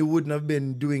you wouldn't have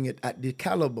been doing it at the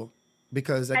caliber,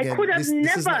 because again, I could have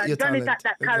never done it at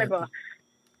that caliber. Exactly.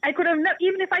 I could have never,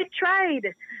 even if I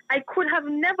tried, I could have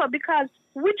never, because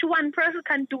which one person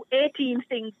can do 18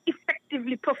 things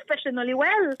effectively, professionally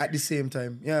well? At the same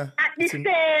time, yeah. At the same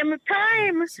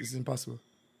time. It's impossible.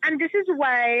 And this is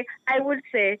why I would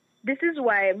say, this is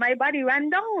why my body ran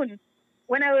down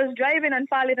when I was driving and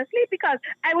falling asleep, because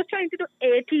I was trying to do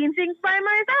 18 things by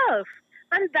myself.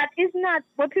 And that is not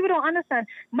what people don't understand.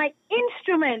 My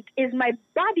instrument is my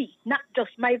body, not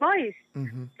just my voice.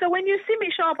 Mm-hmm. So when you see me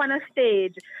show up on a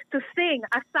stage to sing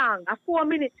a song, a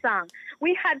 4-minute song,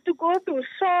 we had to go through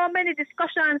so many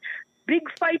discussions, big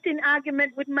fighting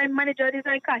argument with my manager. He's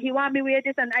like, he want me wear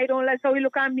this and I don't like how he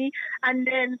look at me. And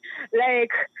then,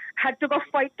 like, had to go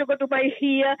fight to go to my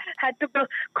hair, had to go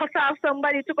cut off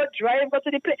somebody to go drive, go to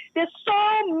the place. There's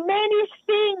so many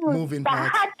things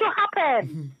that had to happen.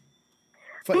 Mm-hmm.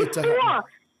 For it to happen.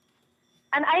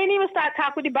 And I didn't even start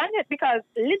talking with the band yet, because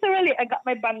literally I got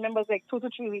my band members like 2 to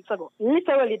 3 weeks ago.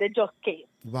 Literally, they just came.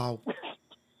 Wow.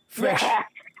 Fresh. Yeah.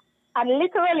 And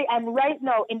literally, I'm right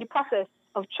now in the process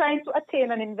of trying to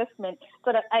attain an investment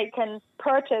so that I can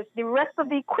purchase the rest of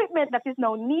the equipment that is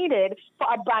now needed for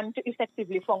a band to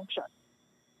effectively function.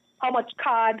 How much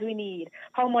cards we need,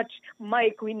 how much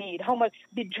mic we need, how much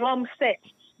the drum set,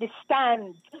 the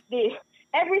stand, the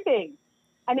everything.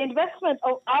 An investment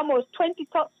of almost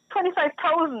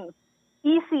 25,000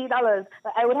 EC dollars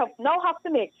that I would have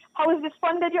to make. How is this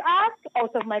funded, you ask?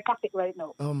 Out of my pocket right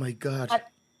now. Oh my God.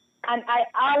 And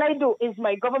all I do is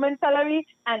my government salary,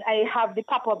 and I have the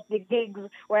pop-ups, the gigs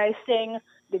where I sing,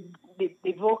 the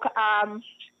vocal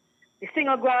the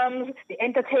singograms, the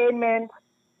entertainment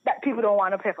that people don't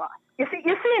want to pay for. You see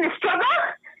the struggle?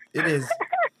 It is.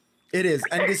 It is.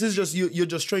 And this is just you're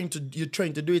trying to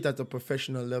do it at a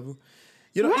professional level.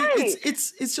 You know, right.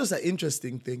 it's just an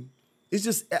interesting thing. It's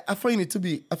just I find it to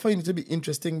be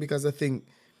interesting, because I think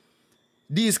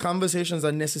these conversations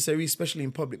are necessary, especially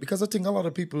in public, because I think a lot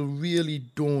of people really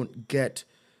don't get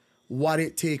what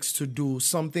it takes to do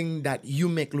something that you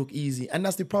make look easy. And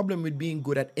that's the problem with being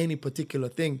good at any particular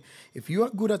thing. If you are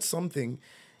good at something,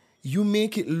 you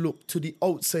make it look to the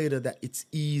outsider that it's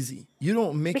easy. You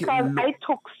don't make because it look... I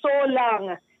took so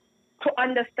long to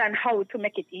understand how to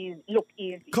make it look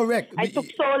easy. Correct. I took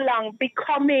so long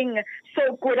becoming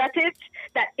so good at it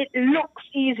that it looks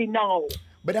easy now.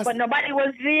 But nobody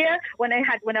was there when I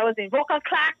was in vocal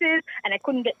classes, and I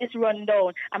couldn't get this run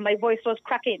down, and my voice was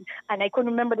cracking, and I couldn't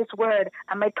remember this word,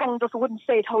 and my tongue just wouldn't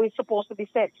say it how it's supposed to be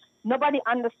said. Nobody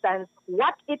understands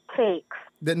what it takes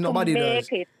to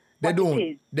make it. They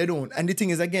don't. And the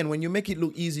thing is, again, when you make it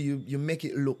look easy, you make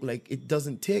it look like it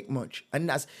doesn't take much.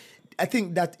 And I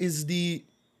think that is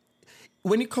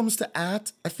when it comes to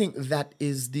art, I think that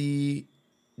is the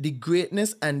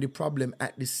greatness and the problem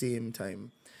at the same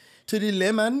time. To the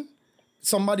layman,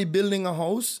 somebody building a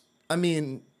house, I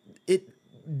mean,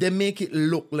 they make it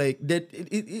look like that.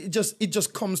 It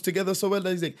just comes together so well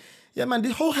that it's like, yeah, man,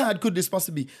 how hard could this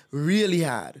possibly be? Really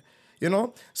hard. You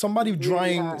know, somebody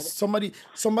drawing, somebody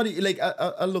like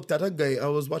I looked at a guy. I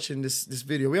was watching this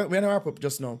video. We're gonna wrap up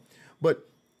just now, but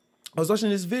I was watching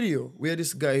this video where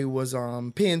this guy was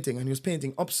painting, and he was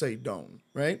painting upside down,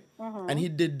 right? Mm-hmm. And he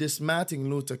did this Martin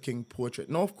Luther King portrait.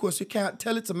 Now, of course, you can't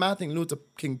tell it's a Martin Luther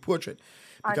King portrait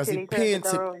because he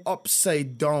paints it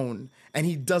upside down, and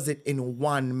he does it in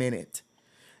 1 minute.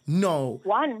 No.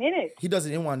 1 minute? He does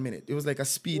it in 1 minute. It was like a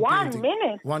speed 1 painting.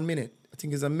 minute? 1 minute. I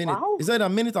think it's a minute. Wow. It's either a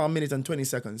minute or a minute and 20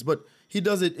 seconds. But he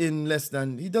does it in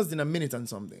a minute and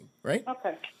something, right?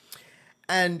 Okay.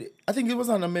 And I think it was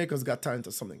on America's Got Talent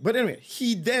or something. But anyway,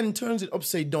 he then turns it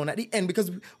upside down at the end, because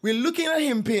we're looking at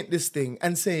him paint this thing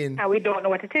and saying... And we don't know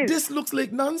what it is. This looks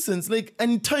like nonsense. Like,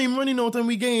 and time running out, and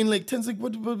we gain like 10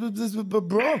 seconds. What this,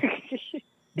 bro?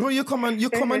 Bro, you come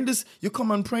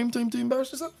on prime time to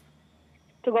embarrass yourself?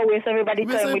 To go waste everybody's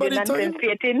time with the nonsense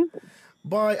painting?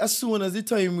 Boy, as soon as the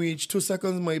time reached 2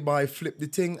 seconds, my boy flipped the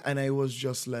thing, and I was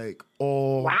just like,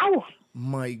 oh, wow,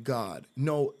 my God.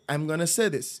 No, I'm going to say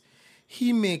this.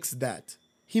 He makes that.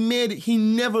 He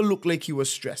never looked like he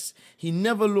was stressed. He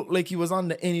never looked like he was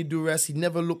under any duress. He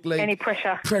never looked like... any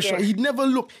pressure. Yeah. He never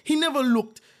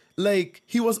looked like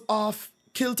he was off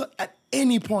kilter at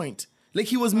any point. Like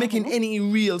he was making any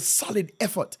real solid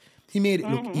effort. He made it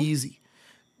look easy.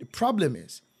 The problem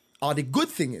is, the good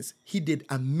thing is, he did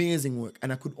amazing work.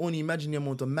 And I could only imagine the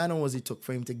amount of man-hours it took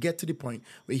for him to get to the point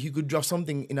where he could draw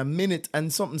something in a minute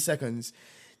and something seconds,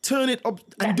 turn it up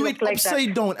and do it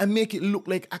upside down and make it look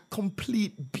like a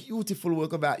complete, beautiful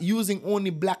work of art using only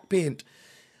black paint.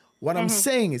 What I'm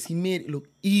saying is he made it look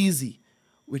easy,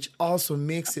 which also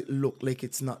makes it look like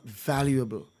it's not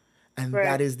valuable. And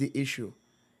that is the issue.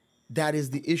 That is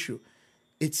the issue.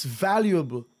 It's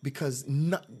valuable because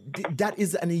that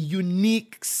is a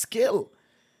unique skill.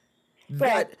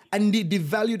 And the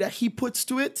value that he puts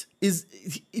to it is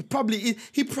he probably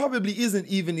isn't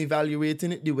even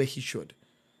evaluating it the way he should.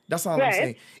 That's all I'm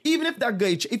saying. Even if that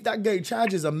guy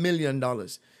charges $1 million,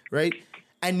 right?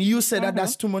 And you say that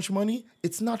that's too much money,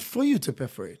 it's not for you to pay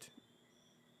for it.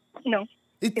 No.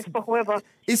 It's for whoever.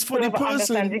 It's for the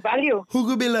person the value. who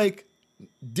could be like,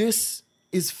 this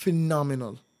is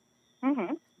phenomenal.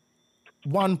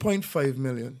 1.5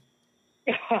 million.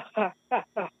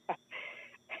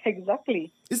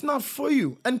 Exactly. It's not for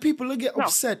you, and people will get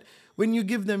upset when you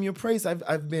give them your price.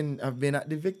 I've been at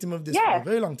the victim of this for a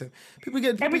very long time. People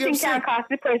get everything upset. can't cost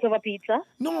the price of a pizza.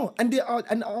 No, and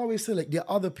I always say, like, there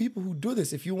are other people who do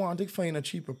this. If you want to find a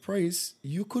cheaper price,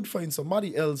 you could find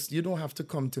somebody else. You don't have to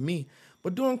come to me,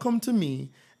 but don't come to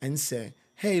me and say,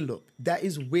 "Hey, look, that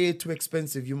is way too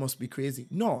expensive. You must be crazy."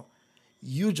 No,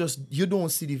 you don't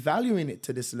see the value in it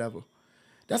to this level.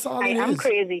 That's all it is. I'm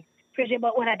crazy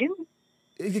about what I do.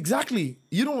 Exactly.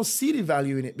 You don't see the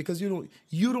value in it because you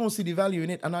don't see the value in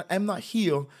it. And I'm not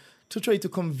here to try to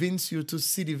convince you to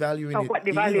see the value in it. What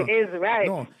the value is, right?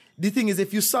 No. The thing is,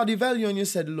 if you saw the value and you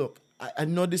said, look, I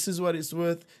know this is what it's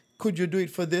worth. Could you do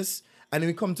it for this? And then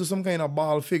we come to some kind of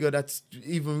ball figure that's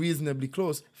even reasonably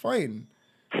close. Fine.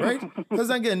 Right?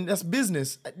 Because again, that's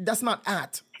business. That's not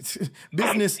art.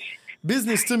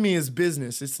 Business to me is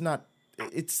business. It's not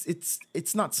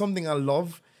something I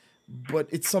love, but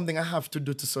it's something I have to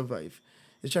do to survive.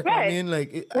 You check what I mean?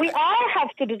 We all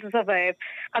have to do to survive.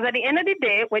 Because at the end of the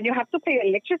day, when you have to pay your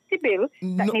electricity bill,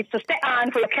 that needs to stay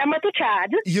on for your camera to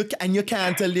charge. You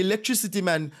can't tell the electricity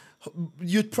man,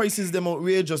 your prices them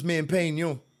outrageous, me ain't paying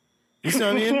you. You see what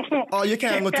I mean? Or you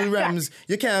can't go to Rams.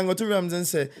 You can't go to Rams and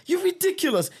say, you're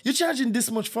ridiculous. You're charging this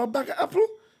much for a bag of apple?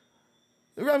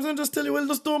 Rams will just tell you, well,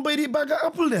 just don't buy the bag of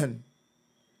apple then.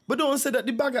 But don't say that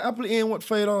the bag of apple ain't what,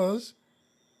 $5.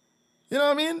 You know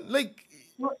what I mean? Like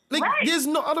there's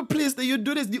no other place that you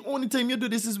do this. The only time you do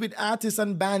this is with artists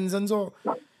and bands and so.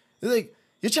 Like,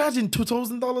 you're charging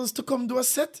 $2,000 to come do a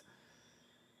set?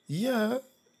 Yeah.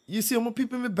 You see how many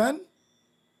people in the band?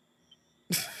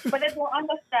 But they don't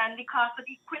understand the cost of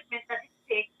the equipment that it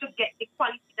takes to get the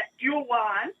quality that you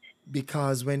want.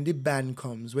 Because when the band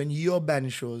comes, when your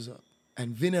band shows up,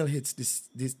 and Vinyl hits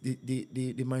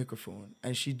the microphone,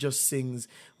 and she just sings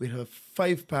with her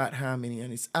 5-part harmony,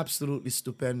 and it's absolutely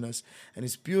stupendous, and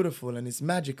it's beautiful, and it's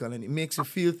magical, and it makes you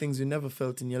feel things you never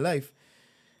felt in your life.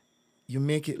 You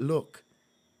make it look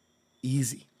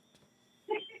easy.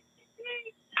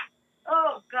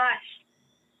 Oh, gosh.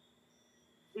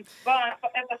 It's gone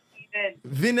forever, Steven.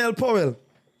 Vinyl Powell,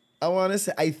 I want to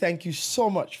say I thank you so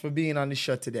much for being on the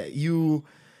show today.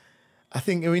 I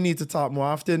think we need to talk more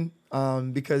often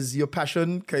because your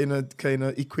passion kind of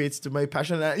equates to my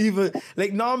passion. And even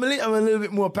like normally I'm a little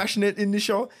bit more passionate in the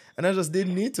show, and I just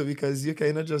didn't need to because you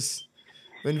kind of just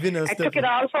when Vinyl. I took it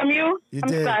all from you. I'm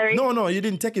sorry. No, you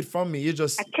didn't take it from me. You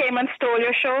just. I came and stole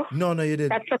your show. No, you didn't.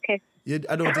 That's okay.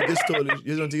 I don't think you stole it.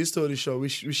 You don't think you stole the show. We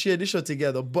shared the show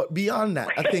together. But beyond that,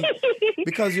 I think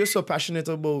because you're so passionate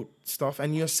about stuff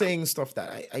and you're saying stuff that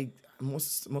I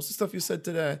most of the stuff you said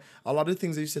today, a lot of the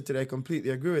things that you said today, I completely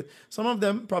agree with. Some of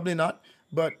them probably not,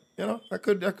 but I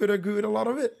could agree with a lot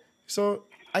of it. So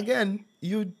again,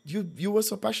 you were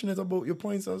so passionate about your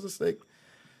points. I was just like,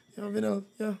 Vinyl,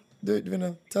 do it,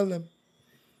 Vinyl. Tell them.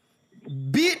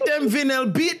 Beat them,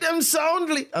 Vinyl. Beat them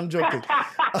soundly. I'm joking.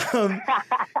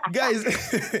 Guys,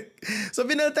 so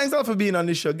Vinyl, thanks a lot for being on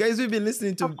this show. Guys, we've been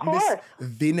listening to Miss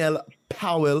Vinyl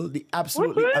Powell, the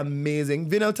absolutely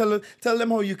amazing. Vinyl, tell them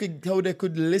how they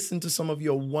could listen to some of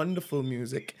your wonderful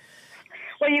music.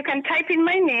 Well, you can type in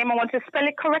my name. I want to spell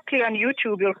it correctly on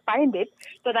YouTube. You'll find it.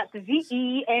 So that's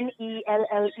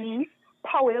VENELLE,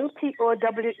 Powell,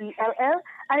 POWELL.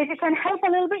 And if you can help a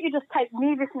little bit, you just type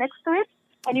Nevis next to it.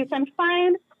 And you can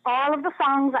find all of the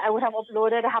songs that I would have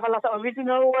uploaded. I have a lot of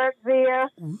original work there.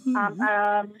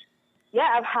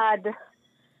 I've had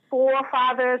 2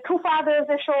 fathers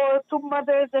that shows, 2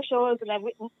 mothers that shows, and I've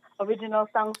written original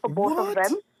songs for both of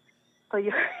them. So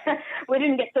we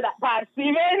didn't get to that part,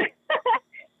 Steven.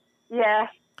 Yeah.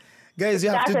 Guys,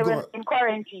 you have to go. In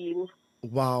quarantine.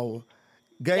 Wow.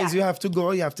 Guys, you have to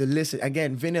go. You have to listen.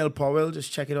 Again, Vynell Powell.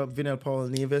 Just check it out. Vynell Powell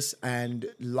Nevis. And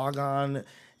log on.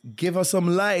 Give her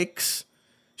some likes.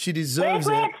 She deserves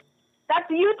it. That's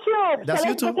YouTube. That's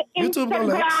YouTube. YouTube got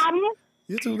likes.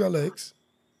 YouTube got likes.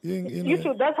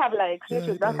 YouTube does have likes.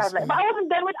 YouTube does have likes. But I wasn't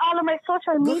done with all of my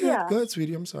social media. Go ahead,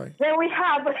 sweetie. I'm sorry. Then we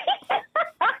have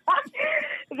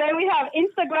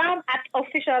Instagram at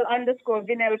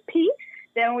official_Vynell P.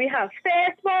 Then we have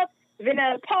Facebook,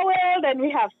 Vynell Powell. Then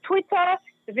we have Twitter,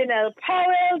 Vynell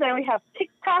Powell. Then we have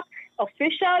TikTok,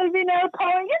 official Vynell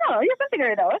Powell. You can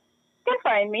figure it out. You can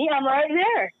find me. I'm right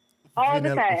there. All Vynell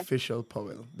the time. Official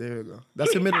Powell. There you go.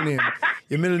 That's your middle name.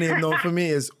 Your middle name now for me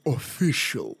is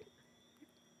Official.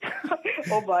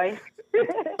 Oh boy.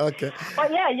 Okay.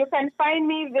 But yeah, you can find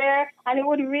me there, and it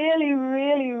would really,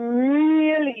 really,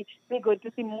 really be good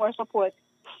to see more support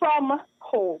from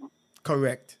home.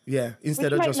 Correct. Yeah.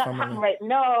 Instead Which of just might from not happen home. right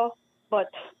now, but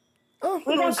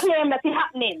we don't claim that it's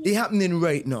happening. It's happening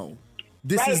right now.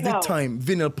 This is the now. time.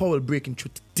 Vynell Powell breaking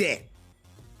through today.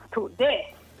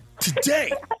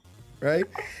 Today. Right?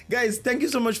 Guys, thank you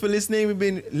so much for listening. We've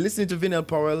been listening to Vynell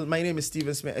Powell. My name is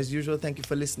Stephen Smith as usual. Thank you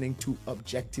for listening to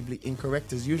Objectively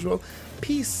Incorrect as usual.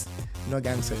 Peace. No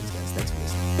gang signs, guys. Thanks for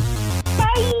listening.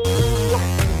 Bye.